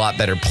House is in a lot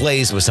better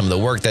place with some of the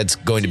work that's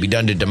going to be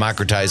done to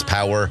democratize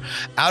power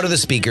out of the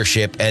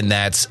speakership, and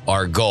that's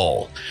our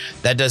goal.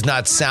 That does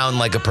not sound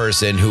like a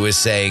person who is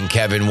saying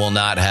Kevin will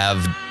not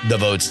have the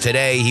votes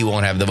today, he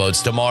won't have the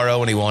votes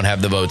tomorrow, and he won't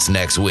have the votes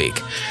next week.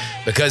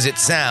 Because it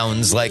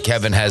sounds like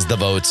Kevin has the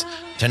votes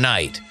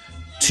tonight.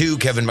 2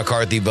 Kevin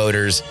McCarthy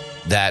voters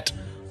that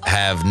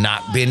have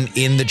not been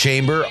in the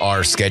chamber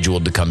are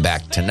scheduled to come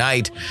back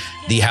tonight.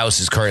 The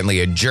House is currently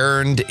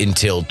adjourned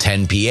until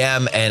 10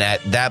 p.m. And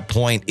at that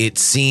point, it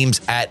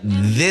seems at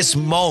this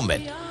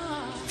moment,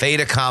 fait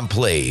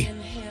accompli,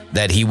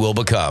 that he will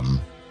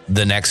become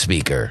the next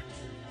Speaker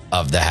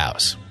of the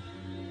House.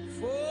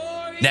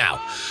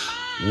 Now,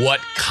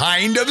 what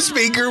kind of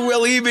speaker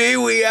will he be?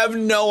 We have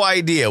no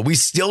idea. We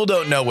still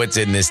don't know what's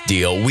in this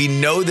deal. We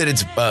know that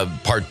it's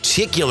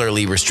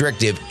particularly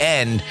restrictive,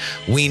 and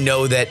we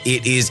know that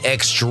it is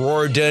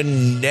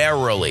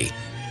extraordinarily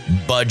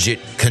budget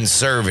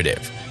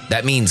conservative.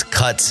 That means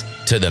cuts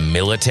to the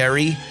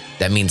military.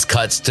 That means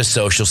cuts to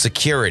Social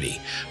Security.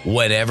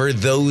 Whenever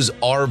those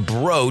are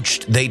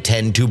broached, they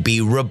tend to be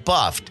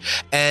rebuffed.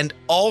 And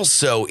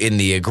also in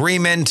the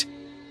agreement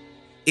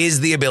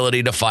is the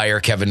ability to fire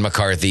Kevin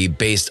McCarthy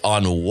based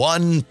on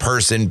one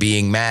person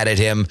being mad at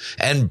him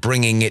and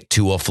bringing it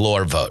to a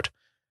floor vote.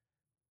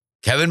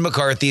 Kevin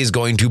McCarthy is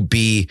going to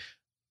be,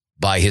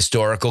 by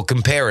historical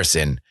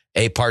comparison,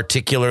 a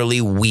particularly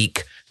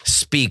weak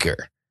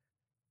speaker.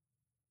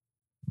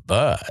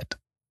 But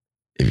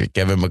if you're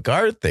Kevin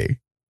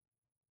McCarthy,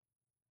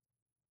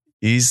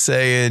 he's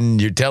saying,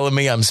 you're telling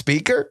me I'm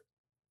speaker?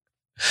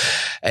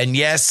 And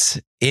yes,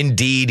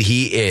 indeed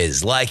he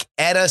is. Like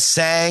Etta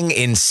sang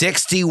in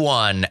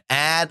 61,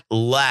 at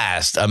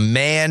last, a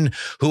man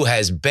who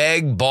has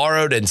begged,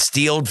 borrowed, and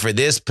stealed for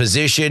this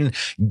position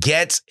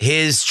gets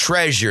his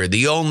treasure.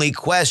 The only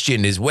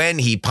question is when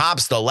he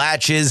pops the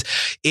latches,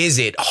 is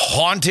it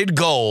haunted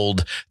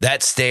gold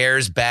that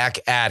stares back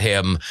at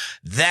him?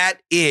 That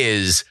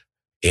is,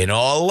 in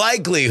all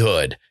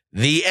likelihood,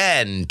 the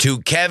end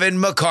to Kevin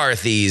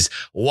McCarthy's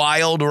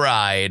wild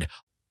ride.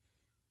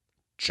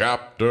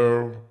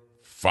 Chapter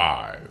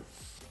 5.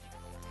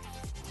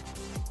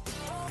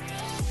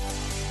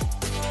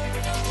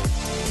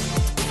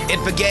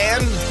 It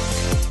began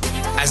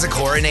as a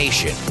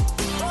coronation.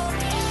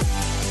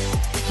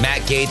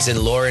 Matt Gaetz and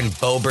Lauren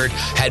Boebert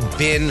had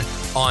been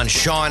on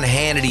Sean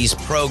Hannity's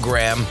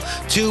program,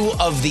 two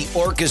of the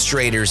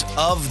orchestrators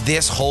of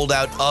this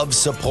holdout of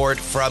support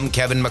from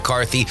Kevin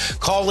McCarthy,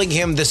 calling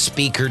him the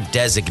speaker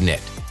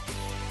designate.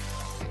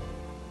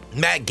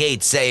 Matt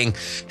Gaetz saying,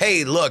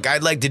 hey, look,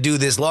 I'd like to do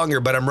this longer,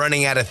 but I'm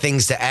running out of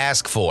things to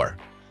ask for.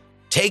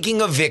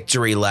 Taking a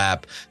victory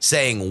lap,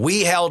 saying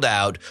we held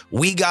out,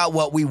 we got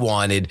what we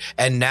wanted,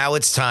 and now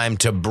it's time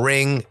to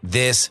bring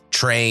this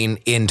train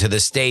into the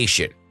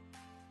station.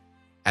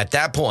 At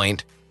that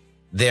point,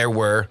 there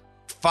were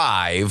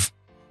 5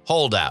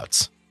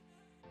 holdouts.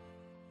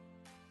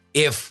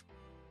 If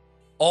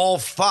all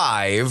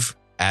 5,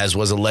 as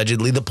was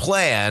allegedly the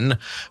plan,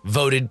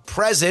 voted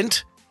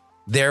present,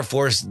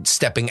 therefore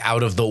stepping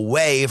out of the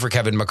way for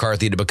Kevin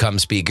McCarthy to become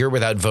speaker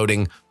without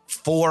voting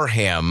for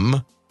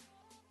him,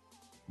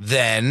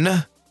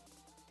 then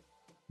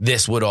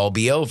this would all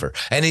be over.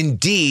 And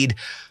indeed,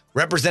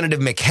 Representative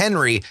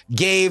McHenry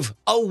gave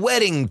a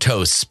wedding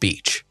toast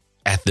speech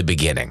at the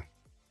beginning,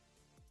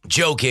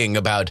 joking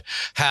about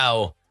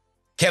how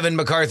Kevin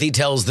McCarthy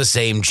tells the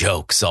same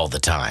jokes all the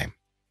time.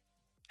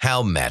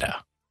 How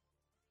meta.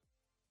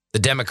 The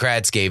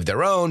Democrats gave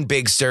their own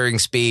big stirring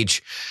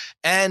speech,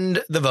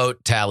 and the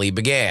vote tally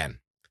began.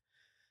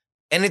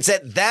 And it's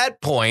at that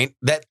point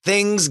that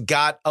things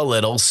got a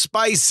little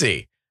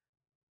spicy.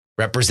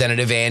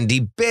 Representative Andy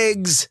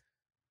Biggs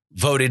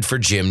voted for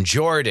Jim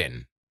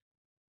Jordan.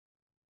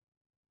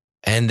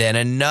 And then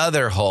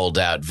another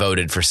holdout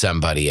voted for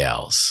somebody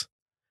else.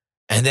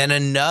 And then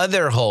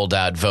another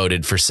holdout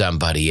voted for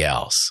somebody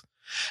else.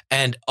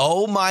 And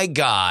oh my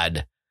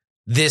God,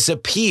 this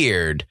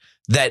appeared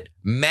that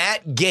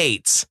Matt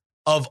Gaetz,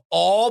 of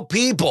all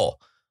people,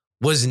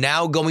 was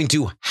now going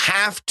to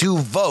have to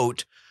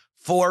vote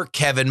for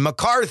Kevin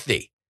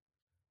McCarthy.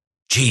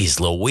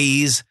 Jeez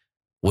Louise,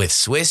 with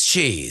Swiss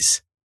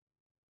cheese.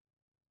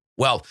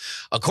 Well,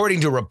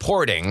 according to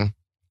reporting,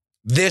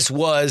 this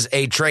was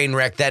a train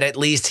wreck that at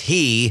least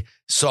he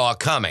saw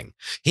coming.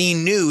 He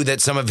knew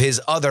that some of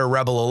his other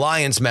Rebel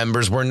Alliance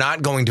members were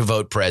not going to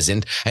vote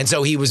present, and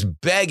so he was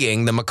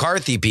begging the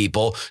McCarthy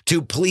people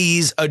to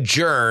please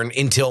adjourn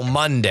until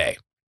Monday.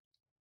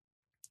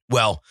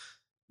 Well,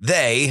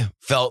 they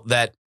felt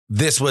that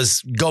this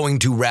was going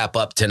to wrap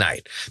up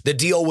tonight. The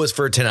deal was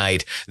for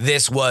tonight.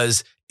 This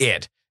was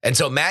it. And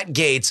so Matt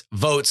Gaetz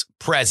votes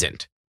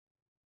present,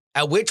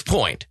 at which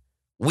point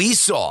we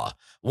saw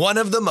one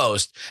of the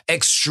most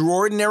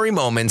extraordinary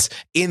moments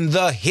in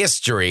the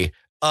history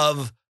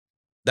of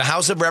the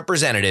House of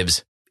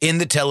Representatives in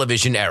the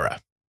television era.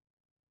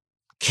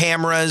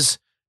 Cameras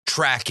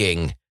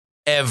tracking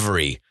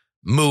every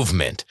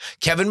movement.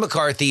 Kevin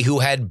McCarthy, who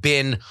had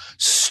been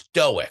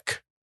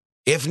stoic,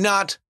 if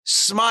not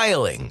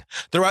smiling,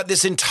 throughout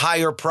this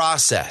entire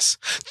process.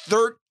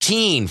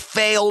 13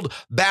 failed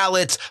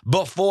ballots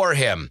before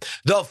him.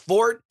 The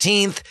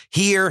 14th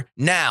here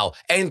now.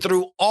 And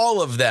through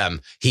all of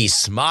them, he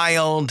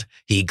smiled,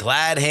 he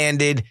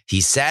glad-handed,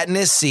 he sat in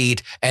his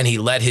seat, and he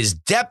let his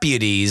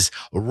deputies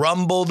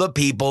rumble the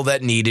people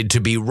that needed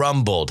to be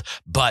rumbled.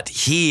 But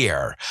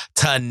here,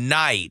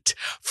 tonight,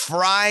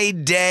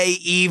 Friday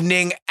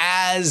evening,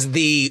 as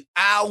the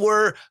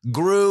hour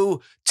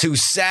grew to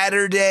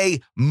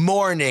Saturday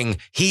morning,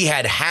 he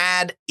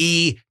had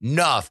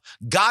enough,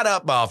 got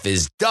up off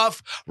his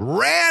duff,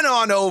 ran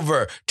on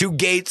over to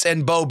Gaetz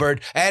and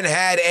Boebert, and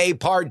had a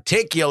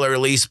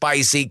particularly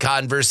spicy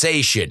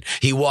conversation.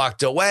 He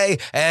walked away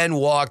and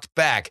walked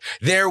back.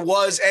 There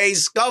was a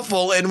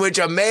scuffle in which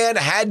a man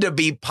had to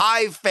be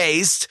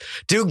pie-faced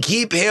to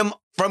keep him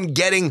from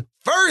getting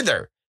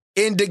further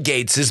into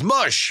Gaetz's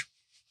mush.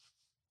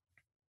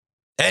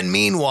 And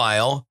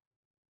meanwhile,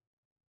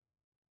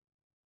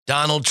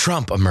 Donald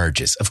Trump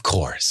emerges, of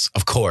course.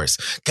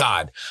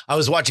 God, I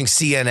was watching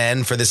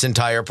CNN for this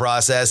entire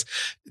process.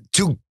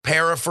 To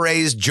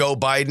paraphrase Joe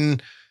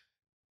Biden,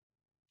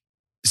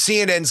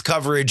 CNN's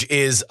coverage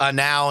is a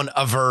noun,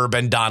 a verb,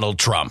 and Donald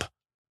Trump.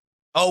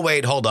 Oh,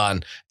 wait, hold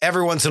on.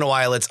 Every once in a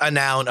while, it's a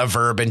noun, a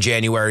verb, and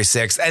January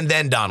 6th, and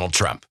then Donald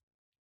Trump.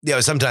 You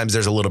know, sometimes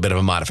there's a little bit of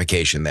a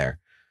modification there.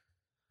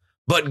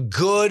 But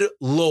good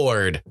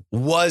Lord,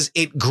 was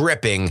it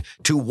gripping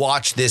to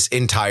watch this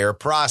entire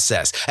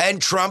process.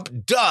 And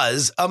Trump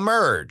does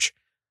emerge.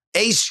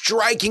 A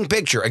striking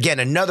picture. Again,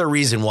 another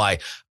reason why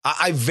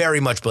I very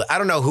much believe, I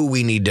don't know who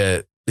we need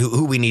to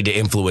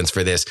influence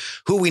for this,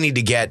 who we need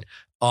to get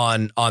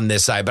on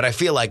this side, but I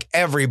feel like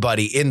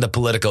everybody in the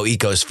political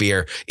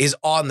ecosphere is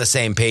on the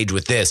same page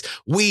with this.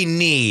 We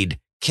need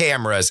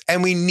cameras,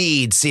 and we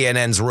need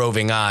C-SPAN's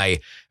roving eye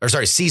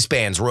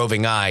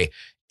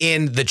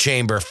in the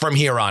chamber from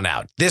here on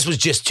out. This was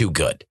just too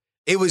good.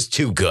 It was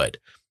too good.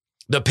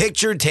 The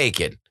picture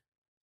taken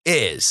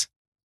is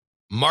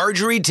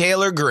Marjorie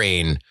Taylor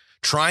Greene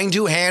trying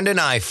to hand an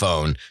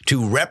iPhone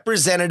to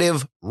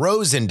Representative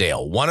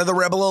Rosendale, one of the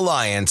Rebel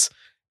Alliance,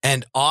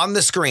 and on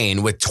the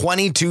screen with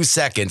 22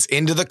 seconds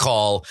into the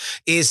call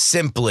is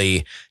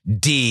simply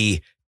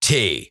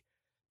DT.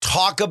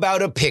 Talk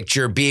about a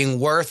picture being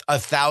worth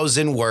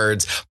 1,000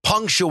 words,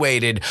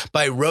 punctuated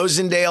by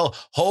Rosendale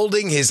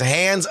holding his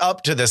hands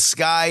up to the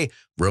sky,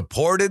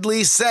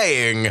 reportedly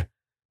saying,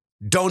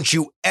 "Don't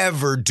you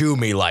ever do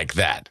me like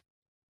that."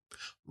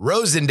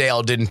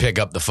 Rosendale didn't pick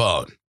up the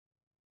phone,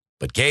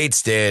 but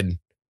Gaetz did,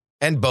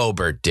 and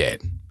Boebert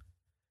did.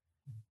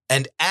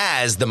 And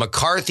as the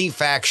McCarthy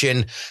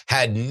faction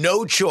had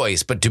no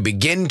choice but to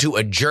begin to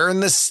adjourn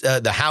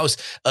the House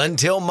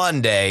until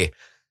Monday,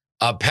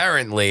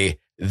 apparently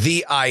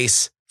the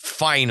ice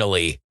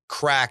finally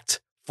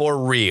cracked for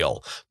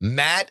real.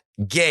 Matt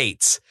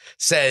Gaetz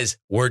says,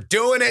 "We're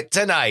doing it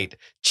tonight,"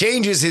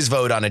 changes his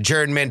vote on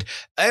adjournment.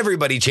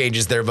 Everybody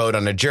changes their vote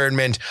on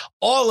adjournment.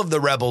 All of the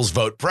rebels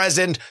vote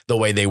present the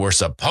way they were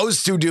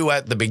supposed to do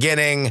at the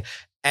beginning.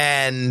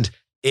 And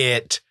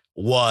it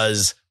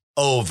was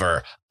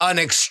over. An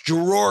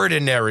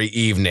extraordinary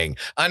evening,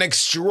 an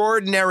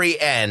extraordinary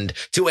end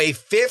to a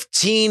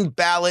 15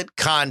 ballot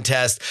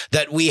contest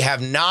that we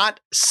have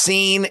not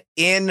seen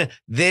in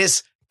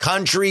this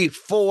country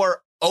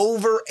for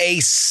over a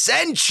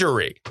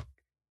century.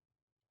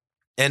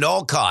 And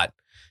all caught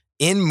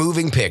in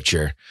moving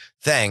picture,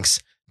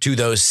 thanks to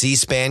those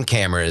C-SPAN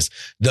cameras,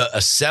 the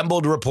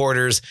assembled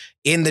reporters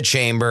in the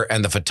chamber,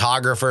 and the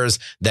photographers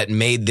that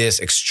made this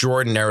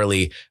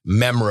extraordinarily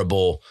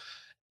memorable.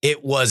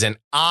 It was an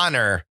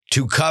honor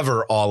to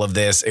cover all of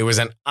this. It was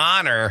an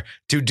honor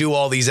to do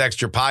all these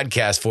extra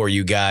podcasts for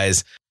you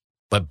guys.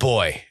 But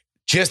boy,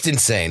 just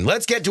insane.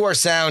 Let's get to our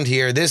sound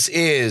here. This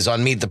is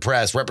on Meet the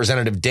Press,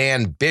 Representative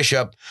Dan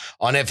Bishop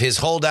on if his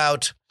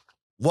holdout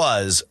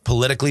was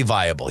politically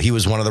viable. He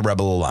was one of the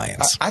Rebel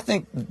Alliance. I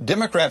think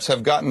Democrats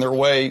have gotten their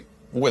way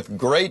with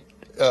great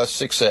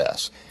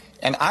success.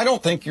 And I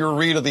don't think your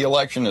read of the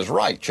election is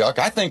right, Chuck.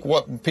 I think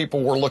what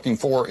people were looking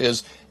for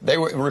is,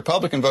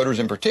 Republican voters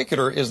in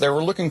particular, they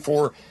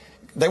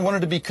wanted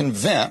to be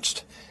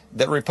convinced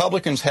that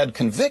Republicans had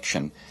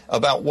conviction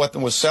about what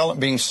was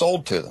being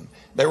sold to them.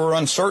 They were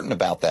uncertain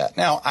about that.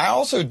 Now, I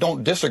also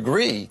don't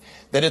disagree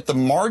that at the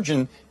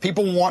margin,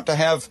 people want to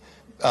have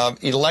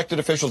elected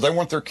officials, they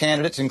want their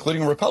candidates,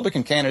 including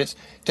Republican candidates,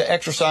 to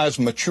exercise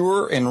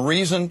mature and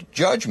reasoned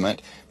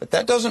judgment. But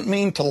that doesn't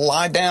mean to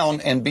lie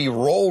down and be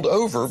rolled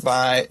over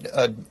by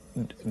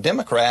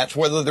Democrats,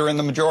 whether they're in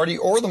the majority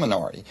or the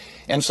minority.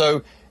 And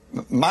so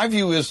my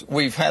view is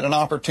we've had an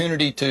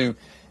opportunity to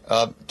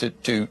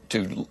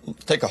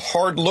take a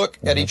hard look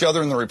at each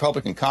other in the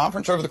Republican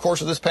conference over the course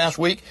of this past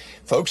week.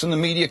 Folks in the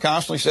media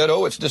constantly said,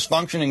 oh, it's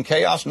dysfunction and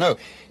chaos. No,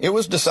 it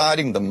was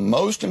deciding the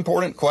most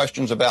important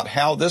questions about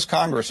how this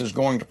Congress is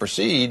going to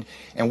proceed,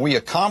 and we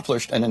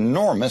accomplished an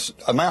enormous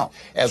amount.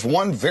 As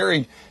one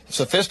very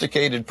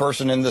sophisticated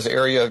person in this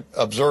area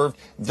observed,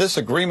 this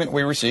agreement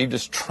we received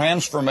is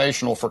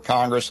transformational for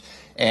Congress,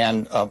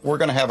 and we're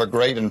going to have a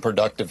great and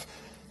productive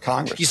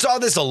Congress. You saw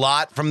this a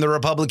lot from the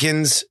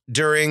Republicans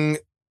during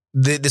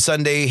the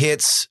Sunday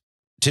hits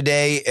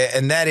today,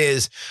 and that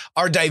is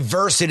our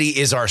diversity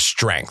is our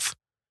strength.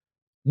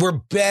 We're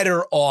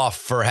better off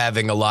for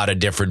having a lot of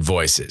different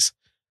voices.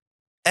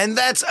 And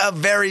that's a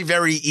very,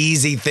 very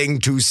easy thing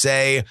to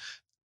say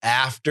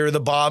after the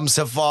bombs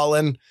have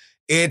fallen.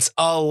 It's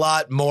a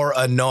lot more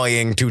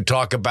annoying to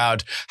talk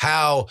about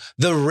how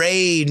the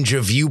range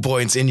of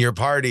viewpoints in your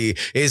party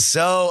is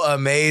so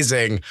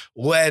amazing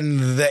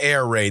when the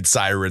air raid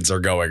sirens are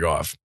going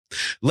off.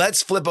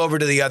 Let's flip over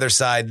to the other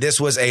side. This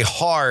was a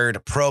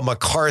hard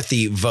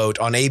pro-McCarthy vote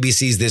on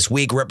ABC's This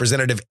Week.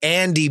 Representative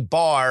Andy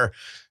Barr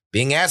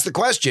being asked the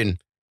question,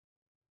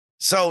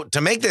 so to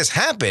make this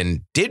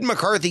happen, did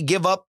McCarthy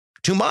give up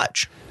too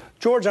much?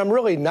 George, I'm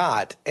really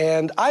not.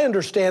 And I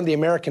understand the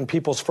American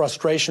people's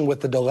frustration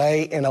with the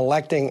delay in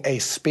electing a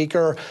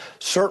speaker.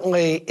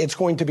 Certainly, it's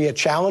going to be a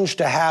challenge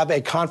to have a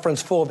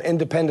conference full of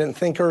independent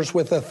thinkers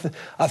with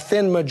a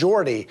thin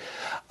majority.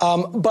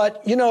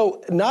 But, you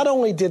know, not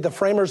only did the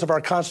framers of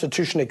our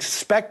Constitution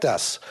expect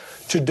us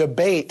to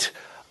debate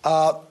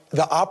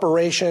the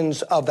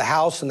operations of the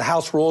House and the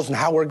House rules and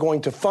how we're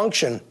going to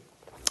function,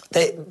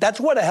 that's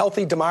what a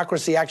healthy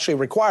democracy actually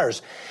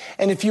requires.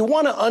 And if you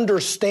want to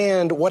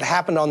understand what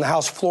happened on the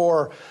House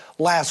floor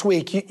last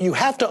week, you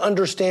have to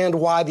understand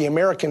why the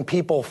American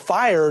people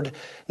fired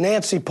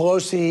Nancy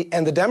Pelosi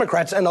and the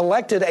Democrats and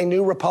elected a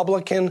new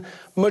Republican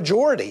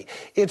majority.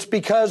 It's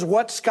because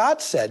what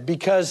Scott said,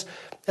 because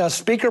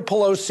Speaker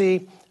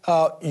Pelosi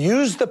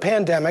used the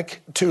pandemic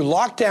to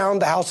lock down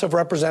the House of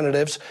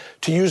Representatives,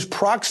 to use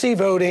proxy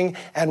voting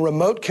and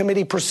remote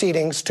committee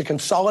proceedings to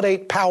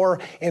consolidate power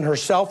in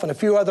herself and a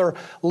few other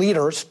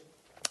leaders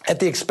at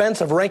the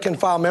expense of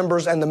rank-and-file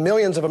members and the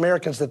millions of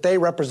Americans that they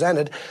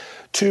represented,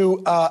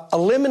 to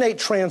eliminate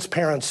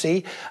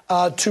transparency,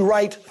 to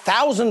write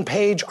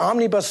 1,000-page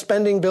omnibus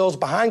spending bills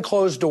behind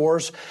closed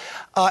doors.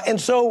 And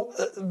so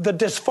the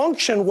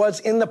dysfunction was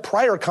in the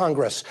prior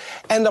Congress.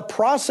 And the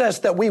process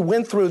that we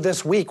went through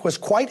this week was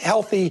quite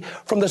healthy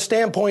from the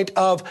standpoint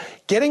of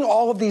getting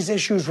all of these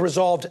issues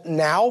resolved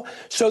now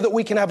so that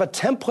we can have a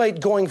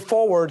template going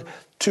forward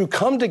to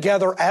come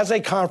together as a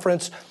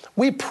conference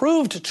We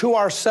proved to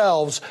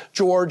ourselves,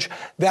 George,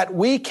 that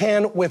we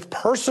can, with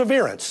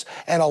perseverance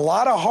and a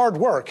lot of hard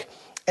work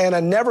and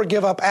a never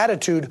give up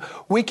attitude,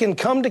 we can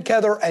come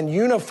together and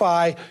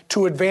unify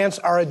to advance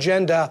our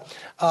agenda.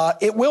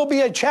 It will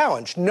be a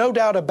challenge, no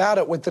doubt about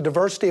it, with the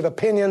diversity of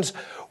opinions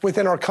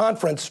within our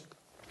conference.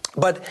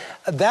 But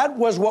that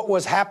was what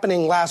was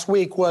happening last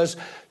week, was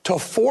to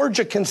forge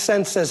a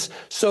consensus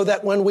so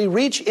that when we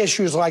reach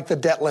issues like the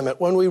debt limit,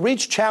 when we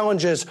reach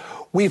challenges,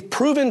 we've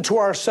proven to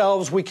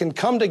ourselves we can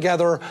come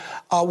together,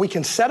 we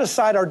can set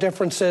aside our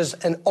differences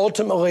and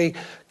ultimately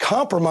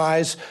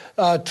compromise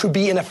to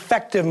be an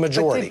effective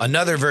majority.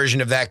 Another version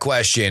of that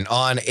question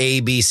on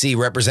ABC,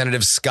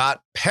 Representative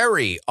Scott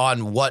Perry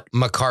on what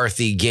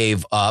McCarthy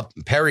gave up.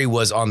 Perry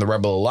was on the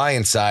Rebel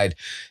Alliance side,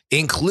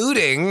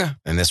 including,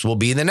 and this will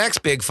be the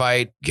next big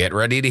fight, get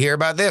ready to hear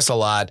about this a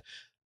lot,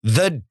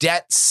 the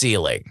debt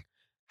ceiling.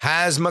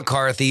 Has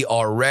McCarthy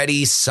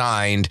already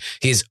signed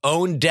his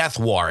own death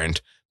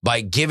warrant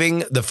by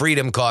giving the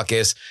Freedom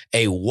Caucus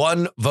a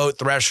 1-vote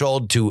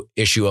threshold to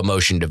issue a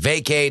motion to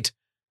vacate,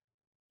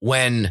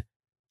 when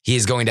he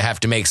is going to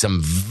have to make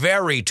some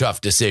very tough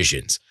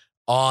decisions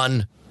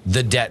on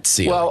the debt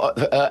ceiling? Well,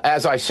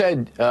 as I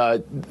said,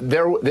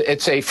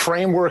 it's a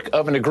framework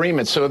of an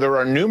agreement. So there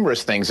are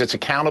numerous things. It's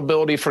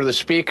accountability for the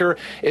speaker.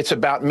 It's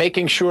about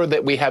making sure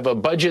that we have a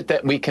budget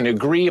that we can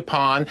agree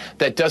upon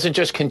that doesn't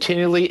just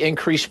continually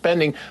increase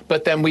spending,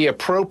 but then we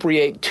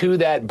appropriate to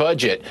that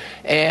budget.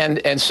 And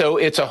so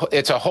it's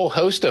a whole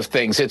host of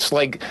things. It's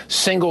like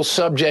single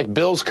subject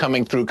bills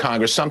coming through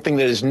Congress, something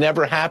that has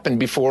never happened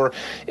before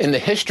in the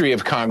history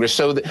of Congress.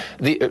 So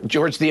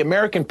George, the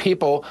American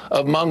people,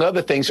 among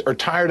other things, are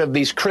tired of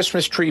these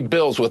Christmas tree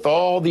bills with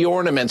all the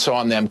ornaments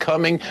on them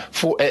coming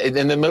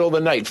in the middle of the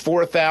night,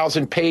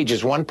 4,000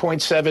 pages,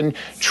 $1.7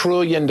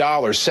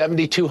 trillion,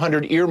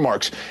 7,200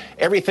 earmarks.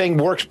 Everything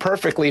works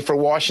perfectly for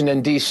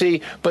Washington,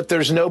 D.C., but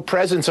there's no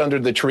presents under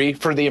the tree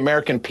for the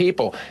American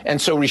people.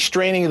 And so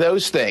restraining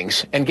those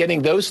things and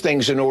getting those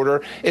things in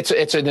order, it's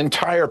an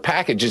entire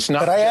package. It's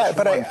not just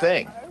one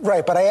thing.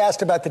 Right, but I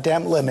asked about the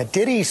debt limit.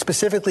 Did he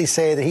specifically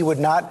say that he would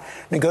not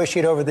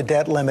negotiate over the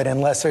debt limit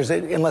unless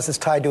it's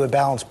tied to a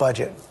balanced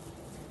budget?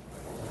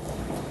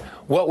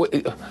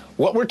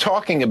 What we're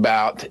talking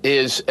about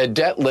is a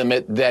debt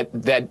limit that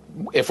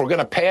if we're going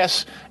to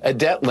pass a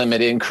debt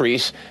limit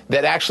increase,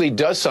 that actually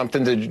does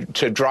something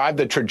to drive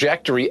the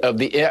trajectory of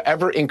the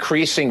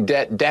ever-increasing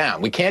debt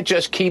down. We can't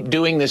just keep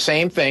doing the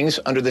same things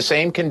under the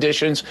same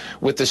conditions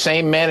with the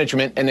same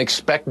management and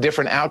expect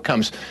different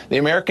outcomes. The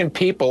American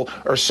people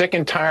are sick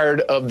and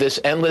tired of this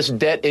endless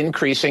debt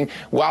increasing.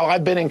 While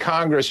I've been in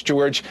Congress,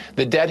 George,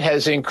 the debt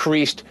has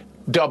increased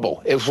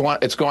double.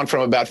 It's gone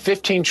from about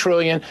 $15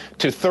 trillion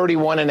to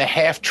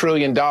 $31.5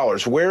 trillion.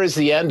 Where is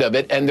the end of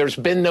it? And there's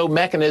been no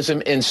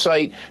mechanism in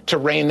sight to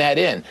rein that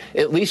in.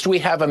 At least we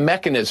have a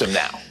mechanism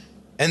now.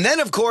 And then,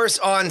 of course,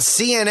 on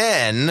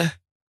CNN,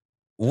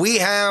 we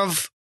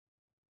have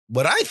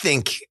what I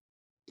think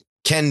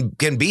can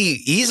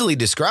be easily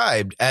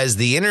described as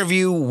the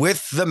interview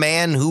with the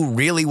man who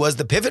really was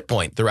the pivot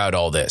point throughout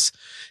all this.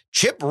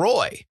 Chip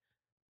Roy,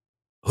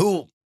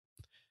 who,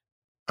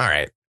 all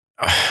right,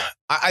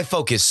 I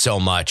focus so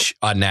much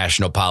on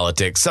national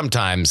politics.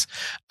 Sometimes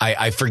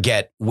I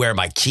forget where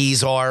my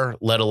keys are,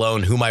 let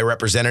alone who my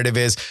representative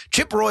is.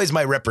 Chip Roy is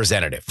my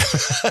representative.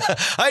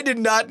 I did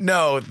not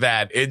know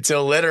that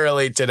until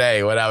literally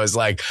today when I was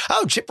like,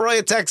 oh, Chip Roy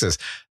of Texas.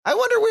 I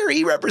wonder where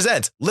he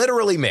represents.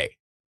 Literally me.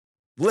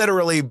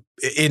 Literally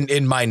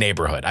in my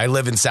neighborhood. I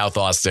live in South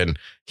Austin.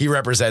 He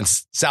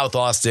represents South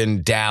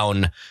Austin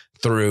down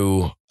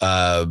through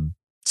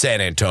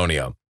San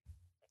Antonio.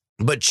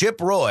 But Chip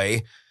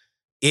Roy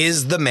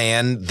is the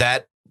man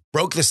that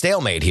broke the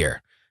stalemate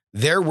here.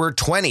 There were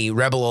 20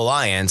 Rebel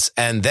Alliance,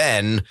 and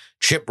then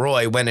Chip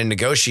Roy went and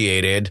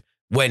negotiated.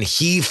 When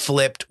he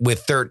flipped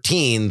with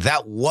 13,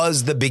 that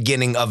was the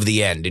beginning of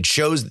the end. It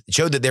showed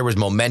that there was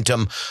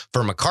momentum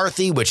for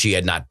McCarthy, which he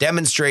had not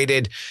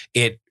demonstrated.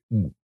 It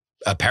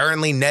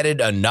apparently netted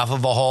enough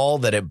of a haul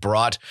that it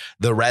brought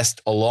the rest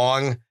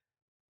along.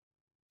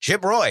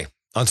 Chip Roy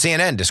on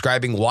CNN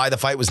describing why the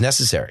fight was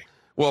necessary.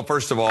 Well,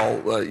 first of all,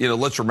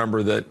 let's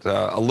remember that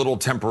a little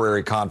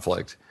temporary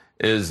conflict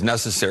is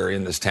necessary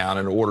in this town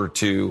in order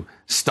to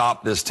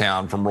stop this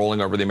town from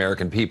rolling over the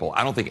American people.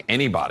 I don't think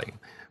anybody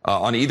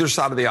on either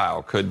side of the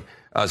aisle could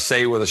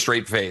say with a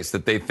straight face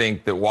that they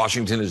think that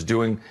Washington is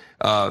doing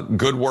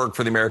good work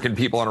for the American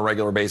people on a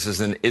regular basis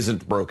and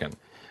isn't broken.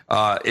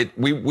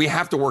 We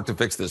have to work to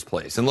fix this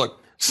place. And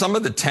look, some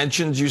of the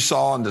tensions you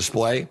saw on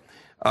display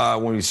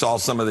when we saw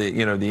some of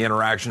the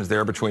interactions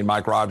there between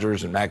Mike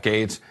Rogers and Matt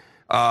Gaetz.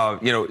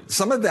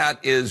 Some of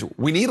that is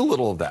we need a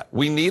little of that.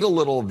 We need a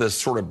little of this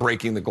sort of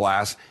breaking the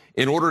glass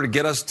in order to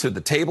get us to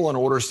the table, in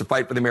order to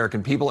fight for the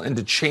American people and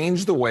to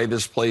change the way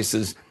this place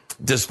is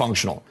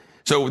dysfunctional.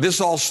 So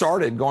this all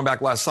started going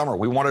back last summer.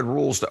 We wanted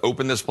rules to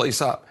open this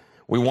place up.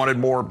 We wanted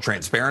more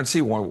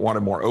transparency. We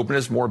wanted more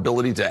openness, more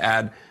ability to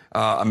add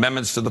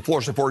amendments to the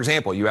floor. So, for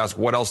example, you ask,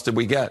 what else did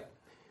we get?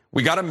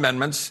 We got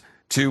amendments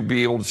to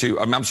be able to,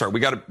 I'm sorry, we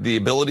got the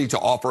ability to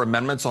offer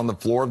amendments on the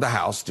floor of the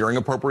House during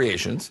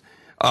appropriations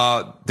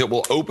that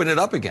will open it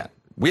up again.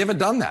 We haven't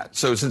done that.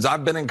 So since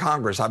I've been in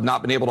Congress, I've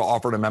not been able to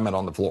offer an amendment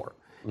on the floor.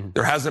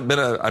 There hasn't been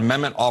an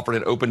amendment offered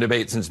in open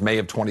debate since May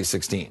of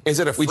 2016. Is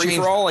it a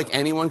free-for-all, like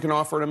anyone can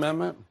offer an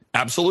amendment?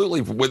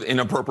 Absolutely, within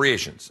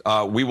appropriations.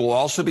 We will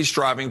also be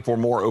striving for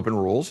more open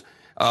rules.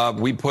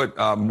 We put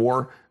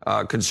more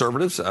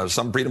conservatives,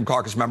 some Freedom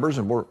Caucus members,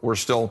 and we're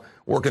still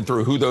working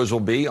through who those will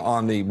be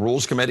on the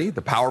Rules Committee,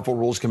 the powerful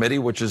Rules Committee,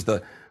 which is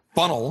the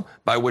funnel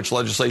by which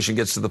legislation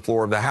gets to the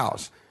floor of the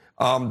House.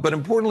 But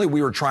importantly,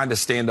 we were trying to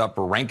stand up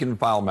for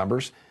rank-and-file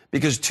members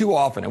because too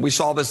often, and we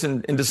saw this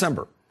in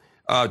December,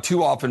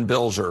 too often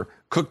bills are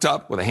cooked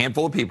up with a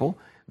handful of people.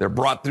 They're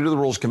brought through the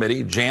Rules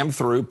Committee, jammed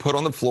through, put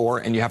on the floor,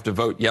 and you have to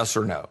vote yes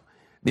or no.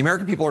 The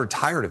American people are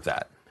tired of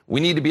that. We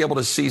need to be able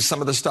to see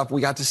some of the stuff we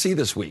got to see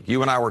this week.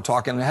 You and I were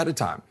talking ahead of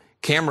time.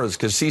 Cameras,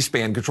 because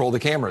C-SPAN control the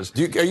cameras.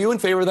 Are you in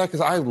favor of that?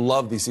 Because I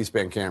love these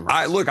C-SPAN cameras.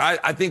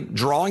 I think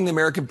drawing the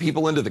American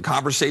people into the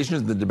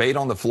conversations, the debate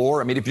on the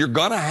floor. I mean, if you're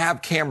going to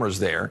have cameras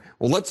there,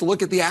 well, let's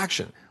look at the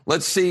action.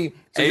 Let's see.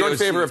 So you're in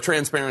favor of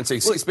transparency.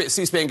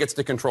 C-SPAN gets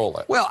to control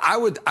it. Well,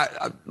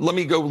 let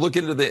me go look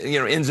into the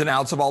ins and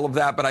outs of all of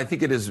that. But I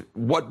think it is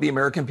what the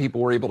American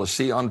people were able to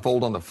see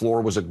unfold on the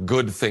floor was a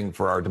good thing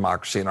for our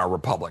democracy and our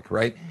republic,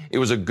 right? It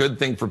was a good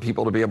thing for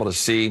people to be able to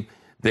see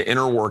the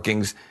inner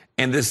workings.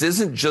 And this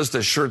isn't just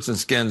a shirts and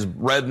skins,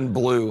 red and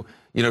blue,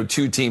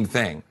 two-team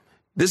thing.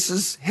 This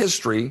is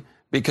history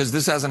because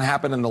this hasn't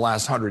happened in the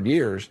last 100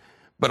 years.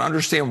 But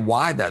understand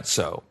why that's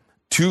so.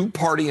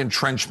 Two-party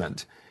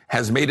entrenchment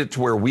has made it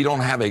to where we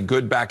don't have a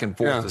good back and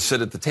forth to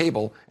sit at the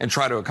table and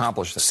try to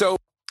accomplish this. So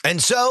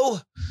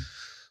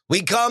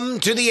we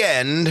come to the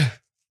end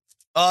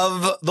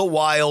of the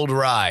wild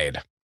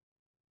ride.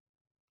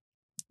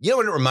 You know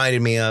what it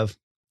reminded me of?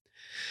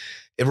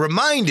 It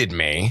reminded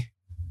me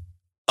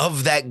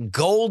of that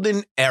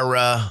golden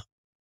era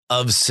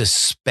of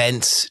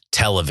suspense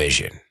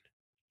television.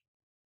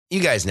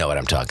 You guys know what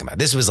I'm talking about.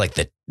 This was like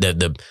the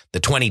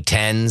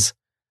 2010s.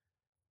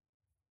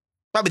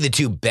 Probably the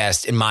two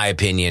best, in my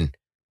opinion,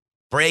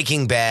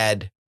 Breaking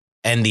Bad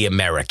and The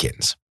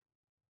Americans.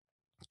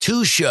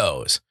 Two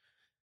shows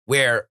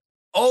where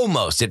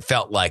almost it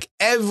felt like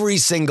every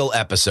single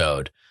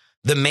episode,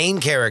 the main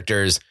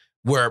characters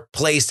were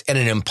placed in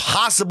an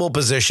impossible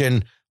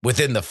position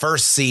within the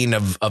first scene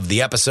of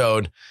the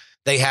episode.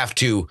 They have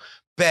to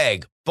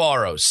beg,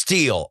 borrow,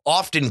 steal,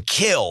 often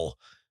kill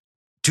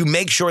to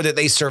make sure that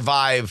they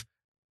survive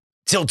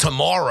till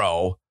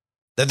tomorrow,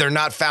 that they're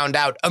not found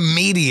out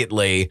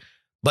immediately,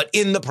 but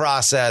in the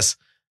process,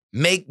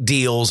 make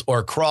deals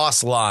or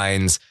cross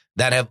lines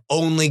that have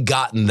only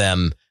gotten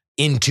them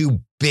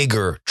into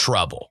bigger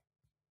trouble.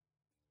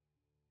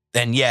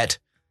 And yet,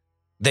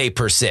 they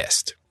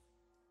persist.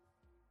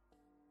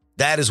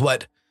 That is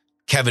what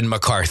Kevin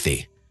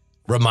McCarthy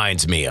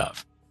reminds me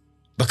of.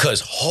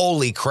 Because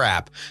holy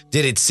crap,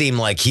 did it seem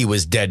like he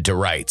was dead to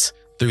rights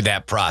through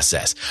that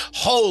process.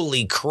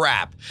 Holy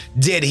crap,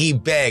 did he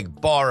beg,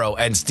 borrow,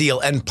 and steal,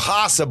 and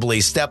possibly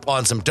step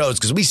on some toes,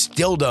 because we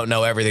still don't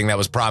know everything that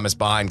was promised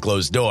behind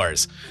closed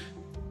doors.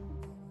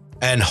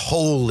 And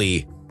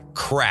holy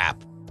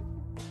crap,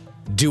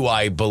 do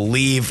I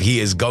believe he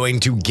is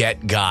going to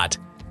get got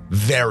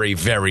very,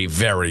 very,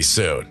 very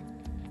soon.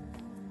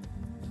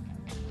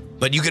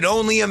 But you can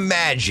only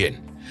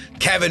imagine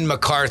Kevin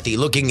McCarthy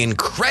looking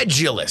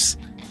incredulous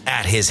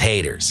at his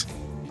haters,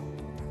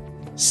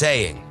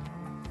 saying,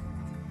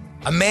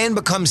 a man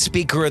becomes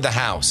Speaker of the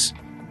House.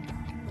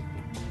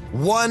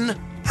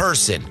 One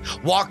person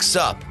walks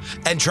up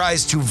and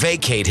tries to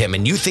vacate him,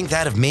 and you think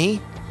that of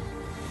me?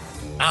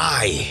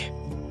 I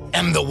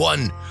am the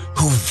one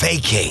who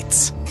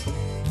vacates.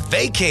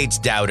 Vacates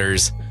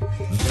doubters,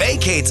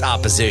 vacates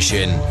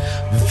opposition,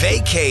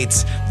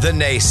 vacates the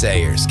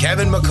naysayers.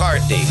 Kevin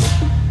McCarthy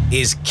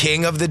is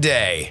king of the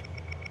day,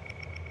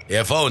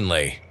 if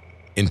only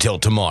until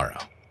tomorrow.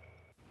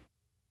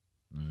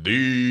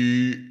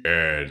 The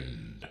end.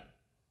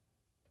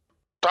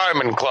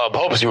 Diamond Club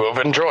hopes you have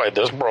enjoyed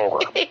this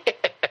program.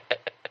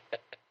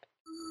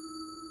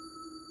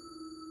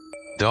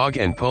 Dog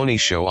and Pony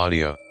Show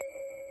audio.